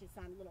charges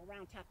on Little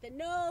Round Top that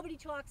nobody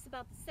talks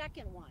about the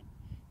second one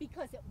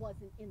because it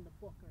wasn't in the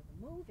book or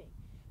the movie.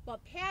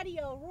 But Patty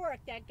O'Rourke,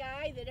 that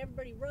guy that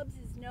everybody rubs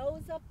his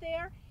nose up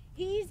there,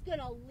 he's going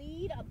to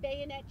lead a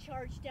bayonet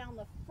charge down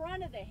the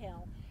front of the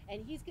hill,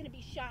 and he's going to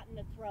be shot in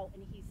the throat,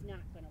 and he's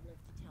not going to live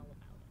to tell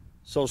about it.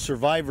 So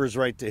survivors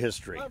write to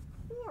history. Of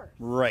course.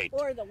 Right.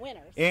 Or the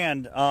winners.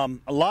 And a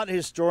lot of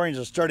historians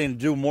are starting to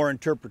do more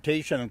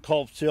interpretation on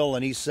Culp's Hill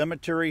and East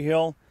Cemetery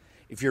Hill.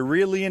 If you're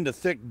really into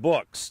thick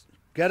books,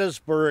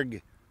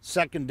 Gettysburg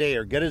Second Day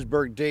or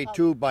Gettysburg Day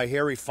 2 by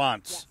Harry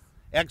Fonts. Yes.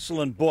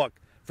 Excellent book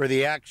for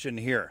the action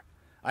here.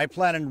 I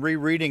plan on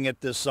rereading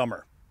it this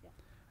summer,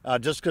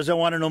 just because I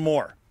want to know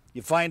more.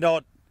 You find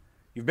out,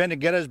 you've been to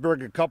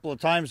Gettysburg a couple of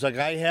times like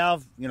I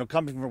have, you know,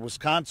 coming from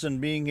Wisconsin,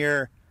 being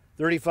here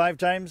 35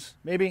 times,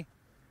 maybe.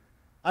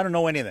 I don't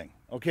know anything.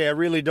 Okay, I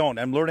really don't.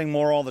 I'm learning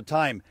more all the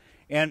time.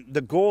 And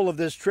the goal of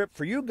this trip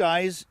for you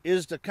guys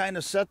is to kind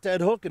of set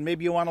that hook, and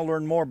maybe you want to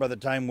learn more by the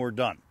time we're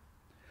done.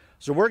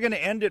 So we're going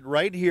to end it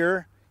right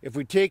here. If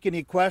we take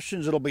any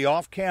questions, it'll be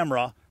off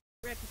camera.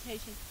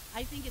 Reputation,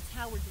 I think it's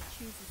Howard that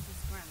chooses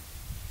this ground.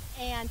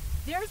 And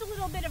there's a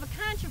little bit of a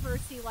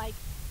controversy, like,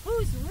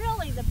 who's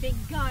really the big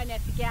gun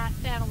at the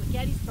Battle of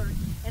Gettysburg?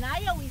 And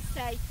I always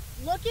say,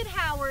 look at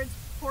Howard's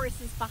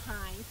horses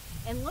behind,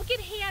 and look at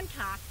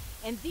Hancock,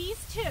 and these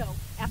two,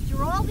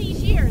 after all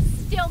these years,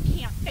 still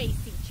can't face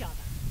each other.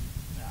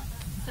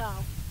 So,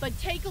 but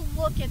take a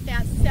look at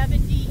that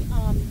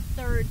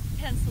 73rd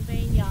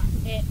Pennsylvania.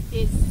 It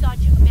is such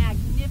a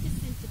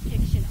magnificent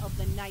depiction of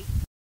the night.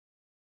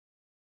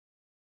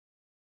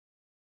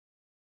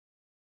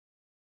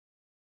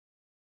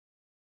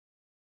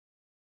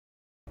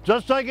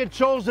 Just like it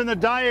shows in the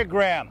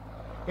diagram,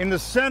 in the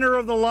center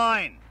of the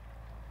line.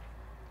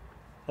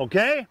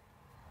 Okay?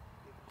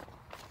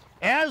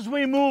 As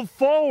we move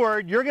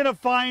forward, you're going to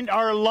find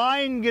our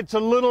line gets a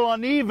little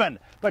uneven,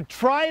 but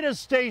try to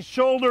stay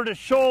shoulder to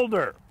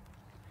shoulder.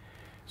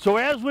 So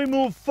as we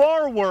move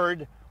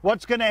forward,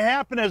 what's going to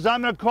happen is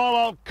I'm going to call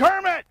out,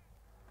 Kermit!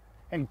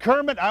 And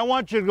Kermit, I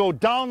want you to go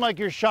down like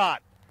you're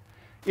shot.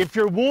 If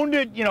you're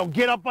wounded, you know,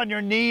 get up on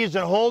your knees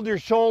and hold your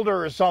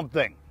shoulder or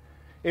something.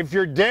 If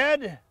you're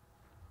dead,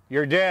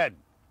 you're dead.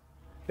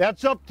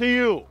 That's up to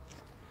you.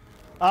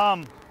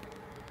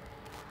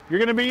 You're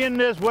going to be in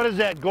this, what is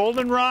that,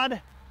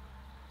 goldenrod?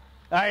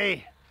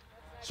 I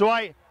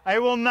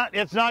will not,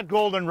 it's not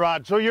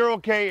goldenrod, so you're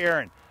okay,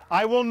 Aaron.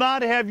 I will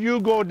not have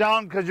you go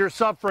down because you're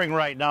suffering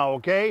right now,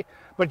 okay?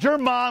 But your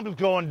mom's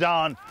going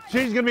down.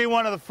 She's going to be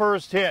one of the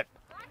first hit.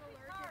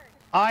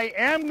 I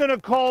am going to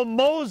call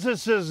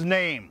Moses's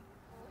name.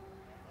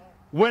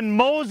 When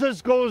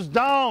Moses goes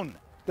down,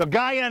 the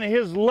guy on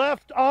his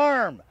left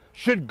arm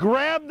should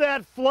grab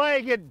that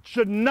flag. It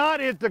should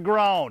not hit the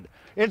ground.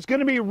 It's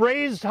going to be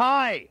raised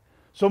high.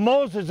 So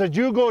Moses, as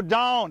you go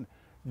down,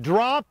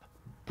 drop,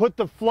 put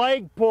the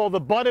flagpole, the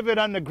butt of it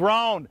on the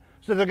ground,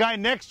 so the guy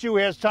next to you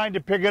has time to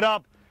pick it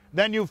up.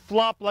 Then you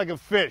flop like a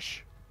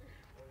fish.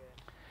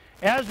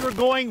 As we're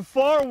going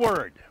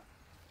forward,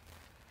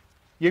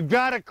 you've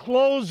got to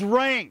close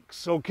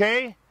ranks,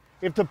 okay?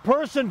 If the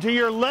person to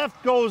your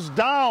left goes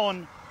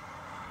down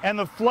and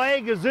the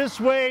flag is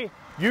this way,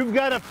 you've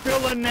got to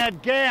fill in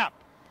that gap.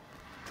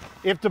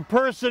 If the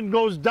person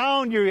goes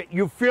down,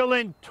 you fill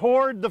in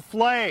toward the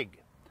flag.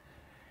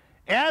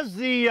 As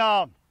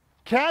the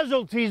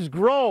casualties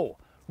grow,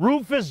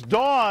 Rufus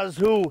Dawes,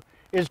 who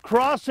is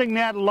crossing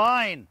that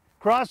line,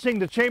 crossing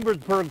the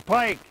Chambersburg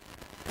Pike,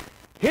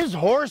 his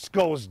horse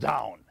goes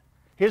down.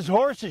 His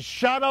horse is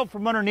shot out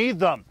from underneath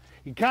him.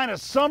 He kind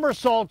of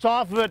somersaults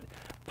off of it,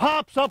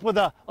 pops up with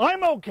a,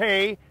 "I'm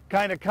okay"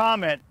 kind of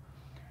comment,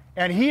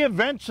 and he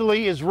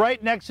eventually is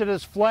right next to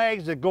this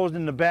flag that goes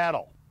into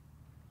battle.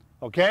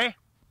 Okay?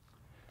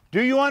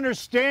 Do you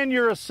understand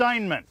your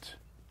assignment?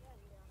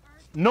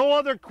 No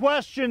other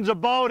questions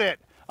about it,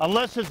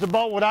 unless it's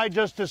about what I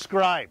just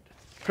described.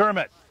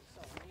 Kermit.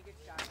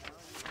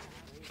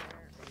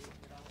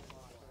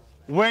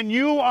 When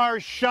you are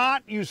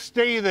shot, you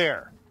stay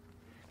there.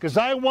 Because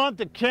I want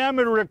the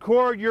camera to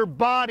record your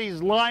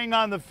bodies lying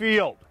on the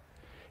field.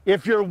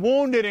 If you're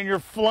wounded and you're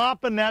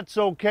flopping, that's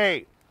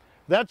okay.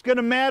 That's going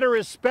to matter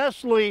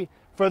especially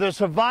for the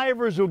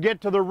survivors who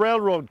get to the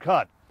railroad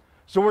cut.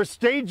 So we're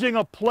staging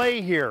a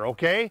play here,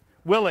 okay?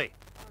 Willie.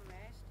 May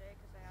I stay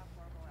because I have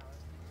formal hours?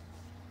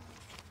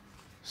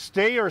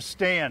 Stay or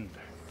stand?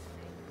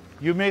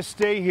 You may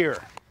stay here.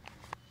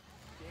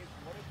 Dave,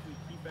 what if we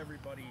keep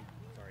everybody,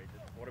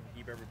 what if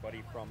we keep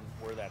everybody from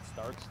where that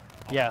starts?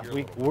 Yeah,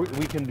 we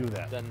can do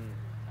that. Then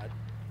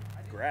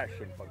grass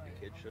shouldn't bug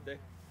the kids, should they?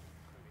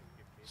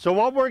 So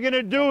what we're going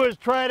to do is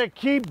try to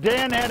keep,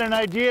 Dan had an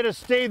idea to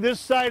stay this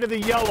side of the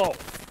yellow,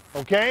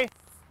 okay?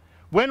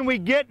 When we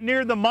get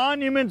near the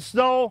monuments,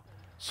 though,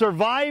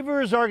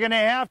 survivors are going to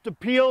have to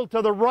peel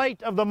to the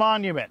right of the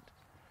monument.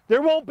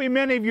 There won't be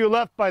many of you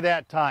left by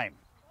that time.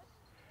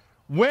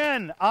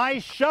 When I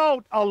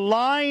shout a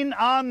line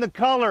on the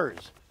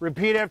colors,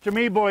 repeat after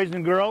me, boys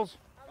and girls.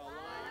 A line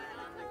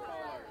on the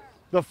colors.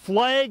 The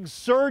flag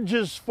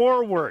surges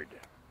forward,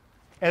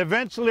 and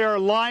eventually our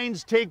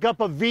lines take up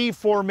a V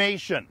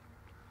formation,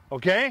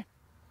 okay?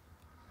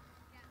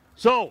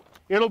 So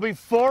it'll be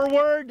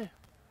forward.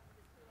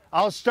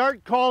 I'll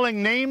start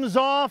calling names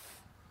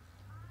off.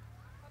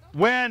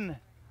 When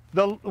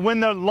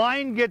the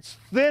line gets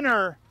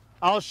thinner,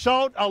 I'll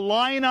shout a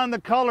line on the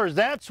colors.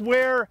 That's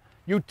where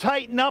you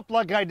tighten up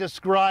like I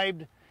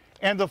described,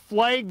 and the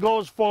flag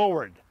goes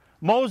forward.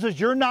 Moses,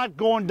 you're not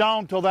going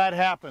down till that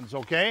happens,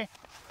 okay?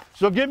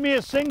 So give me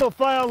a single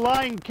file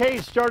line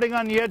case starting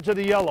on the edge of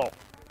the yellow.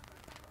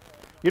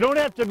 You don't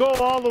have to go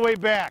all the way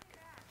back.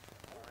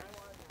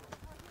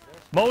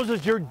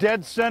 Moses, you're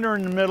dead center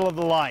in the middle of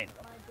the line.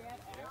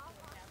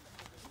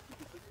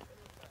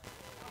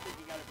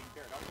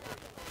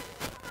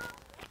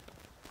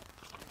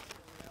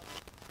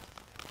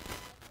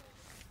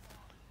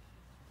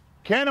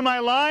 Ken, am I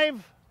live?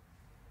 Is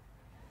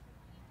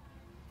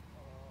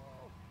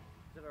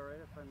it all right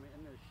if I'm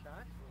in this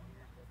shot?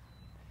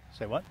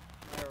 Say what?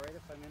 Am I all right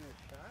if I'm in this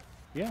shot?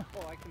 Yeah.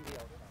 Oh, I can be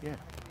outside. Yeah.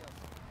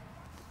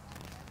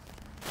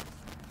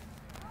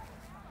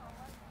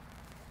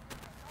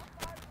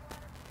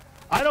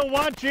 I don't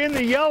want you in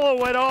the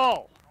yellow at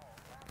all.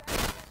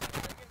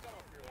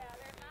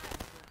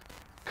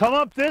 Come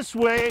up this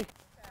way,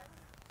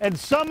 and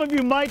some of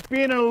you might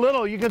be in it a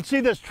little. You can see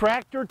this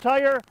tractor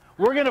tire.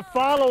 We're going to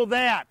follow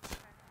that,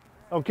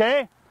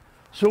 okay?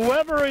 So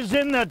whoever is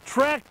in the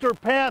tractor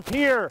path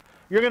here,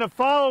 you're going to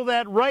follow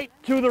that right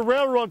to the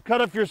railroad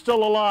cut if you're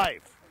still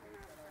alive.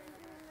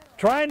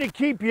 Trying to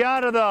keep you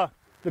out of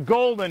the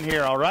golden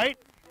here, all right?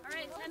 All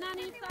right, 10 on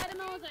each side of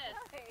Moses.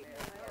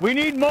 We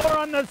need more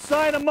on the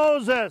side of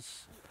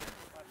Moses.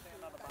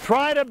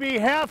 Try to be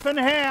half and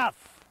half.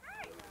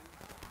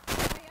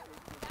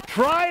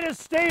 Try to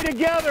stay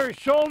together,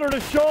 shoulder to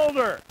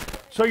shoulder,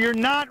 so you're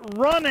not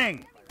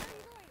running.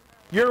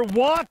 You're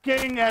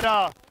walking at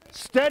a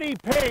steady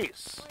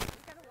pace.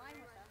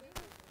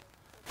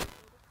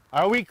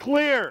 Are we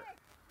clear?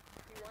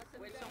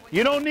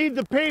 You don't need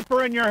the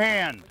paper in your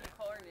hand.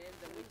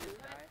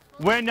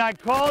 When I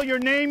call your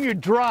name, you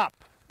drop.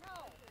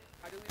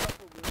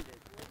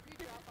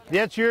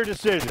 That's your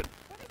decision.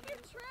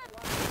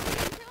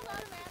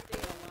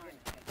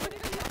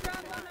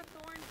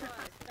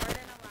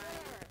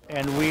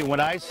 And when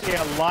I say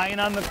a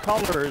line on the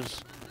colors,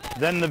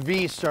 then the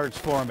V starts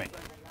forming.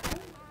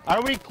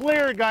 Are we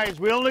clear, guys?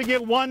 We only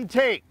get one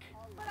take.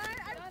 But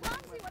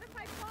what if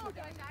I fall?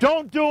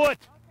 Don't do it.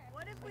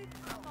 What if we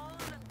fall on a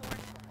thorn bush?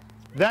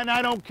 Then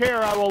I don't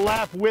care. I will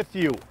laugh with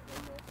you.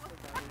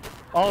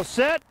 All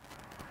set?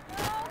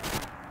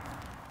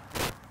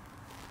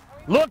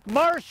 Look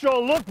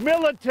martial. Look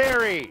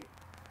military.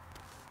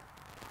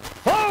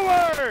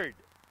 Forward.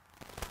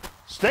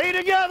 Stay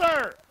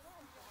together.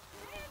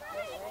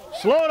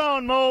 Slow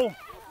down, Mo.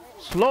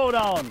 Slow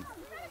down.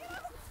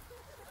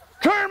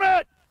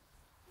 Kermit.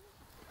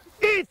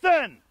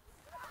 Ethan.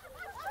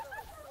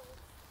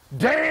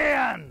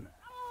 Dan.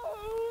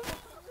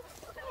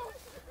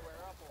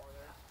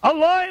 A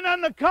line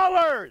on the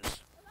colors.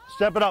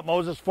 Step it up,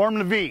 Moses. Form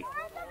the V.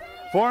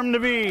 Form the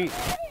V.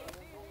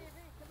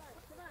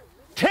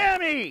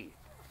 Tammy.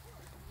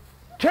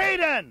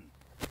 Caden.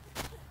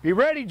 Be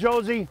ready,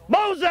 Josie.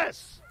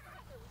 Moses.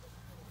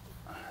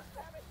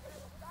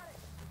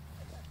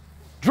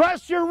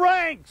 Dress your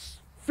ranks.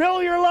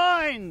 Fill your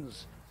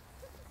lines.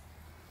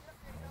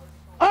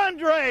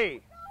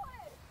 Andre.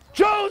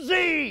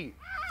 Josie.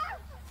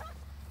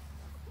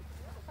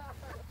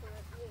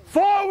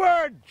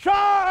 Forward.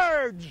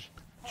 Charge.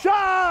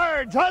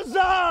 Charge.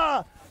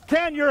 Huzzah.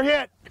 Ken, you're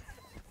hit.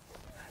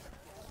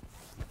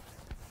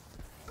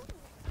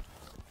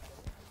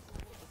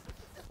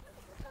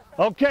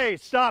 Okay,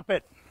 stop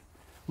it.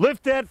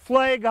 Lift that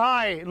flag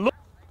high. Look.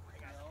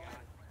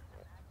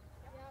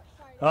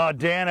 Oh,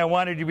 Dan, I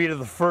wanted you to be to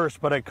the first,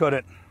 but I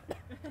couldn't.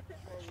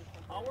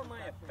 How were my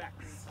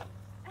effects?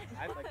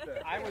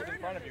 I was in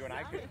front of you and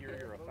I could hear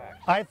your effects.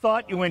 I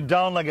thought you went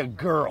down like a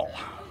girl.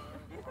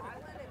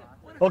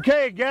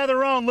 Okay, gather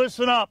around,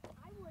 listen up.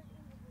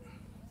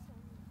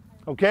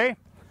 Okay,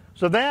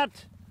 so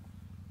that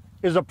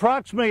is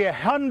approximately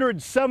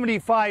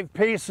 175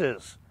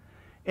 paces.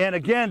 And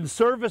again,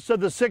 service of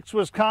the 6th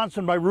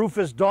Wisconsin by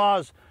Rufus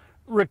Dawes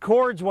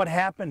records what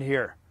happened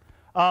here.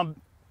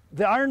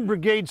 The Iron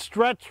Brigade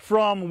stretched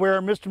from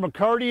where Mr.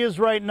 McCarty is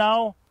right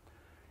now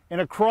and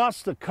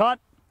across the cut,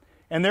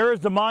 and there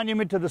is the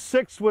monument to the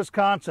 6th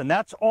Wisconsin.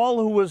 That's all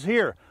who was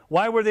here.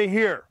 Why were they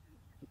here?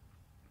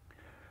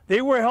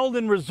 They were held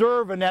in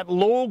reserve in that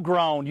low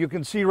ground you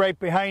can see right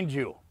behind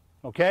you,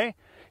 okay?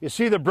 You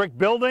see the brick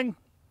building?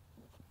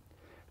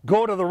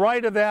 Go to the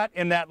right of that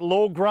in that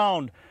low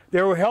ground.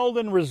 They were held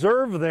in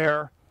reserve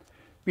there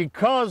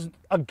because,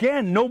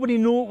 again, nobody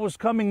knew it was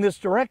coming this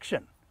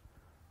direction.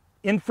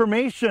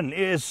 Information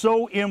is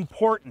so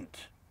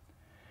important.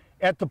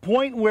 At the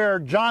point where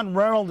John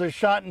Reynolds is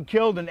shot and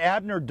killed and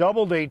Abner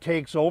Doubleday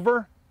takes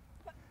over,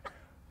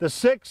 the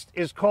 6th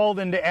is called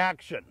into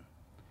action.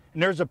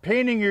 And there's a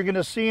painting you're going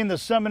to see in the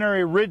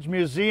Seminary Ridge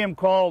Museum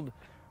called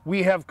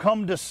 "We Have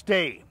Come to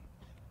Stay."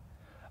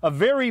 A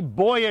very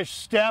boyish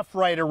staff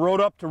writer wrote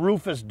up to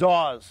Rufus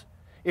Dawes.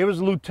 It was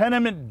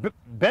Lieutenant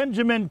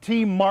Benjamin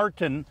T.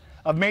 Martin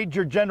of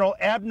Major General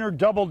Abner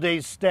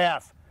Doubleday's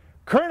staff.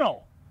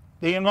 "Colonel,"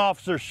 the young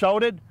officer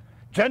shouted,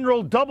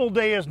 "General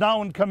Doubleday is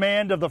now in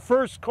command of the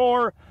 1st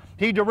Corps.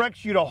 He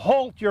directs you to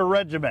halt your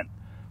regiment."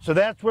 So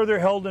that's where they're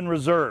held in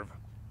reserve.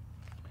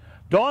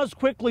 Dawes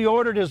quickly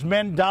ordered his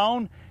men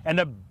down, and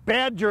the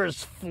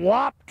Badgers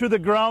flopped to the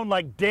ground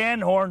like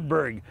Dan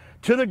Hornburg,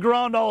 to the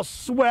ground all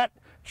sweat,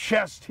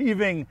 chest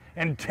heaving,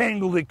 and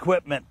tangled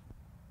equipment.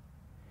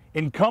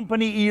 In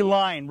Company E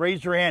line,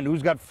 raise your hand,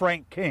 who's got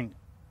Frank King?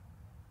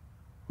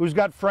 Who's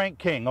got Frank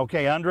King?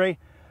 Okay, Andre.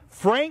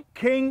 Frank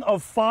King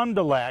of Fond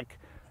du Lac,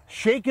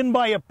 shaken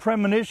by a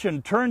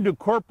premonition, turned to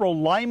Corporal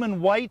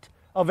Lyman White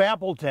of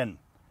Appleton.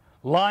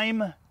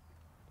 Lyme,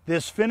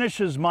 this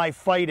finishes my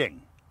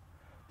fighting.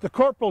 The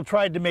corporal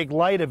tried to make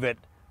light of it,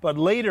 but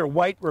later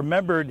White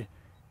remembered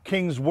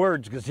King's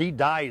words because he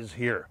dies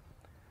here.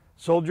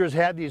 Soldiers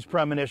had these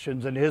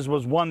premonitions, and his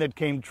was one that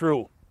came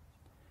true.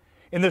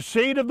 In the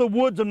shade of the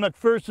woods of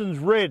McPherson's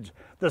Ridge,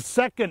 the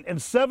 2nd and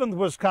 7th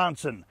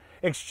Wisconsin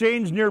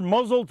exchanged near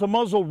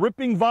muzzle-to-muzzle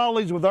ripping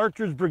volleys with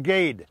Archer's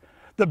brigade,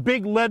 the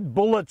big lead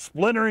bullets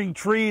splintering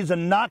trees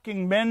and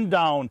knocking men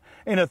down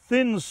in a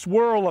thin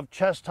swirl of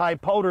chest-high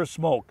powder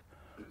smoke.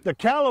 The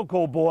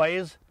Calico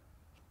Boys,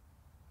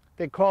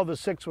 they called the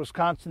 6th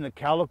Wisconsin the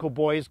Calico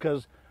Boys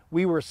because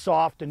we were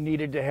soft and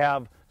needed to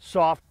have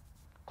soft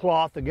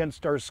cloth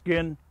against our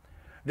skin.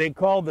 They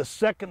called the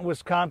 2nd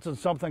Wisconsin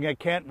something I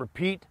can't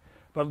repeat,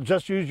 but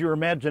just use your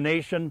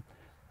imagination.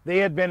 They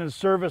had been in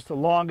service the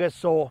longest,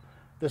 so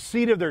the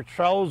seat of their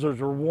trousers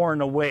were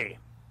worn away.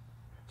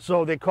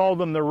 So they called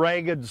them the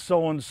ragged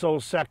so-and-so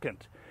 2nd.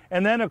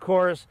 And then, of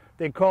course,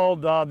 they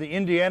called the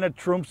Indiana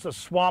troops the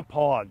Swamp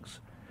Hogs.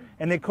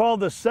 And they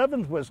called the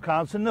 7th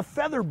Wisconsin the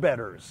Feather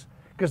Bedders,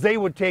 because they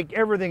would take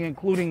everything,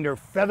 including their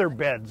feather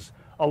beds,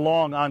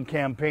 along on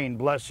campaign,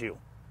 bless you.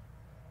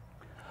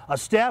 A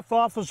staff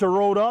officer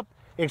rode up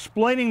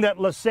explaining that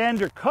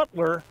Lysander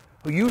Cutler,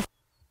 who used to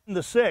be in the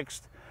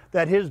 6th,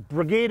 that his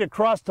brigade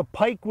across the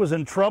pike was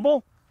in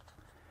trouble.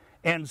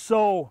 And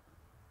so,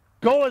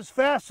 go as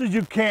fast as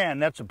you can,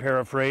 that's a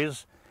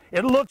paraphrase.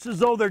 It looks as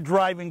though they're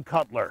driving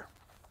Cutler.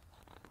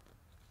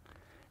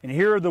 And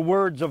here are the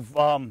words of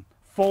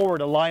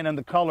forward, a line on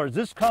the colors.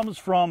 This comes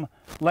from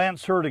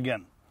Lance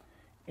Hurtigan.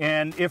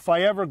 And if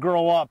I ever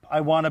grow up,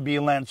 I want to be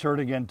Lance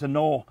Hurtigan to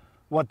know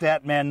what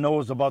that man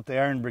knows about the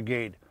Iron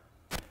Brigade.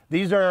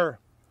 These are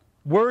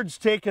words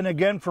taken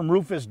again from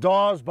Rufus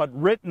Dawes, but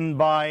written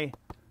by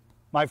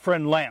my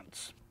friend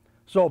Lance.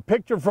 So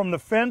picture from the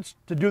fence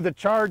to do the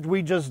charge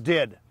we just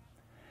did.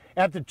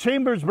 At the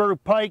Chambersburg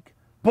Pike,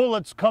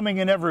 bullets coming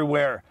in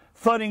everywhere,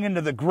 thudding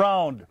into the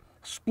ground,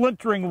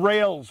 splintering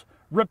rails,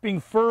 ripping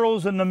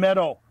furrows in the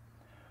meadow.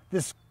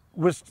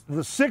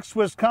 The 6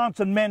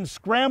 Wisconsin men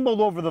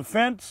scrambled over the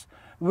fence.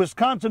 The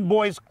Wisconsin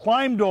boys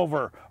climbed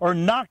over or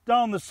knocked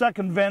down the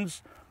 2nd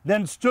fence,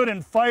 then stood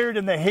and fired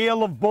in the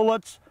hail of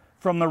bullets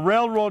from the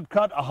railroad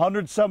cut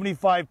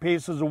 175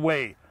 paces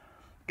away.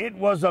 It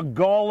was a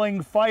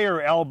galling fire,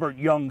 Albert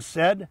Young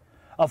said,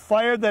 a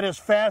fire that is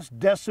fast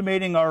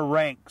decimating our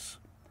ranks.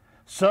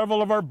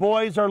 Several of our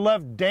boys are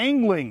left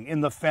dangling in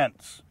the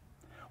fence.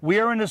 We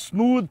are in a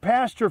smooth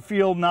pasture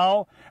field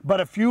now, but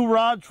a few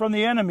rods from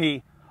the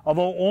enemy,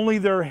 although only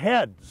their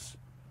heads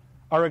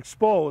are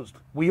exposed,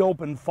 we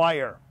open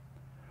fire.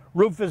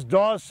 Rufus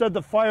Dawes said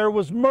the fire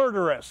was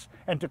murderous,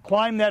 and to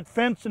climb that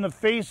fence in the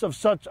face of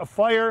such a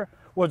fire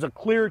was a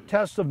clear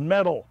test of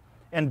mettle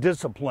and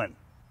discipline.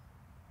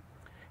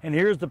 And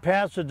here's the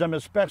passage I'm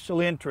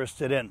especially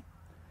interested in.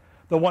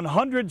 The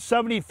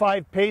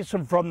 175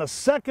 paces from the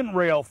 2nd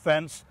rail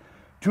fence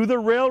to the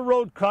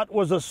railroad cut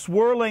was a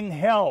swirling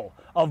hell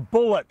of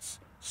bullets,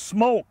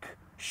 smoke,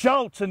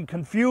 shouts, and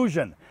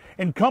confusion.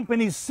 In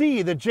Company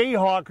C, the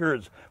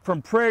Jayhawkers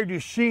from Prairie du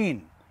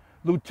Chien,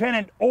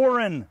 Lieutenant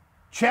Orrin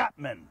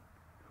Chapman,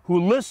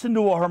 who listened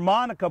to a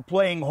harmonica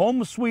playing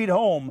Home Sweet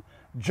Home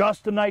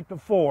just the night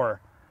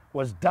before,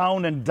 was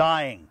down and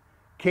dying.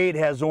 Kate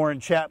has Orrin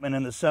Chapman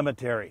in the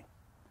cemetery.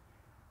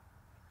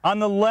 On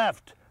the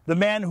left, the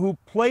man who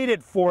played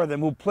it for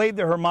them, who played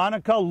the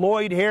harmonica,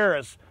 Lloyd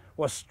Harris,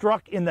 was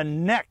struck in the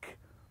neck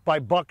by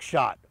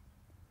buckshot.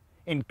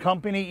 In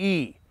Company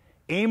E,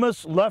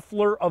 Amos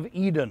Leffler of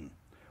Eden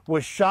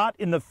was shot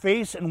in the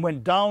face and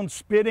went down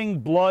spitting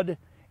blood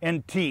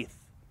and teeth.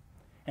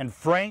 And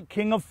Frank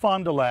King of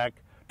Fond du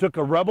Lac took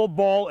a rebel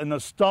ball in the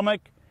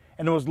stomach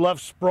and was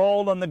left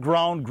sprawled on the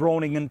ground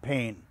groaning in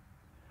pain.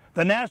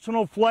 The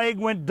national flag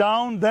went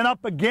down, then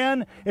up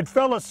again. It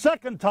fell a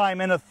 2nd time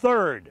and a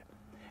 3rd.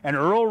 And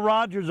Earl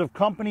Rogers of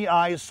Company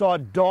I saw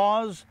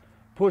Dawes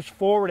push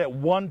forward at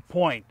one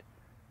point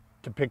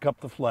to pick up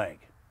the flag.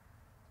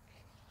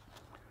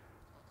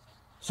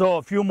 So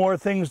a few more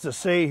things to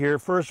say here.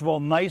 First of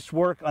all, nice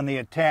work on the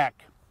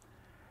attack.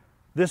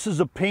 This is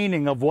a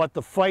painting of what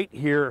the fight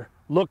here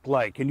looked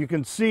like. And you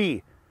can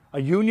see a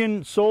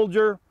Union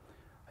soldier.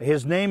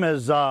 His name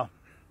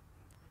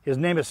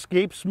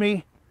escapes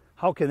me.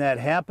 How can that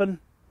happen?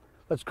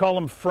 Let's call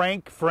him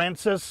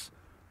Francis,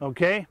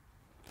 okay?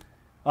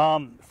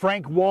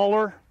 Frank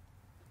Waller.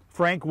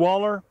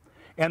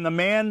 And the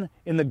man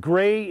in the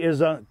gray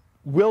is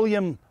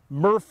William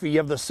Murphy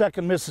of the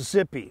 2nd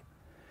Mississippi.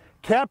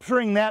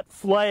 Capturing that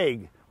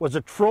flag was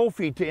a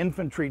trophy to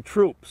infantry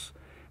troops.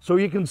 So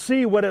you can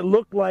see what it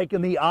looked like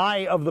in the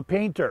eye of the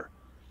painter.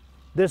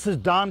 This is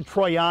Don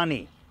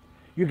Troiani.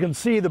 You can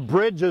see the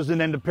bridge isn't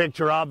in the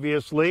picture,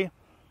 obviously,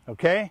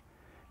 okay?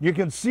 You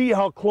can see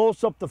how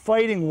close up the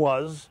fighting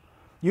was.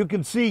 You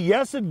can see,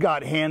 yes, it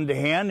got hand to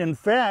hand. In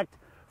fact,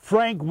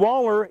 Frank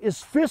Waller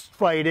is fist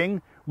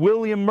fighting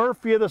William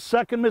Murphy of the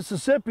 2nd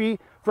Mississippi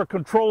for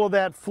control of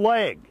that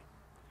flag.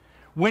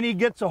 When he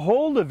gets a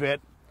hold of it,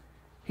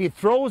 he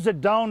throws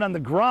it down on the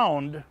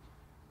ground,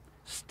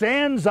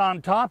 stands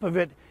on top of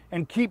it,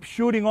 and keeps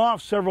shooting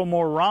off several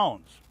more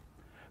rounds.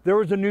 There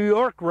was a New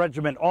York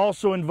regiment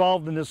also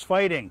involved in this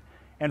fighting,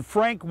 and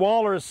Frank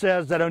Waller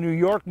says that a New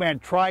York man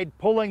tried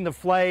pulling the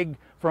flag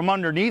from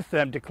underneath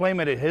them to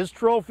claim it as his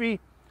trophy.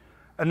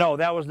 No,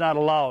 that was not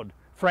allowed.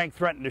 Frank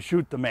threatened to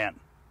shoot the man.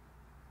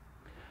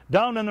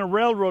 Down in the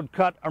railroad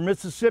cut are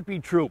Mississippi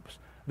troops.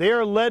 They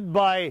are led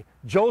by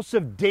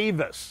Joseph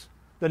Davis,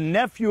 the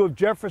nephew of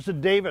Jefferson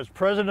Davis,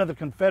 president of the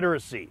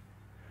Confederacy.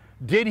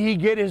 Did he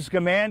get his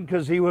command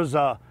because he was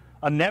a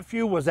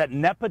nephew? Was that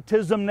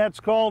nepotism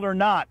that's called or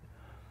not?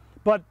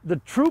 But the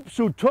troops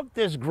who took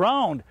this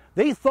ground,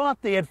 they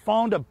thought they had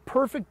found a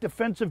perfect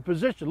defensive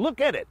position.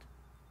 Look at it,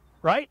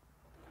 right?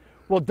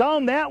 Well,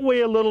 down that way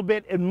a little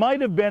bit, it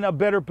might have been a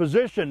better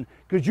position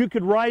because you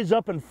could rise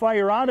up and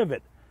fire out of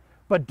it.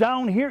 But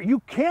down here, you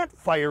can't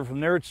fire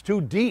from there. It's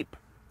too deep,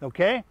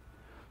 okay?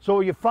 So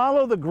you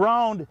follow the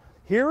ground.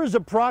 Here is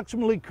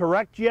approximately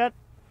correct yet.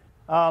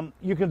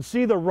 You can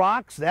see the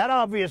rocks. That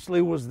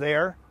obviously was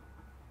there.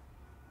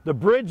 The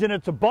bridge and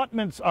its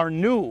abutments are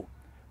new.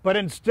 But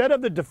instead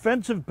of the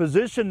defensive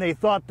position they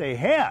thought they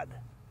had,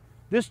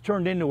 this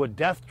turned into a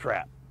death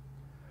trap.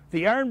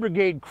 The Iron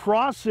Brigade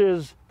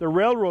crosses the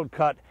railroad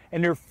cut,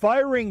 and they're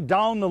firing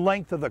down the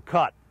length of the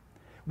cut.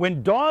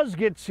 When Dawes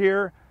gets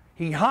here,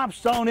 he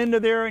hops down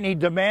into there and he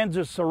demands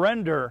a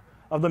surrender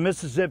of the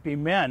Mississippi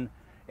men,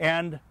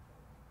 and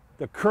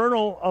the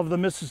colonel of the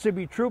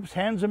Mississippi troops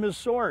hands him his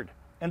sword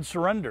and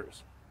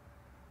surrenders.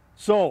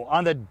 So,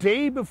 on the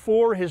day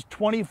before his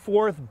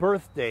 24th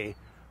birthday,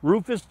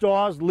 Rufus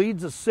Dawes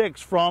leads the 6th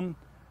from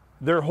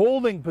their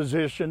holding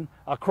position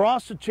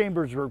across the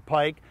Chambersburg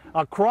Pike,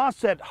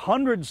 across that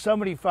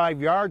 175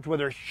 yards where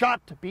they're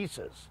shot to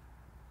pieces.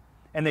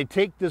 And they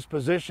take this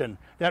position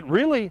that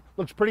really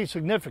looks pretty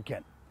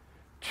significant.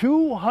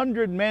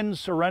 200 men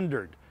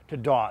surrendered to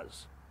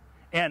Dawes.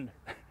 And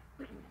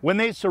when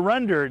they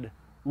surrendered,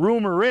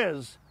 rumor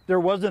is there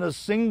wasn't a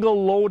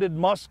single loaded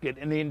musket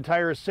in the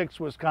entire 6th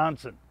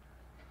Wisconsin.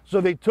 So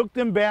they took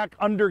them back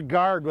under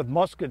guard with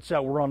muskets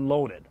that were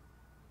unloaded.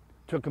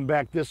 Took them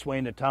back this way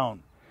into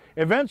town.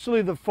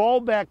 Eventually, the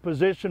fallback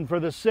position for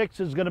the 6th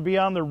is going to be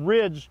on the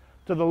ridge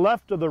to the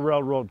left of the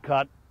railroad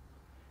cut.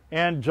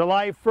 And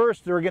July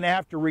 1st, they're going to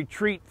have to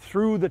retreat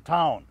through the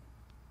town.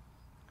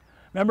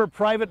 Remember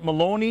Private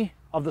Maloney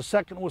of the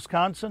 2nd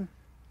Wisconsin?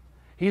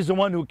 He's the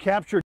one who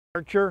captured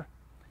Archer.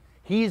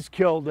 He's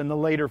killed in the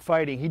later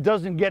fighting. He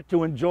doesn't get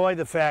to enjoy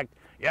the fact,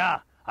 yeah,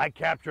 I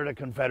captured a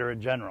Confederate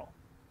general.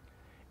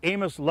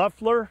 Amos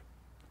Leffler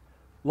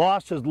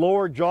lost his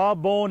lower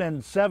jawbone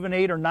and 7,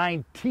 8, or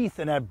 9 teeth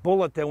in that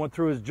bullet that went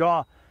through his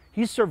jaw.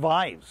 He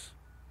survives.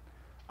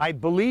 I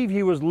believe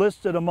he was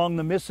listed among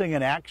the missing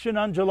in action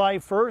on July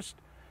 1st,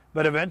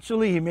 but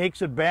eventually he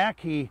makes it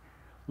back. He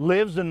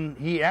lives and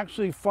he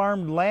actually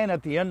farmed land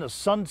at the end of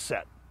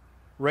Sunset,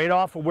 right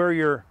off of where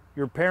your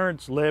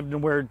parents lived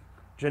and where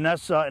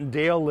Janessa and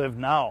Dale live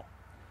now.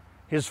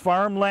 His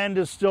farmland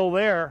is still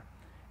there,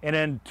 and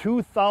in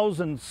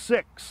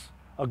 2006,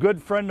 a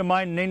good friend of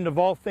mine named of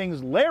all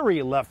things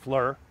Larry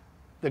Leffler,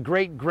 the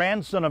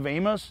great-grandson of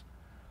Amos,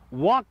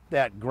 walked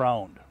that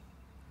ground.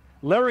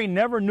 Larry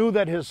never knew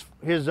that his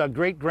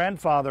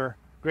great-great-grandfather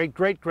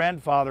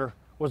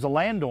was a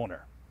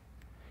landowner.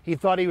 He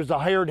thought he was a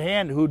hired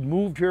hand who'd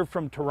moved here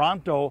from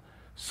Toronto,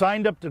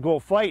 signed up to go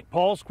fight.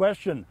 Paul's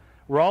question,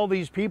 were all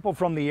these people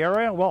from the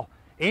area? Well,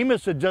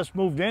 Amos had just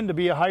moved in to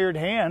be a hired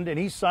hand, and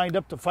he signed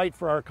up to fight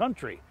for our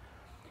country.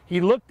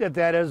 He looked at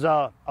that as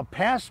a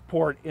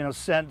passport, in a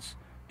sense,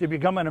 to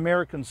become an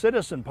American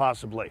citizen,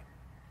 possibly.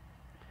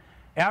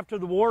 After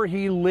the war,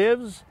 he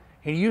lives.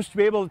 He used to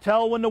be able to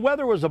tell when the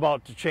weather was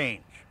about to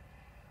change.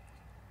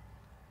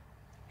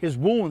 His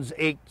wounds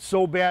ached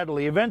so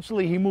badly.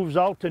 Eventually, he moves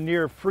out to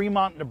near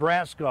Fremont,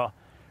 Nebraska,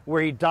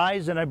 where he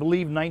dies in, I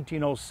believe,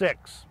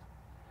 1906.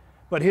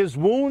 But his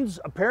wounds,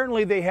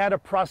 apparently they had a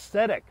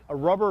prosthetic, a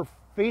rubber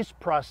facial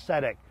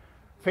prosthetic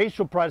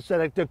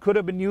that could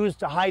have been used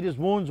to hide his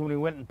wounds when he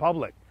went in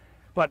public.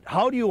 But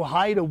how do you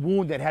hide a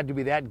wound that had to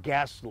be that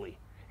ghastly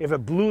if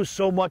it blew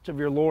so much of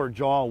your lower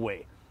jaw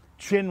away?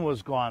 Chin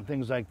was gone,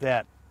 things like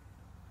that.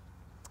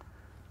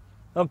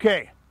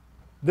 Okay,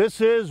 this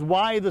is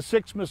why the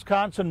 6th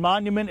Wisconsin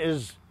Monument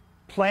is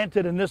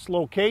planted in this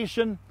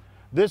location.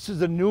 This is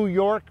the New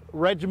York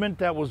regiment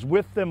that was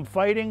with them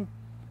fighting.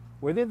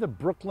 Were they the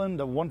Brooklyn,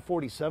 the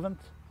 147th?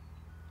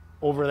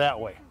 Over that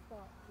way.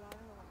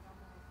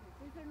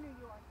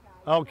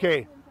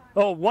 Okay.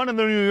 Oh, one of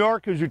the New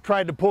Yorkers who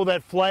tried to pull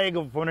that flag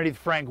from underneath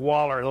Frank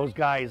Waller, those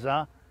guys,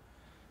 huh?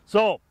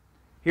 So,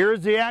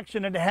 here's the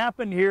action that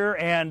happened here,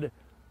 and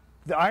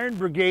the Iron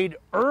Brigade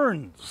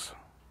earns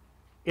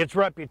its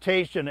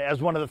reputation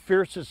as one of the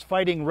fiercest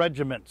fighting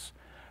regiments.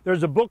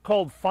 There's a book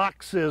called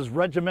Fox's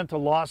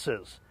Regimental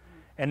Losses,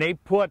 and they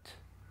put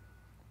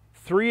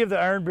 3 of the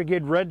Iron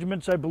Brigade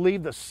regiments, I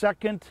believe, the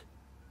 2nd,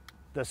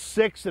 the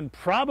 6th, and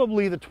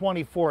probably the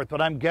 24th,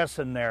 but I'm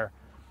guessing there,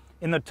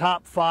 in the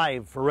top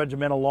 5 for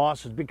regimental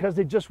losses because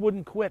they just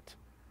wouldn't quit.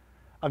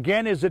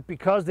 Again, is it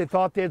because they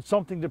thought they had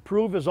something to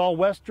prove as all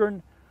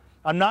Western?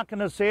 I'm not going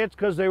to say it's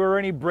because they were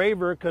any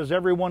braver, because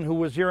everyone who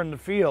was here in the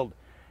field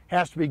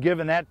has to be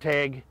given that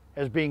tag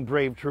as being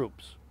brave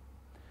troops.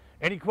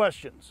 Any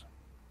questions?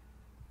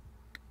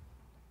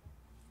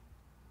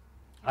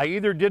 I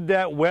either did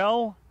that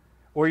well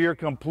or you're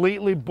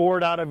completely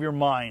bored out of your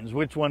minds.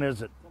 Which one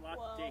is it? It's a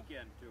lot to take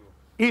in, too.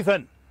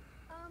 Ethan.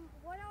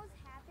 What else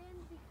happened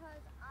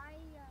because I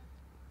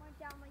went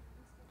down like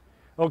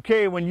instantly?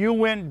 Okay, when you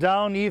went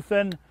down,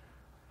 Ethan,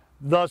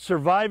 the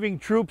surviving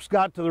troops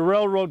got to the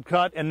railroad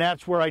cut, and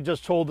that's where I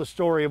just told the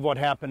story of what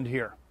happened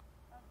here.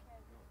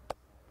 Okay.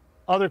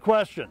 Other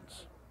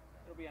questions?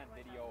 It'll be on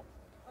video.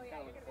 Kind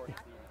of looking forward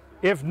to seeing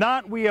it. If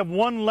not, we have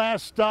one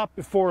last stop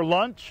before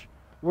lunch.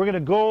 We're going to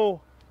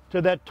go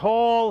to that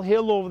tall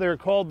hill over there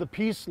called the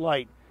Peace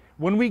Light.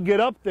 When we get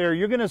up there,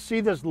 you're going to see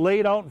this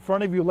laid out in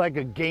front of you like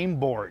a game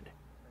board.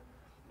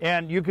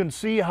 And you can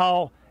see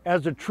how,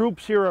 as the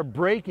troops here are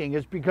breaking,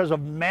 it's because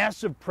of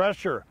massive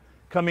pressure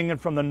coming in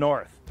from the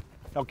north.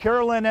 Now,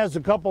 Carolyn has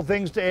a couple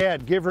things to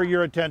add. Give her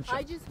your attention.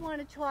 I just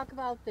want to talk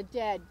about the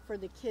dead for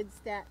the kids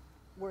that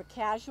were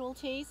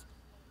casualties.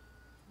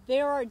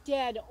 There are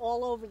dead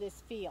all over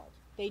this field.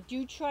 They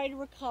do try to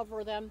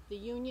recover them. The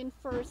Union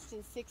 1st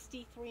in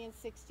 63 and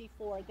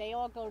 64, they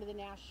all go to the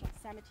National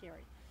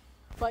Cemetery.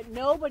 But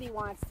nobody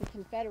wants the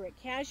Confederate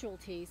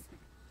casualties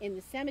in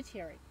the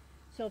cemetery.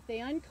 So if they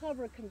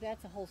uncover,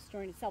 that's a whole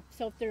story in itself.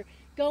 So if they're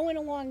going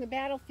along the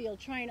battlefield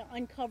trying to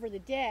uncover the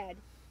dead,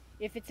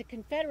 if it's a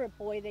Confederate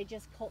boy, they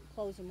just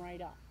close them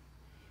right up.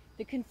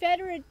 The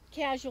Confederate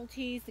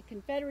casualties, the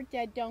Confederate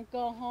dead don't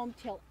go home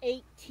till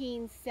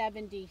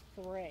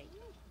 1873.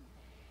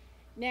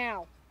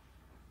 Now,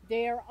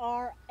 there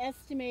are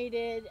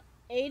estimated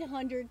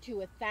 800 to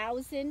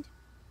 1,000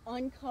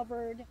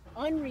 unrecovered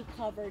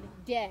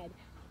dead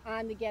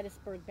on the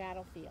Gettysburg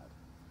battlefield.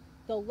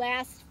 The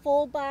last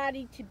full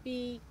body to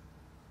be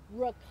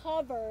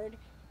recovered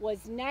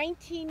was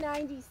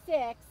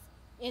 1996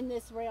 in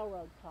this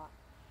railroad cut.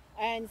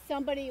 And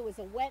it was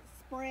a wet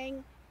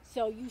spring,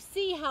 so you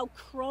see how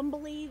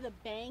crumbly the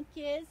bank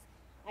is.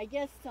 I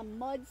guess some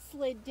mud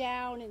slid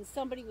down and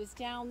somebody was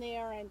down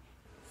there and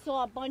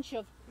saw a bunch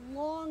of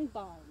long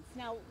bones.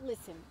 Now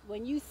listen,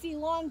 when you see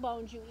long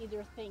bones, you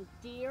either think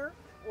deer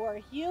or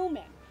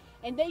human.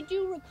 And they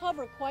do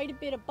recover quite a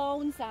bit of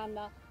bones on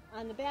the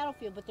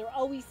battlefield, but they're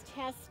always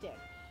tested.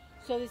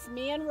 So this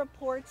man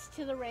reports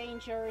to the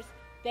Rangers,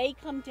 they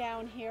come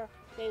down here,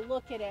 they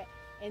look at it,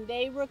 and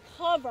they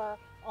recover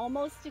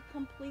almost a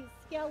complete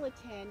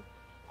skeleton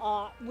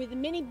with a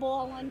mini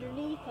ball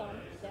underneath him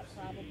that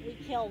probably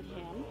killed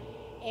him.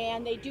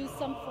 And they do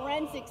some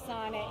forensics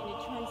on it, and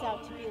it turns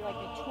out to be like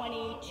a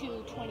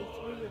 22,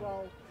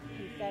 23-year-old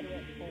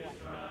Confederate boy.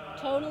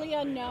 Totally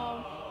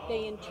unknown.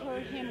 They inter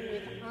him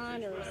with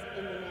honors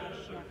in the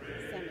National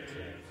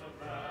Cemetery.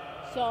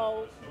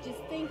 So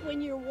just think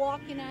when you're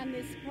walking on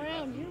this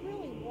ground, you're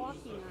really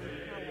walking on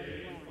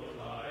hallowed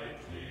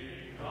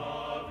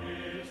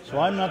ground. So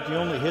I'm not the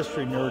only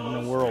history nerd in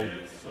the world.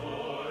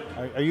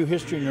 Are you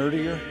history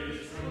nerdier?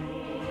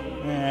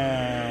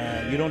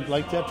 You don't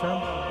like that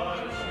term?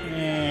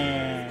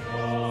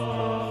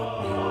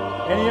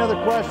 Any other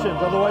questions?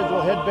 Otherwise,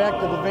 we'll head back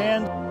to the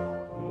van.